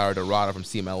 Mascara Dorada from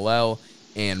CMLL,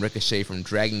 and Ricochet from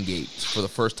Dragon Gate. For the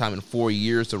first time in 4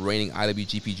 years, the reigning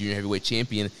IWGP Junior Heavyweight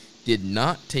Champion did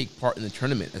not take part in the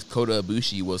tournament, as Kota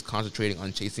Ibushi was concentrating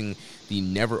on chasing the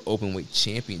Never Openweight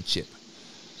Championship.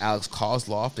 Alex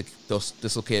Kozlov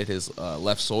dislocated his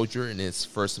left shoulder in his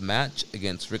first match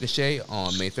against Ricochet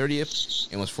on May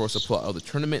 30th and was forced to pull out of the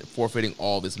tournament, forfeiting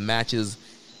all of his matches.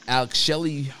 Alex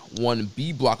Shelley, one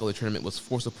B block of the tournament, was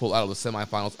forced to pull out of the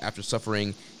semifinals after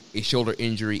suffering a shoulder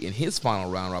injury in his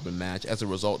final round-robin match. As a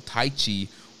result, Taichi,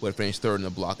 who had finished third in the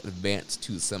block, advanced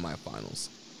to the semifinals.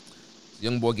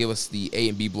 Young Boy, give us the A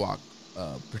and B block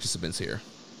participants here.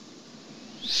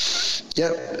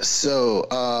 Yep. So,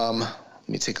 let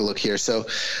me take a look here. So,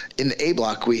 in the A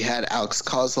block, we had Alex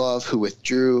Kozlov, who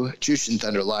withdrew, Jushin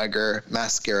Thunder Liger,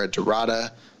 Mascara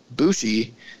Dorada,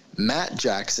 Bushi, Matt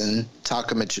Jackson,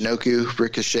 Taka Michinoku,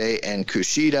 Ricochet, and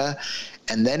Kushida.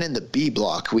 And then in the B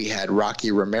block, we had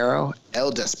Rocky Romero,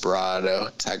 El Desperado,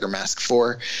 Tiger Mask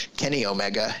 4, Kenny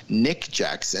Omega, Nick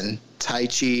Jackson,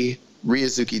 Taichi,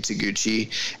 Ryosuke Taguchi,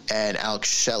 and Alex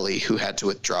Shelley, who had to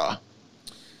withdraw.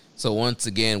 So once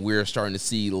again, we're starting to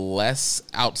see less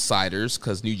outsiders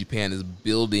because New Japan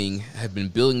have been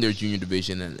building their junior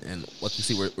division, and what you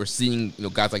see, we're seeing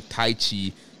guys like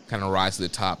Taichi kind of rise to the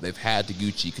top. They've had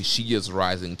Taguchi, Kushida's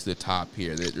rising to the top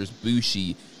here. There's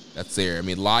Bushi that's there. I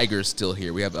mean, Liger's still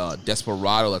here. We have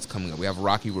Desperado that's coming up. We have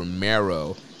Rocky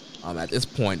Romero. At this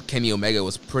point, Kenny Omega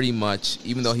was pretty much,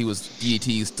 even though he was DDT,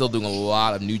 he's still doing a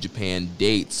lot of New Japan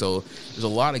dates. So there's a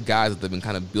lot of guys that they've been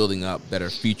kind of building up that are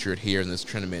featured here in this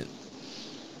tournament.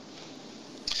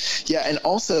 Yeah, and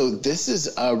also this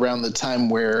is around the time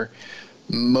where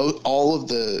all of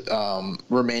the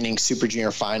remaining Super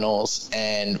Junior finals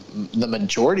and the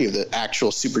majority of the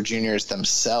actual Super Juniors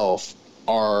themselves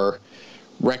are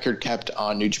record kept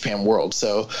on New Japan World.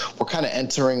 So we're kind of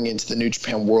entering into the New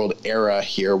Japan World era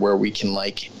here, where we can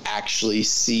actually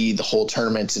see the whole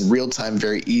tournament in real time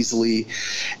very easily.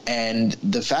 And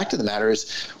the fact of the matter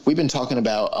is, we've been talking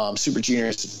about Super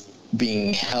Juniors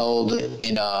being held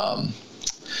in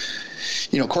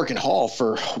Corkin Hall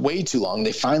for way too long.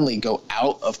 They finally go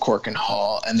out of Corkin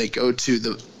Hall and they go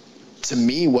to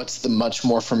me, what's the much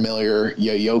more familiar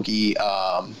Yoyogi,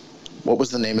 what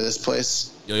was the name of this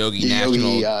place? Yoyogi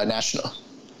National.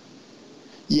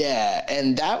 Yeah,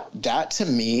 and that to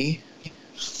me,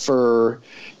 for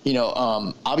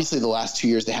obviously the last 2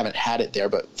 years they haven't had it there,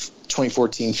 but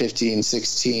 2014, 15,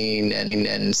 16,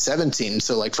 and 17,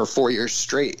 so for 4 years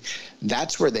straight,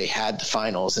 that's where they had the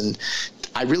finals. And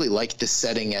I really like this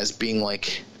setting as being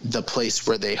the place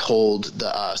where they hold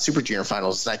the Super Junior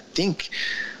finals. And I think,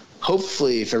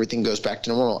 hopefully, if everything goes back to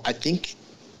normal, I think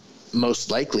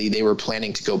most likely they were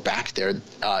planning to go back there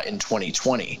in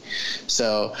 2020.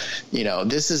 So,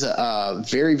 this is a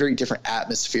very, very different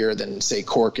atmosphere than, say,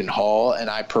 Corkin Hall, and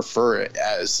I prefer it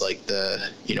as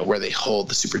where they hold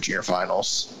the Super Junior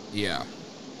finals. Yeah.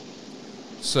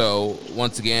 So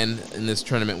once again, in this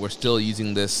tournament, we're still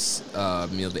using this,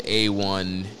 the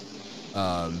A1,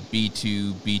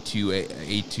 B2,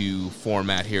 A2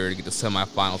 format here to get the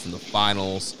semifinals and the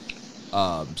finals.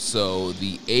 So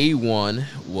the A1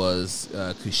 was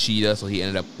Kushida, so he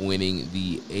ended up winning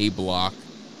the A block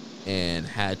and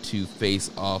had to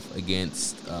face off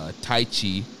against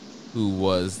Taichi, who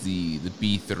was the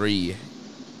B3,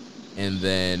 and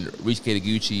then Ryusuke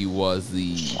Taguchi was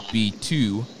the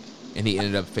B2, and he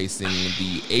ended up facing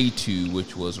the A2,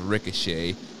 which was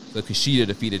Ricochet. So Kushida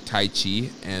defeated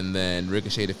Taichi, and then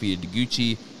Ricochet defeated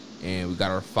Taguchi, and we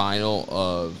got our final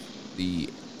of the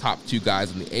top two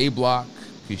guys in the A block,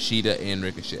 Kushida and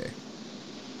Ricochet.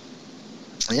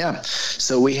 Yeah,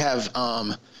 so we have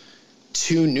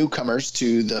two newcomers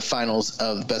to the finals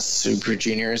of Best Super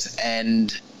Juniors,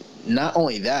 and not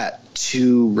only that,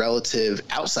 two relative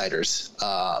outsiders,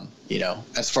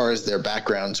 as far as their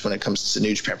backgrounds when it comes to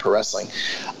New Japan Pro Wrestling.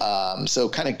 So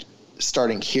kind of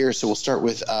starting here, so we'll start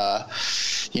with,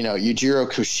 Yujiro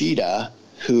Kushida,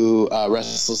 who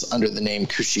wrestles under the name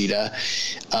Kushida.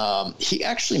 He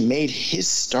actually made his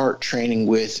start training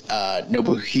with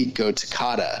Nobuhiko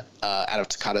Takada out of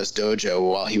Takada's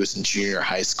dojo while he was in junior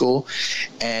high school.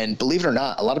 And believe it or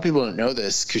not, a lot of people don't know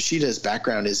this, Kushida's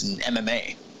background is in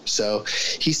MMA. So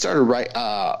he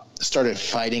started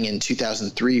fighting in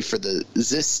 2003 for the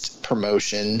Zist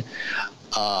promotion,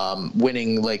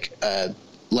 winning a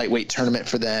lightweight tournament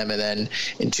for them, and then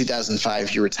in 2005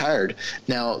 he retired.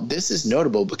 Now this is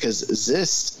notable because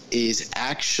Zist is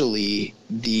actually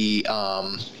the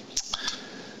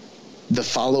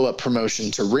follow-up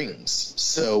promotion to Rings.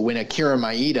 So when Akira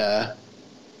Maeda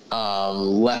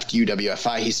left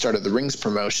UWFI, he started the Rings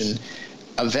promotion.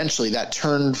 Eventually that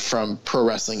turned from pro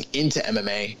wrestling into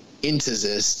MMA, into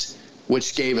Zist,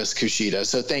 which gave us Kushida.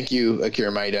 So thank you,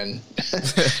 Akira Maeda and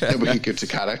Nobuhiko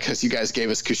Takada, because you guys gave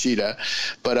us Kushida.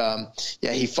 But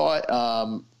he fought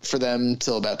for them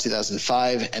till about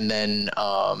 2005, and then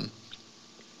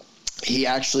he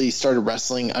actually started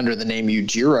wrestling under the name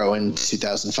Yujiro in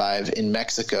 2005 in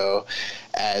Mexico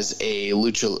as a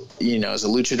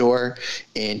luchador.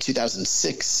 In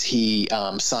 2006, he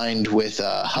signed with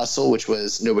Hustle, which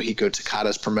was Nobuhiko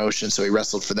Takada's promotion. So he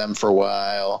wrestled for them for a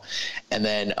while, and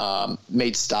then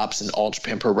made stops in All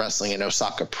Japan Pro Wrestling and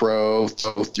Osaka Pro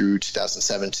both through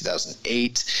 2007,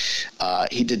 2008.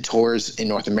 He did tours in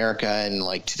North America in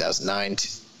 2009,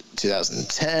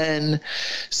 2010.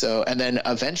 So, and then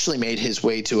eventually made his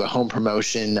way to a home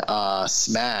promotion,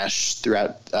 Smash,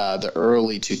 throughout the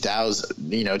early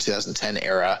 2010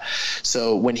 era.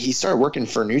 So when he started working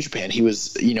for New Japan, he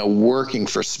was, working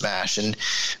for Smash. And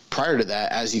prior to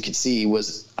that, as you can see,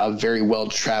 was a very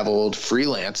well-traveled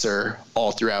freelancer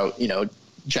all throughout,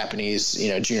 Japanese,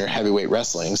 junior heavyweight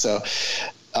wrestling. So,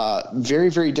 very,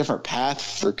 very different path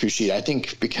for Kushida. I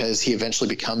think because he eventually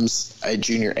becomes a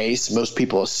junior ace, most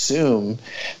people assume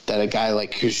that a guy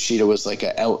like Kushida was like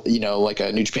a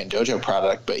New Japan Dojo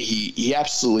product, but he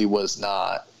absolutely was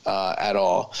not at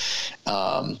all.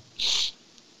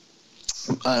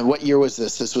 What year was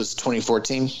this? This was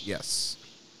 2014? Yes.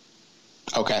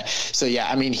 Okay. So,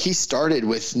 he started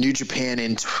with New Japan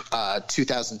in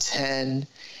 2010.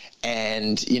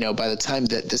 And, by the time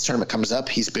that this tournament comes up,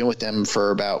 he's been with them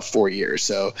for about 4 years.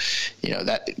 So,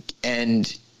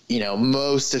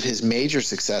 most of his major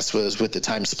success was with the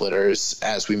Time Splitters,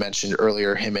 as we mentioned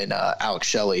earlier, him and Alex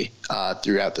Shelley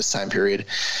throughout this time period.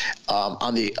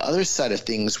 On the other side of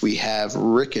things, we have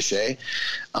Ricochet,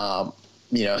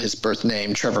 his birth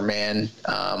name, Trevor Mann.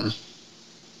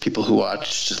 People who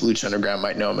watched Lucha Underground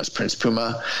might know him as Prince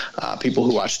Puma. People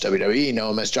who watch WWE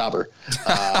know him as Jobber.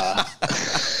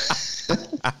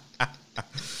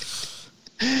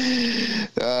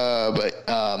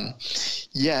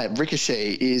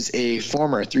 Ricochet is a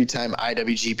former 3-time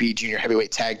IWGP Junior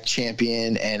Heavyweight Tag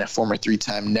Champion and a former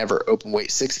 3-time Never Openweight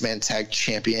 6-Man Tag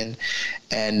Champion.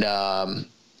 And,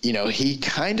 he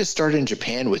kind of started in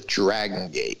Japan with Dragon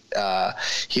Gate.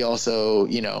 He also,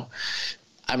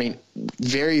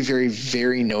 very, very,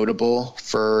 very notable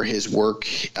for his work,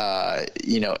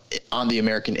 on the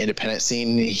American independent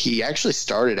scene. He actually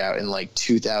started out in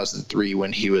 2003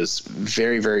 when he was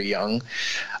very, very young.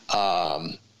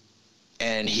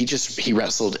 And he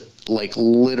wrestled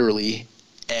literally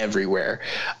everywhere.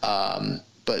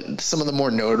 But some of the more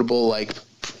notable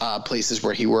places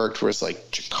where he worked was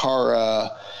Chikara,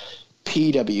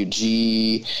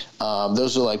 PWG.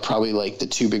 Those are probably the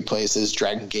two big places.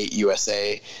 Dragon Gate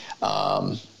USA,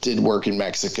 did work in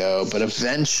Mexico, but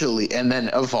eventually, and then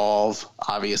Evolve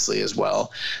obviously as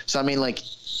well. So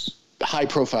high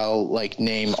profile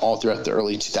name all throughout the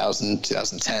early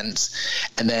 2010s,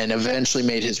 and then eventually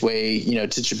made his way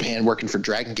to Japan working for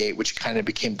Dragon Gate, which kind of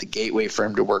became the gateway for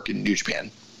him to work in New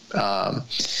Japan. And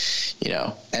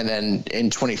then in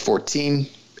 2014,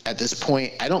 at this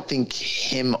point, I don't think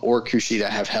him or Kushida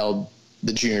have held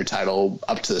the junior title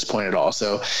up to this point at all.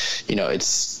 So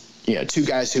it's two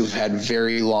guys who've had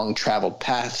very long traveled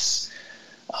paths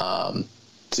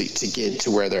to get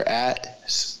to where they're at.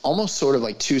 It's almost sort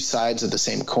of two sides of the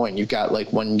same coin. You've got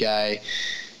one guy,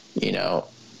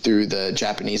 through the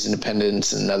Japanese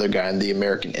independence, and another guy in the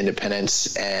American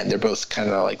independence, and they're both kind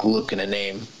of looking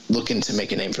to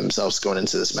make a name for themselves going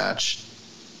into this match.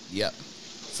 Yep.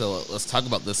 So let's talk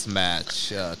about this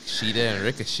match, Kushida and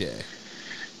Ricochet.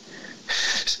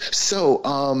 So,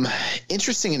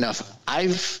 interesting enough,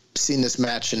 I've seen this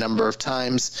match a number of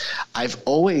times. I've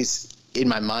always, in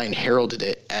my mind, heralded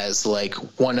it as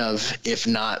one of, if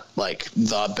not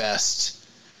the best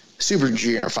Super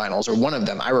Junior finals, or one of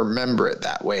them. I remember it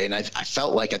that way, and I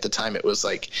felt at the time it was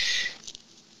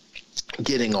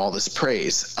getting all this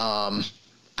praise. I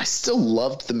still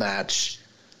loved the match,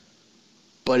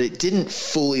 but it didn't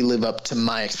fully live up to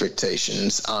my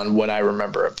expectations on what I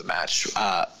remember of the match.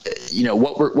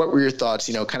 What were your thoughts?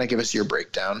 Kind of give us your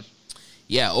breakdown.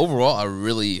 Yeah, overall, I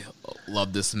really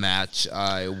loved this match.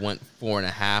 I went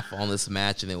 4.5 on this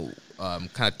match, and it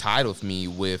kind of tied with me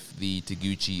with the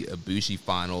Taguchi Ibushi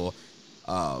final.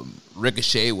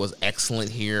 Ricochet was excellent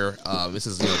here. This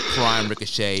is prime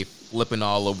Ricochet, flipping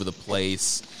all over the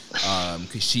place.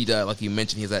 Kushida, like you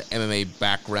mentioned, he has that MMA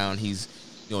background. He's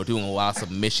doing a lot of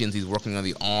submissions. He's working on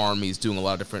the arm. He's doing a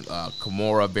lot of different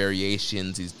Kimura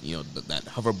variations. He's that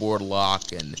hoverboard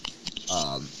lock, and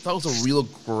that was a real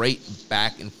great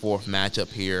back and forth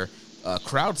matchup here.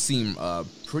 Crowd seemed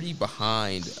pretty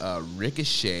behind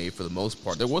Ricochet for the most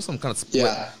part. There was some kind of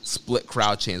split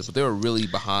crowd chants, but they were really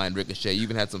behind Ricochet. You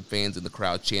even had some fans in the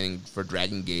crowd chanting for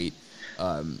Dragon Gate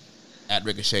at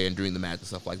Ricochet and during the match and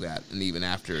stuff like that, and even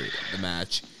after the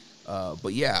match.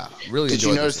 But yeah, really. Did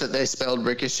you notice that they spelled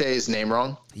Ricochet's name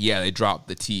wrong? Yeah, they dropped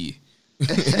the T.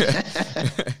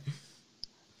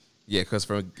 Yeah, because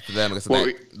for them,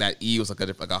 that E was like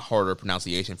a harder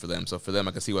pronunciation for them. So for them,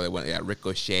 I can see why they went,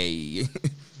 Ricochet.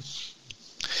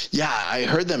 Yeah, I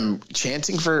heard them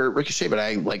chanting for Ricochet, but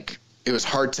it was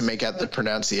hard to make out the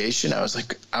pronunciation. I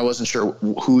wasn't sure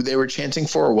who they were chanting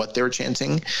for or what they were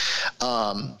chanting.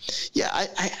 I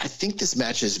think this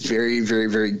match is very, very,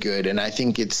 very good, and I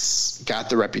think it's got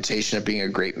the reputation of being a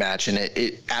great match, and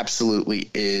it absolutely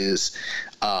is.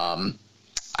 I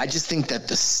just think that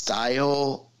the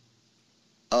style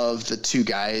of the two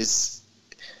guys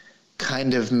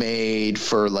kind of made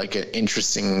for an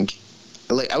interesting,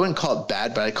 I wouldn't call it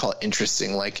bad, but I'd call it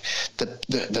interesting.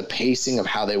 The pacing of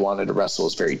how they wanted to wrestle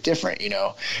is very different.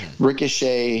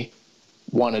 Ricochet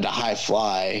wanted a high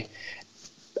fly,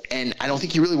 and I don't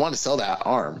think he really wanted to sell that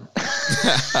arm.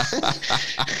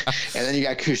 And then you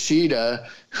got Kushida,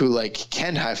 who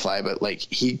can high fly, but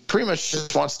he pretty much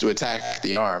just wants to attack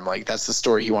the arm. That's the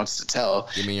story he wants to tell.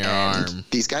 Give me your arm.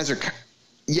 These guys are.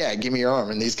 Yeah, give me your arm.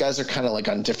 And these guys are kind of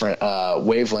on different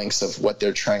wavelengths of what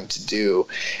they're trying to do.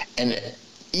 And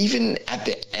even at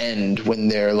the end, when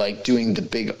they're doing the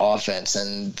big offense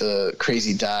and the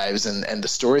crazy dives and the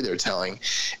story they're telling,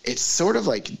 it's sort of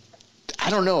I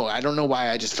don't know. I don't know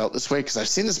why I just felt this way, because I've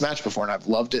seen this match before and I've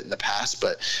loved it in the past,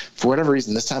 but for whatever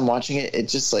reason, this time watching it, it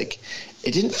just like,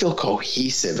 it didn't feel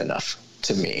cohesive enough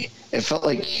to me. It felt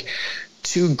like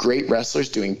two great wrestlers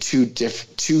doing two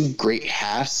great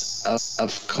halves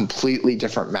of completely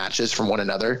different matches from one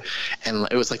another, and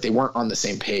it was like they weren't on the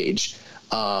same page.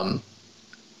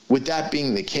 With that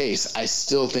being the case, I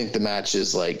still think the match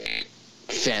is like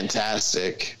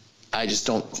fantastic. I just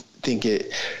don't think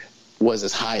it was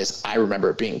as high as I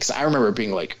remember it being, because I remember it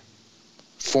being like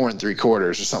 4 3/4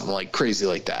 or something like crazy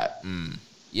like that.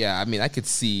 Yeah, I mean, I could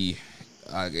see.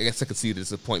 I guess I could see the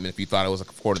disappointment if you thought it was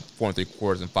like 4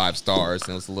 3/4 and 5 stars,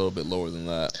 and it was a little bit lower than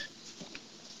that.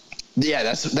 Yeah,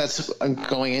 that's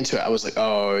going into it. I was like,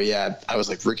 oh yeah, I was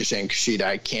like Ricochet and Kushida.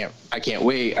 I can't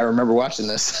wait. I remember watching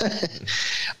this.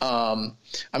 I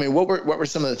mean, what were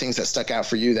some of the things that stuck out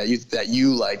for you that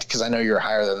you liked? Because I know you're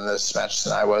higher than this match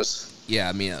than I was. Yeah,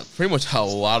 I mean, pretty much how a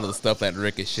lot of the stuff that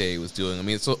Ricochet was doing. I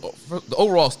mean, so for the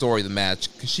overall story of the match,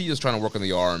 Kushida's trying to work on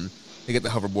the arm to get the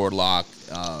hoverboard lock.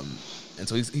 And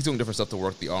so he's doing different stuff to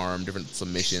work the arm, different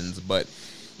submissions. But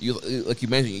like you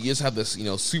mentioned, you just have this,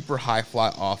 super high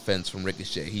fly offense from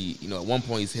Ricochet. He, at one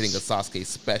point he's hitting a Sasuke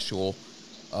special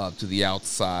to the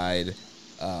outside.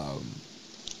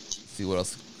 Let's see what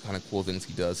else kind of cool things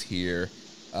he does here.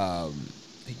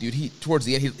 Dude, towards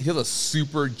the end, he does a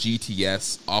super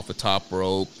GTS off the top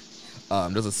rope.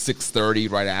 Does a 630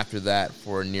 right after that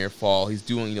for a near fall. He's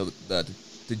doing, the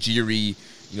Jiri,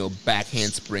 back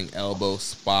handspring elbow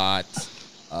spot.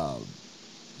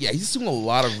 Yeah, he's doing a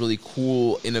lot of really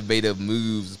cool, innovative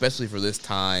moves, especially for this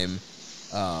time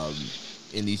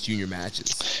in these junior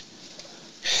matches.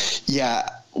 Yeah,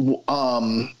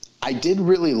 I did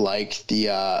really like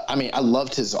I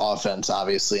loved his offense,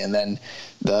 obviously, and then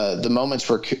the moments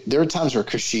where there were times where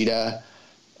Kushida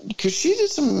did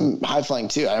some high flying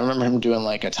too. I remember him doing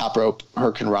like a top rope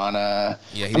hurricanrana.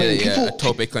 Yeah, he did a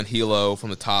tope con hilo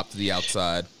from the top to the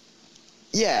outside.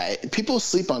 Yeah, people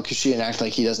sleep on Kushida and act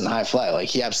like he doesn't high fly. Like,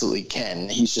 he absolutely can.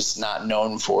 He's just not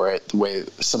known for it the way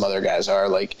some other guys are.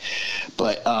 Like,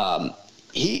 but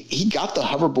he got the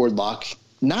hoverboard lock,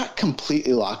 not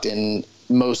completely locked in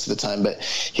most of the time, but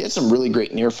he had some really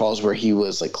great near falls where he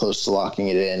was like close to locking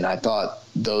it in. I thought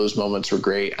those moments were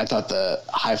great. I thought the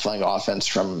high flying offense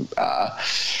from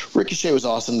Ricochet was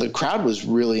awesome. The crowd was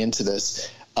really into this.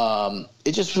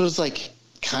 It just was like,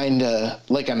 kind of,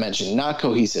 like I mentioned, not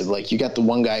cohesive. Like, you got the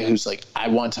one guy who's like, I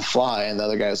want to fly, and the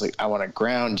other guy's like, I want to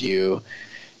ground you.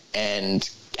 And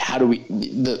how do we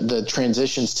the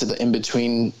transitions to the in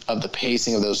between of the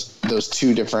pacing of those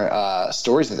two different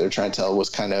stories that they're trying to tell was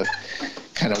kind of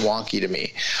wonky to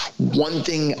me. One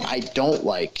thing I don't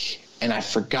like, and I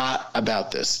forgot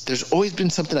about this, there's always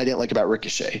been something I didn't like about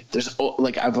Ricochet.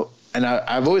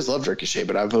 I've always loved Ricochet,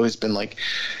 but I've always been like,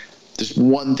 there's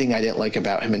one thing I didn't like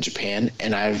about him in Japan,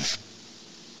 and I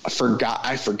forgot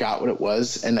what it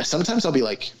was. And sometimes I'll be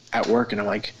like at work and I'm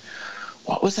like,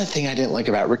 what was that thing I didn't like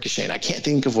about Ricochet? And I can't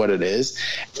think of what it is.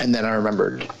 And then I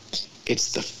remembered,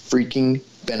 it's the freaking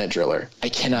Benadryller. I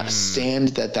cannot stand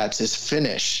that that's his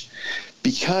finish,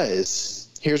 because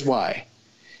here's why.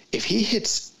 If he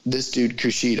hits this dude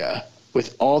Kushida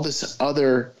with all this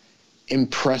other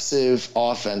impressive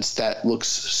offense that looks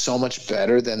so much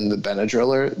better than the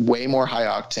Benadryller, way more high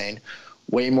octane,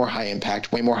 way more high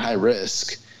impact, way more high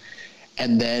risk,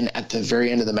 and then at the very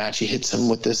end of the match he hits him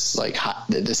with this like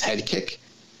this head kick,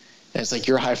 and it's like,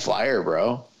 you're a high flyer,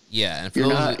 bro. Yeah, and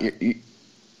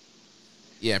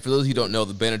for those who don't know,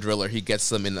 the Benadryller, he gets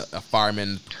them in a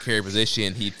fireman carry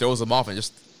position, he throws them off and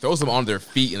just throws them on their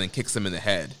feet and then kicks them in the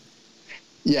head.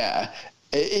 Yeah,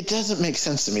 it doesn't make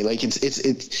sense to me. Like,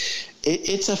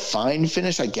 it's a fine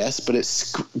finish, I guess, but it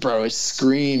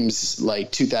screams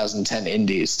like 2010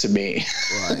 Indies to me.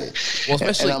 Right. Well,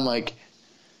 especially, and I'm like,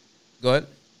 go ahead.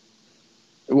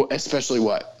 Especially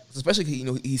what? Especially,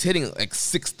 he's hitting like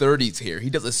 630s here. He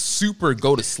does a super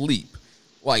go to sleep.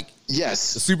 Like,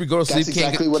 yes, the super go to sleep. That's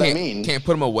exactly what I mean. Can't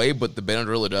put him away, but the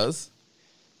Benadryller does.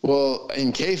 Well,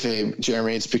 in kayfabe,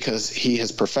 Jeremy, it's because he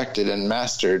has perfected and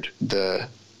mastered the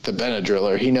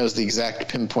Benadryller. He knows the exact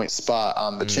pinpoint spot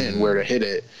on the chin where to hit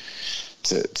it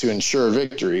to ensure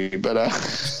victory. But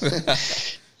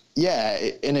yeah,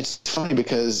 and it's funny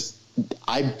because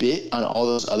I bit on all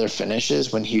those other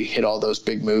finishes when he hit all those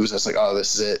big moves. I was like, oh,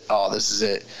 this is it. Oh, this is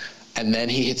it. And then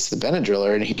he hits the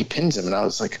Benadryller and he pins him. And I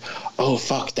was like, oh,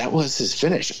 fuck, that was his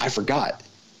finish. I forgot.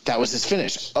 That was his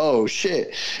finish. Oh,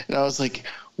 shit. And I was like,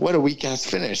 what a weak-ass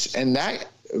finish. And that,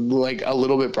 like, a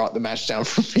little bit brought the match down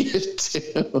for me,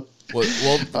 too.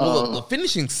 Well, the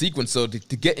finishing sequence, though, to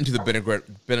get into the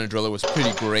Benadryller was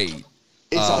pretty great.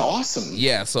 It's awesome.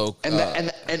 Yeah. So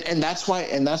and that's why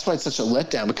it's such a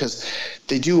letdown, because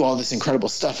they do all this incredible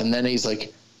stuff, and then he's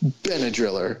like,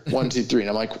 Benadryller 1, 2, 3, and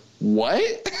I'm like,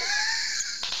 what?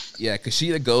 Yeah,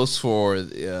 Kushida goes for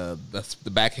the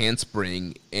back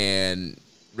handspring, and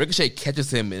Ricochet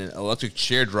catches him in an electric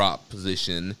chair drop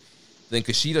position. Then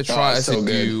Kushida tries to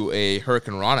do a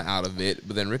Hurricane Rana out of it,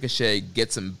 but then Ricochet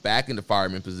gets him back into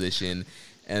fireman position,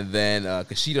 and then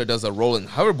Kushida does a rolling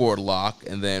hoverboard lock,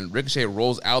 and then Ricochet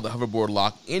rolls out of the hoverboard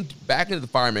lock back into the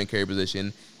fireman carry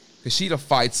position. Kushida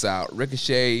fights out.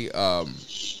 Ricochet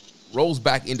rolls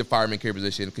back into fireman carry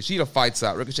position. Kushida fights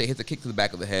out. Ricochet hits a kick to the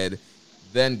back of the head,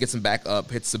 then gets him back up,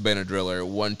 hits the Benadryller,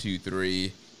 1, 2,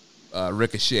 3.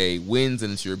 Ricochet wins,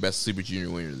 and it's your best Super Junior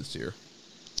winner this year.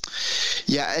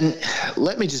 Yeah, and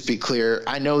let me just be clear.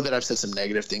 I know that I've said some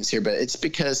negative things here, but it's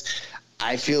because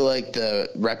I feel like the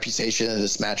reputation of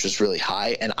this match was really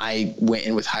high, and I went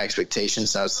in with high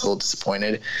expectations, and I was a little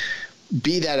disappointed.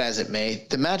 Be that as it may,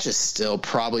 the match is still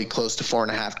probably close to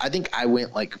 4.5. I think I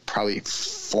went like probably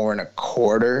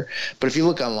 4.25. But if you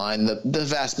look online, the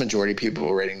vast majority of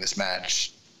people rating this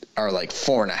match are like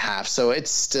 4.5. So it's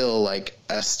still like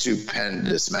a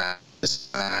stupendous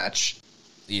match.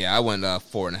 Yeah, I went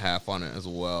 4.5 on it as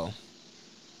well.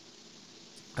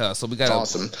 So we got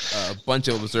awesome. a bunch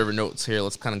of observer notes here.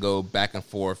 Let's kind of go back and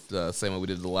forth, same way we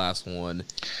did the last one.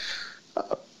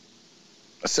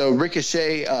 So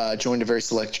Ricochet joined a very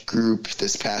select group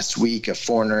this past week of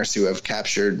foreigners who have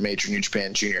captured major New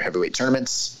Japan junior heavyweight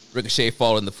tournaments. Ricochet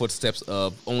followed in the footsteps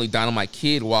of only Dynamite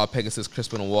Kid, Wild Pegasus, Chris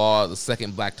Benoit, the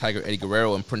second Black Tiger, Eddie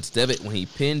Guerrero, and Prince Devitt when he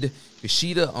pinned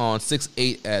Kushida on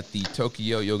 6-8 at the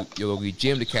Tokyo Yogogi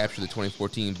Gym to capture the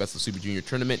 2014 Best of Super Junior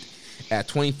tournament. At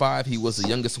 25, he was the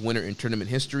youngest winner in tournament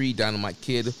history. Dynamite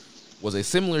Kid was a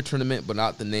similar tournament, but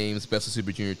not the names Best of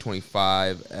Super Junior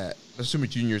 25 at Super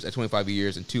Juniors at 25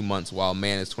 years and 2 months, while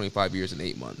Man is 25 years and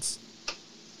 8 months.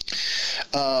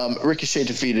 Ricochet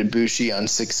defeated Bushi on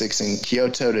 6-6 in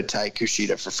Kyoto to tie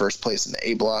Kushida for first place in the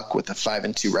A block with a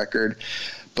 5-2 record.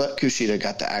 But Kushida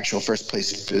got the actual first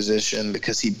place position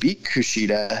because he beat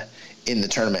Kushida in the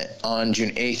tournament. On June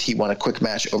 8th, he won a quick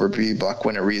match over B block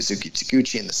winner Ryusuke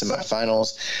Taguchi in the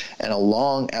semifinals, and a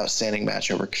long, outstanding match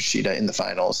over Kushida in the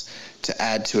finals to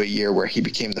add to a year where he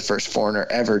became the first foreigner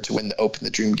ever to win the Open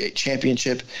the Dreamgate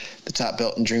Championship, the top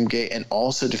belt in Dreamgate, and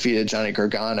also defeated Johnny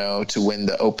Gargano to win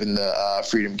the Open the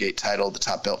Freedom Gate title, the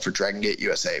top belt for Dragon Gate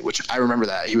USA, which I remember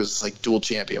that. He was like dual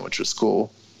champion, which was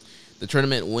cool. The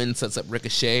tournament win sets up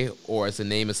Ricochet, or as the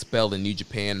name is spelled in New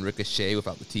Japan, Ricochet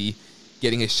without the T,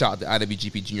 getting his shot at the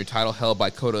IWGP Junior title held by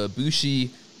Kota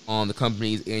Ibushi on the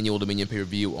company's annual Dominion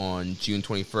pay-per-view on June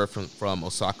 21st from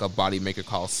Osaka Bodymaker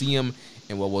Coliseum,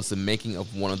 and what was the making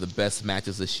of one of the best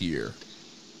matches this year.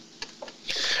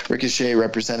 Ricochet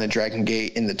represented Dragon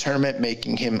Gate in the tournament,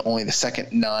 making him only the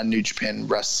second non-New Japan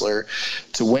wrestler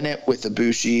to win it, with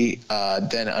Ibushi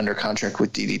then under contract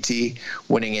with DDT,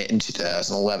 winning it in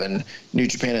 2011. New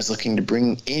Japan is looking to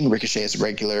bring in Ricochet as a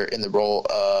regular in the role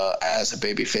as a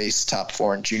babyface top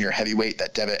 4 in junior heavyweight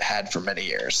that Devitt had for many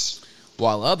years.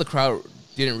 While a lot of the crowd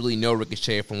didn't really know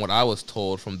Ricochet, from what I was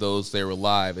told from those that were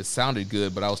live, it sounded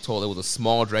good, but I was told it was a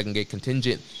small Dragon Gate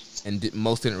contingent, and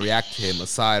most didn't react to him.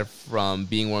 Aside from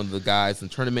being one of the guys in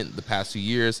the tournament the past few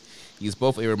years, he's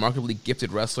both a remarkably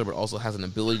gifted wrestler, but also has an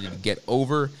ability to get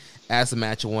over. As the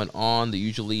match went on, the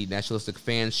usually nationalistic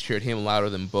fans cheered him louder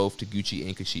than both Taguchi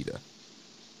and Kushida.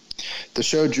 The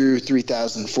show drew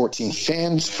 3,014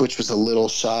 fans, which was a little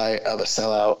shy of a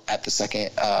sellout at the second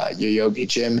Yoyogi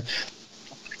Gym.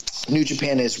 New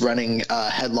Japan is running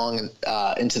headlong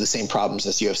into the same problems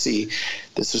as UFC.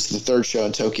 This was the third show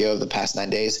in Tokyo of the past 9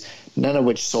 days, none of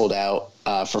which sold out.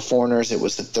 For foreigners, it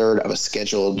was the third of a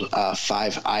scheduled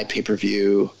 5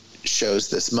 pay-per-view shows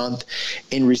this month.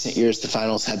 In recent years, the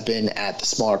finals have been at the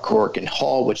smaller Korakuen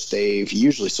Hall, which they've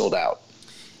usually sold out.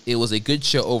 It was a good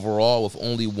show overall, with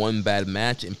only one bad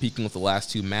match, and peaking with the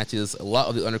last 2 matches. A lot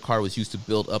of the undercard was used to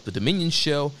build up the Dominion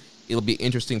show. It'll be an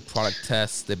interesting product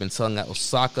test. They've been selling out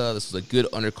Osaka. This was a good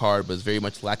undercard, but is very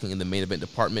much lacking in the main event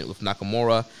department, with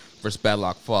Nakamura versus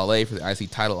Badlock Fale for the IC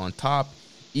title on top.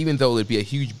 Even though it'd be a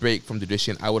huge break from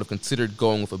tradition, I would have considered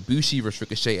going with Ibushi versus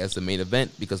Ricochet as the main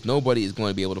event, because nobody is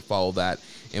going to be able to follow that,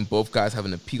 and both guys have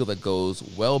an appeal that goes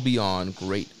well beyond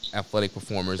great athletic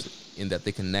performers in that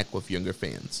they connect with younger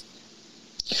fans.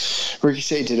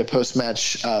 Ricochet did a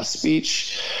post-match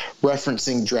speech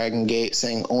referencing Dragon Gate,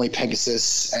 saying only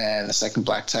Pegasus and the second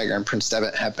Black Tiger and Prince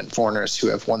Devitt have been foreigners who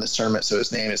have won this tournament, so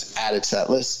his name is added to that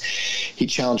list. He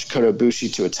challenged Kota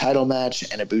Ibushi to a title match,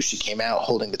 and Ibushi came out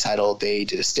holding the title. They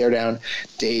did a stare down.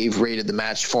 Dave rated the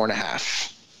match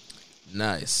 4.5.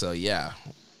 Nice. So, yeah.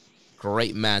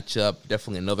 great matchup.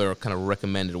 Definitely another kind of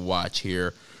recommended watch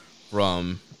here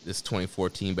from this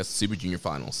 2014 Best of Super Junior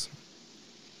Finals.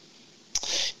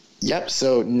 Yep.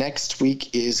 So next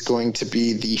week is going to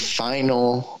be the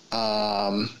final,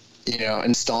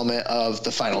 installment of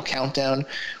the final countdown.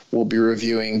 We'll be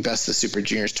reviewing Best of Super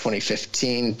Juniors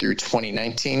 2015 through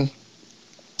 2019.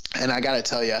 And I got to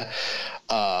tell you,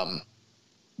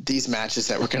 these matches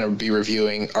that we're going to be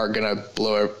reviewing are going to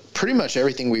blow pretty much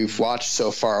everything we've watched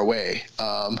so far away.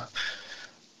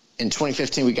 In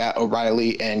 2015, we got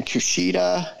O'Reilly and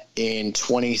Kushida. In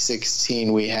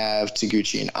 2016, we have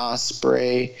Taguchi and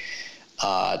Ospreay.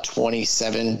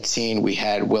 2017, we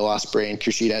had Will Ospreay and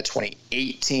Kushida.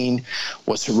 2018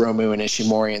 was Hiromu and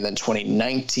Ishimori. And then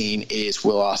 2019 is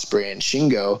Will Ospreay and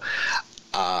Shingo.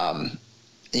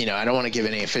 I don't want to give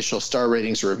any official star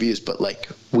ratings or reviews, but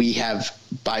we have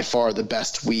by far the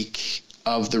best week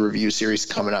of the review series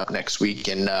coming up next week.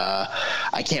 And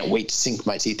I can't wait to sink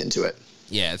my teeth into it.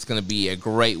 Yeah, it's going to be a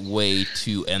great way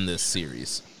to end this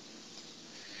series.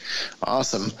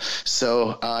 Awesome.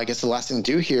 So I guess the last thing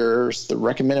to do here is the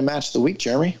recommended match of the week,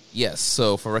 Jeremy. Yes,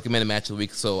 so for recommended match of the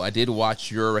week, so I did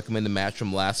watch your recommended match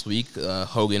from last week,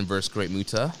 Hogan versus Great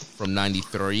Muta from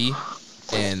 93.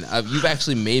 And you've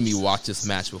actually made me watch this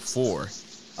match before.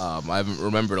 I've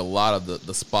remembered a lot of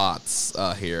the spots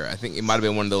here. I think it might have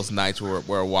been one of those nights where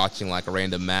we're watching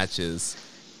random matches.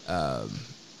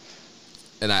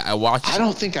 And I watched. I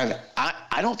don't think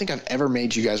I've ever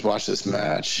made you guys watch this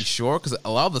match. You sure? Because a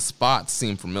lot of the spots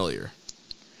seem familiar.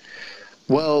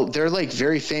 Well, they're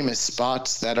very famous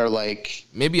spots that are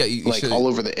maybe you should, all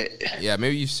over the. Yeah,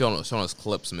 maybe you've shown us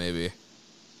clips. Maybe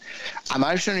I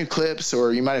might have shown you clips,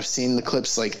 or you might have seen the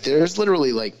clips. There's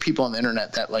literally people on the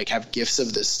internet that have GIFs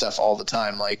of this stuff all the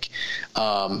time.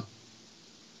 A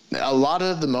lot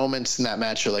of the moments in that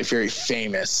match are very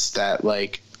famous that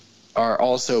are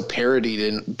also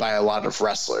parodied by a lot of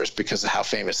wrestlers because of how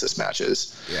famous this match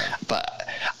is. Yeah. But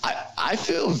I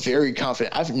feel very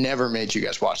confident. I've never made you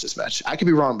guys watch this match. I could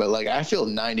be wrong, but I feel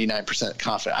 99%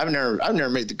 confident. I've never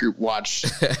made the group watch.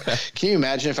 Can you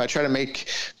imagine if I try to make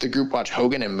the group watch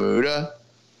Hogan and Muta?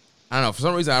 I don't know. For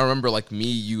some reason, I remember me,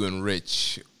 you, and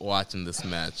Rich watching this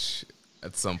match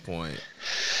at some point.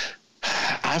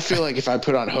 I feel if I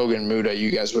put on Hogan Muta,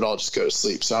 you guys would all just go to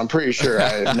sleep. So I'm pretty sure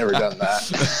I've never done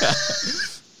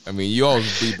that. I mean, you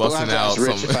always be busting out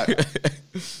some.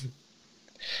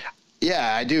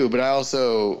 Yeah, I do, but I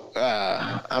also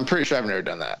I'm pretty sure I've never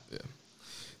done that. Yeah.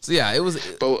 So yeah, it was.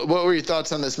 But what were your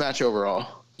thoughts on this match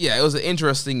overall? Yeah, it was an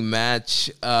interesting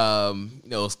match. Hogan's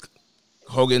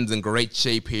in great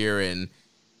shape here, and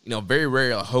very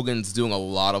rare. Hogan's doing a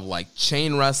lot of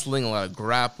chain wrestling, a lot of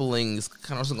grappling. It's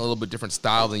kind of a little bit different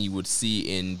style than you would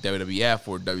see in WWF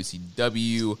or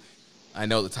WCW. I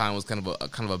know at the time was kind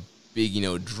of a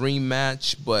big dream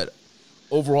match, but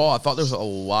overall I thought there was a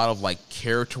lot of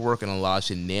character work and a lot of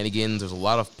shenanigans. There's a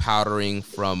lot of powdering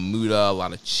from Muta, a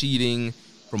lot of cheating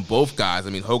from both guys. I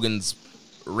mean, Hogan's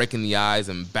raking the eyes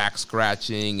and back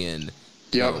scratching and.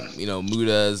 Yep.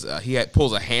 Muta's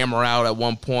pulls a hammer out at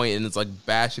one point and it's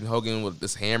bashing Hogan with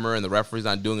this hammer and the referee's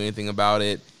not doing anything about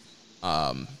it.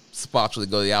 Spots really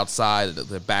go to the outside,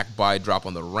 the back body drop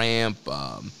on the ramp.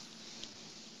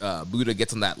 Muta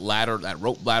gets on that ladder, that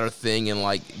rope ladder thing,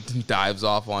 and dives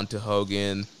off onto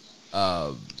Hogan.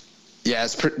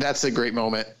 That's a great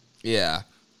moment. Yeah.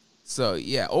 So,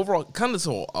 yeah, overall, kind of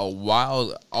a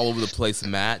wild, all-over-the-place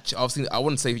match. Obviously, I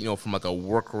wouldn't say, from a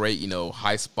work rate,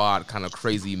 high spot, kind of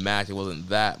crazy match. It wasn't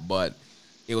that, but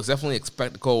it was definitely a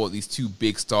spectacle with these two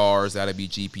big stars,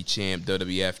 IWGP champ,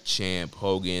 WWF champ,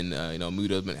 Hogan.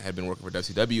 Muta had been working for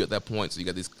WCW at that point, so you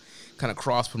got this kind of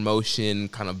cross-promotion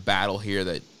kind of battle here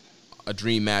that a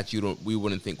dream match we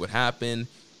wouldn't think would happen.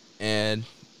 And,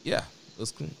 yeah, it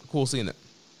was cool seeing it.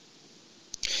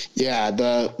 Yeah,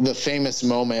 the famous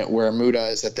moment where Muta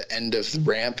is at the end of the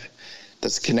ramp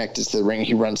that's connected to the ring.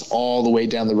 He runs all the way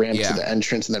down the ramp to the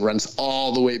entrance and then runs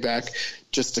all the way back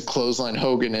just to clothesline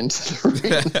Hogan into the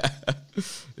ring.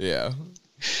 Yeah.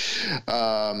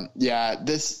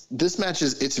 This match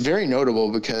it's very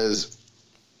notable because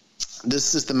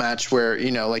this is the match where,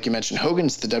 like you mentioned,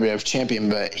 Hogan's the WWF champion,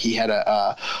 but he had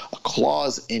a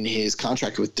clause in his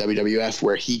contract with WWF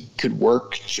where he could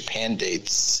work Japan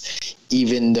dates,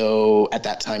 even though at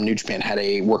that time New Japan had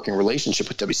a working relationship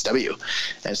with WCW.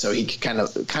 And so he could kind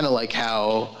of like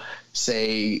how,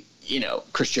 say,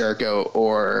 Chris Jericho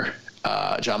or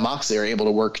John Moxley are able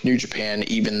to work New Japan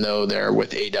even though they're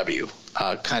with AEW.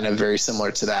 Kind of very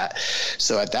similar to that.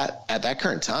 So at that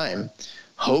current time,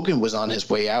 Hogan was on his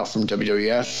way out from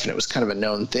WWF, and it was kind of a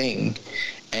known thing.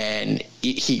 And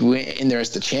he went in there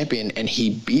as the champion, and he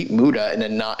beat Muta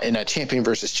in a champion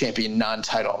versus champion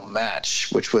non-title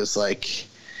match, which was like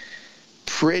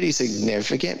pretty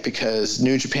significant because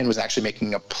New Japan was actually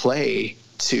making a play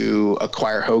to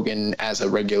acquire Hogan as a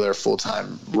regular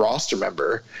full-time roster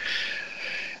member.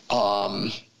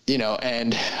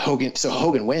 And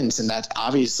Hogan wins, and that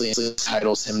obviously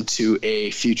entitles him to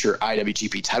a future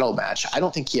IWGP title match. I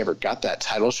don't think he ever got that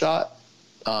title shot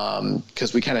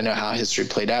because we kind of know how history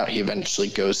played out. He eventually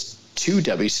goes to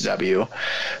WCW,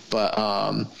 but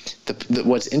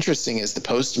what's interesting is the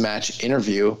post-match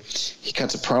interview. He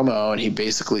cuts a promo and he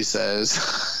basically says,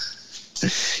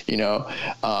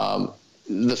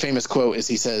 the famous quote is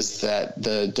he says that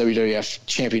the WWF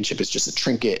championship is just a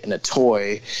trinket and a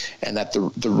toy, and that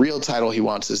the real title he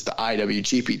wants is the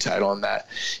IWGP title, and that,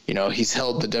 he's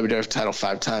held the WWF title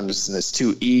 5 times and it's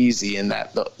too easy, and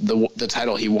that the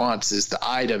title he wants is the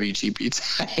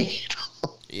IWGP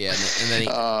title. Yeah, and then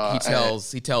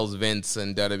he tells Vince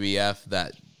and WWF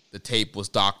that the tape was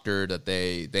doctored, that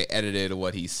they edited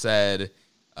what he said.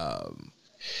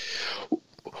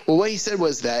 Well, what he said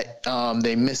was that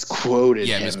they misquoted him.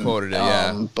 Yeah, misquoted it,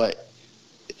 yeah. But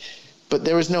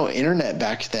there was no internet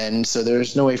back then, so there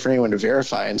was no way for anyone to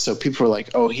verify. And so people were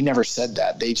like, oh, he never said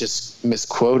that. They just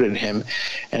misquoted him.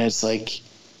 And it's like,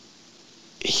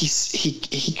 he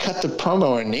cut the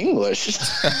promo in English.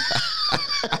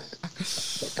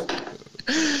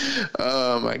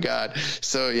 Oh my God.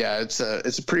 So yeah, it's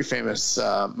a pretty famous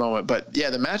moment. But yeah,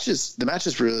 the match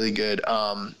is really good.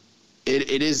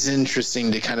 It is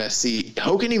interesting to kind of see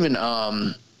Hogan even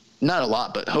not a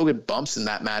lot, but Hogan bumps in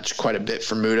that match quite a bit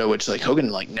for Muta, which like Hogan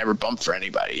like never bumped for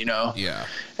anybody, Yeah.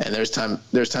 And there's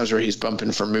times where he's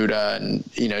bumping for Muta and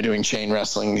doing chain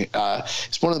wrestling.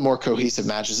 It's one of the more cohesive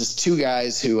matches. It's two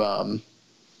guys who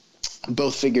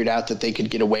both figured out that they could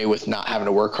get away with not having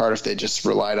to work hard if they just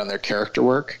relied on their character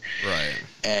work. Right.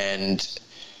 And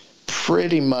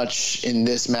pretty much in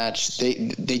this match, they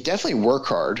definitely work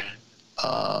hard.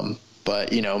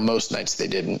 But most nights they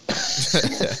didn't.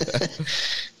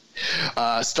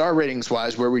 Star ratings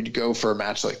wise, where would you go for a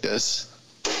match like this?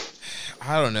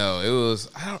 I don't know. It was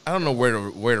I don't know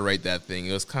where to rate that thing.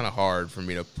 It was kind of hard for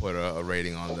me to put a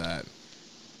rating on that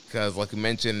because, like you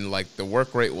mentioned, like the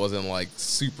work rate wasn't like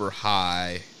super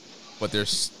high, but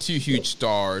there's 2 huge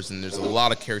stars and there's a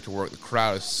lot of character work. The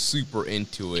crowd is super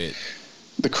into it.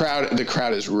 The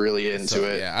crowd is really into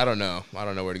it. Yeah, I don't know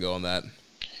where to go on that.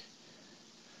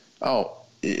 Oh,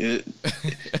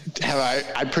 have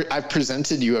I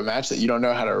presented you a match that you don't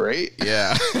know how to rate?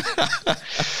 Yeah.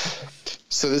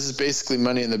 So this is basically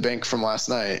Money in the Bank from last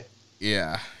night.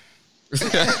 Yeah.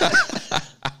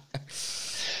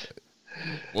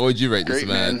 What would you rate this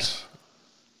match?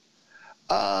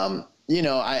 I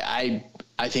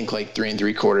think like 3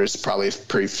 3/4 is probably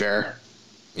pretty fair.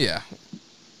 Yeah.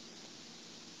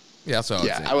 Yeah, that's what I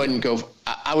would say.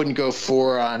 I wouldn't go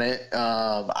 4 on it.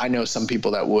 I know some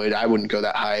people that would. I wouldn't go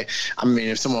that high. I mean,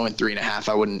 if someone went 3.5,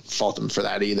 I wouldn't fault them for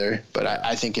that either. But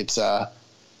I think it's a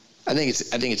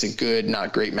good,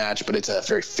 not great match, but it's a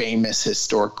very famous,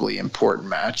 historically important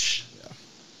match. Yeah.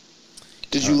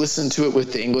 Did you listen to it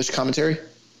with the English commentary?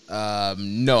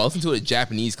 No, I listened to it with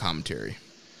Japanese commentary.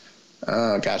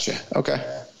 Oh, gotcha. Okay.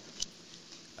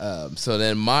 So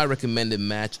then my recommended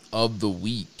match of the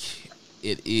week.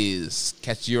 It is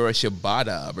Katsuyori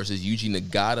Shibata versus Yuji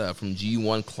Nagata from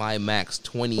G1 Climax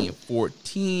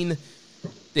 2014.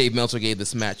 Dave Meltzer gave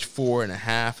this match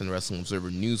 4.5 in the Wrestling Observer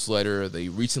newsletter. They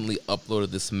recently uploaded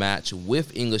this match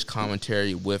with English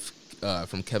commentary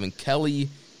from Kevin Kelly.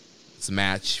 This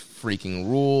match freaking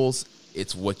rules.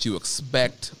 It's what you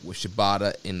expect with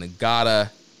Shibata and Nagata.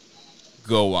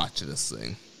 Go watch this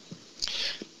thing.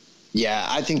 Yeah,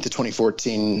 I think the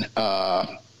 2014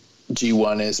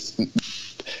 G1 is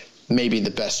maybe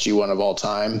the best G1 of all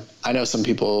time. I know some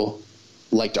people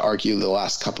like to argue the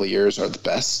last couple of years are the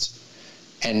best,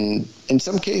 and in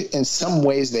some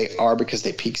ways they are because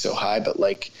they peak so high. But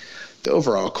like the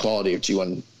overall quality of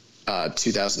G1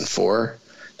 2004,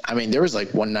 I mean, there was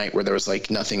like one night where there was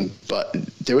like nothing but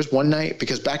there was one night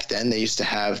because back then they used to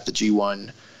have the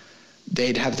G1.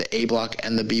 They'd have the A block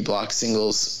and the B block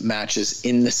singles matches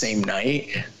in the same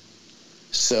night.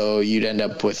 So you'd end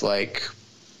up with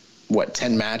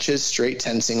 10 matches straight,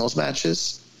 10 singles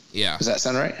matches. Yeah. Does that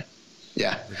sound right?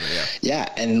 Yeah. Yeah.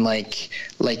 And like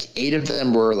 8 of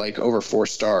them were like over 4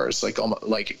 stars,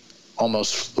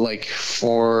 almost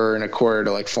 4.25 to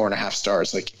 4.5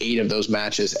 stars, 8 of those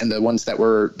matches. And the ones that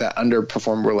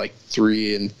underperformed were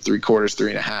 3 3/4,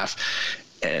 3.5.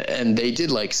 And they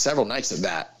did several nights of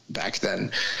that back then.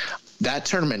 that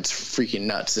tournament's freaking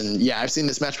nuts. And yeah, I've seen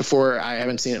this match before. I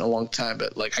haven't seen it in a long time,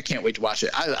 but like, I can't wait to watch it.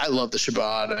 I love the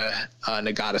Shibata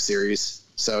Nagata series.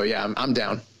 So yeah, I'm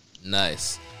down.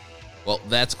 Nice. Well,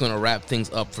 that's going to wrap things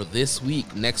up for this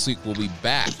week. Next week, we'll be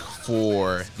back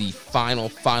for the final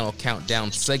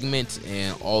countdown segment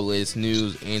and all this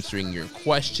news, answering your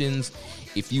questions.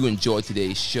 If you enjoyed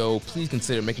today's show, please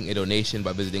consider making a donation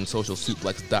by visiting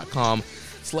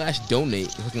socialsuplex.com/donate,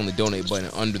 clicking on the donate button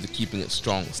under the Keeping It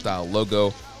Strong Style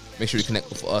logo. Make sure to connect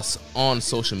with us on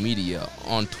social media.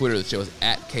 On Twitter, the show is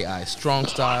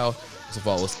 @KIStrongStyle. Also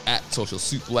follow us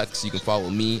 @socialsuplex. You can follow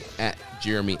me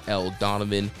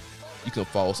 @JeremyL.Donovan. You can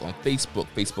follow us on Facebook,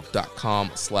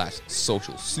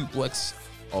 facebook.com/socialsuplex.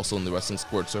 Also in the Wrestling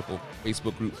Squared Circle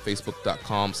Facebook group,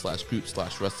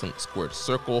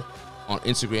 facebook.com/group/wrestling_circle. On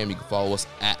Instagram, you can follow us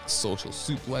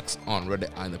 @socialsuplex. On Reddit,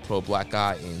 I'm the Pro Black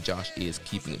Guy, and Josh is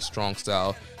Keeping It Strong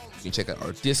Style. You can check out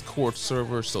our Discord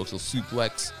server, Social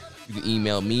Suplex. You can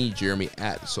email me,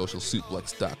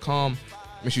 Jeremy@socialsuplex.com.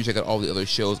 Make sure you check out all the other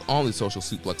shows on the Social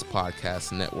Suplex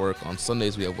Podcast Network. On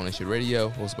Sundays, we have One Nation Radio,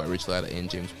 hosted by Rich Latta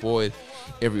and James Boyd.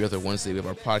 Every other Wednesday, we have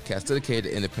our podcast dedicated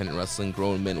to independent wrestling,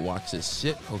 Grown Men Watch This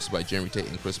Shit, hosted by Jeremy Tate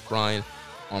and Chris Bryan.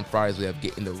 On Fridays, we have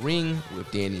Get in the Ring with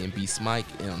Danny and Beast Mike.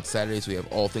 And on Saturdays, we have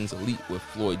All Things Elite with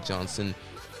Floyd Johnson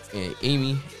and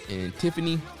Amy and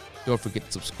Tiffany. Don't forget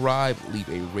to subscribe, leave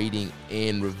a rating,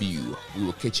 and review. We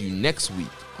will catch you next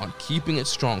week on Keeping It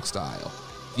Strong Style,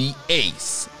 the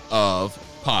ace of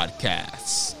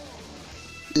podcasts.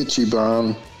 Itchy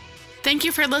Bomb. Thank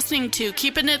you for listening to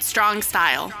Keepin' It Strong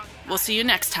Style. We'll see you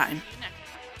next time.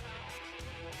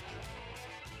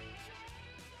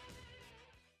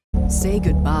 Say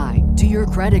goodbye to your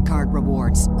credit card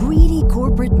rewards. Greedy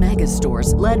corporate mega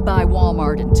stores, led by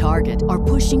Walmart and Target, are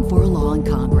pushing for a law in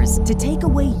Congress to take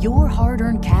away your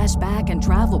hard-earned cash back and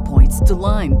travel points to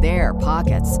line their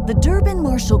pockets. The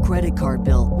Durbin-Marshall credit card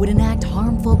bill would enact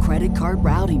harmful credit card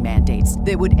routing mandates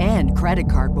that would end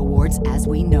credit card rewards as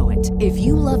we know it. If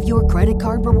you love your credit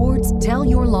card rewards, tell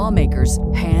your lawmakers,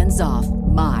 hands off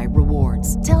my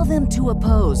rewards. Tell them to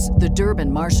oppose the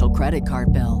Durbin-Marshall credit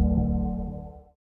card bill.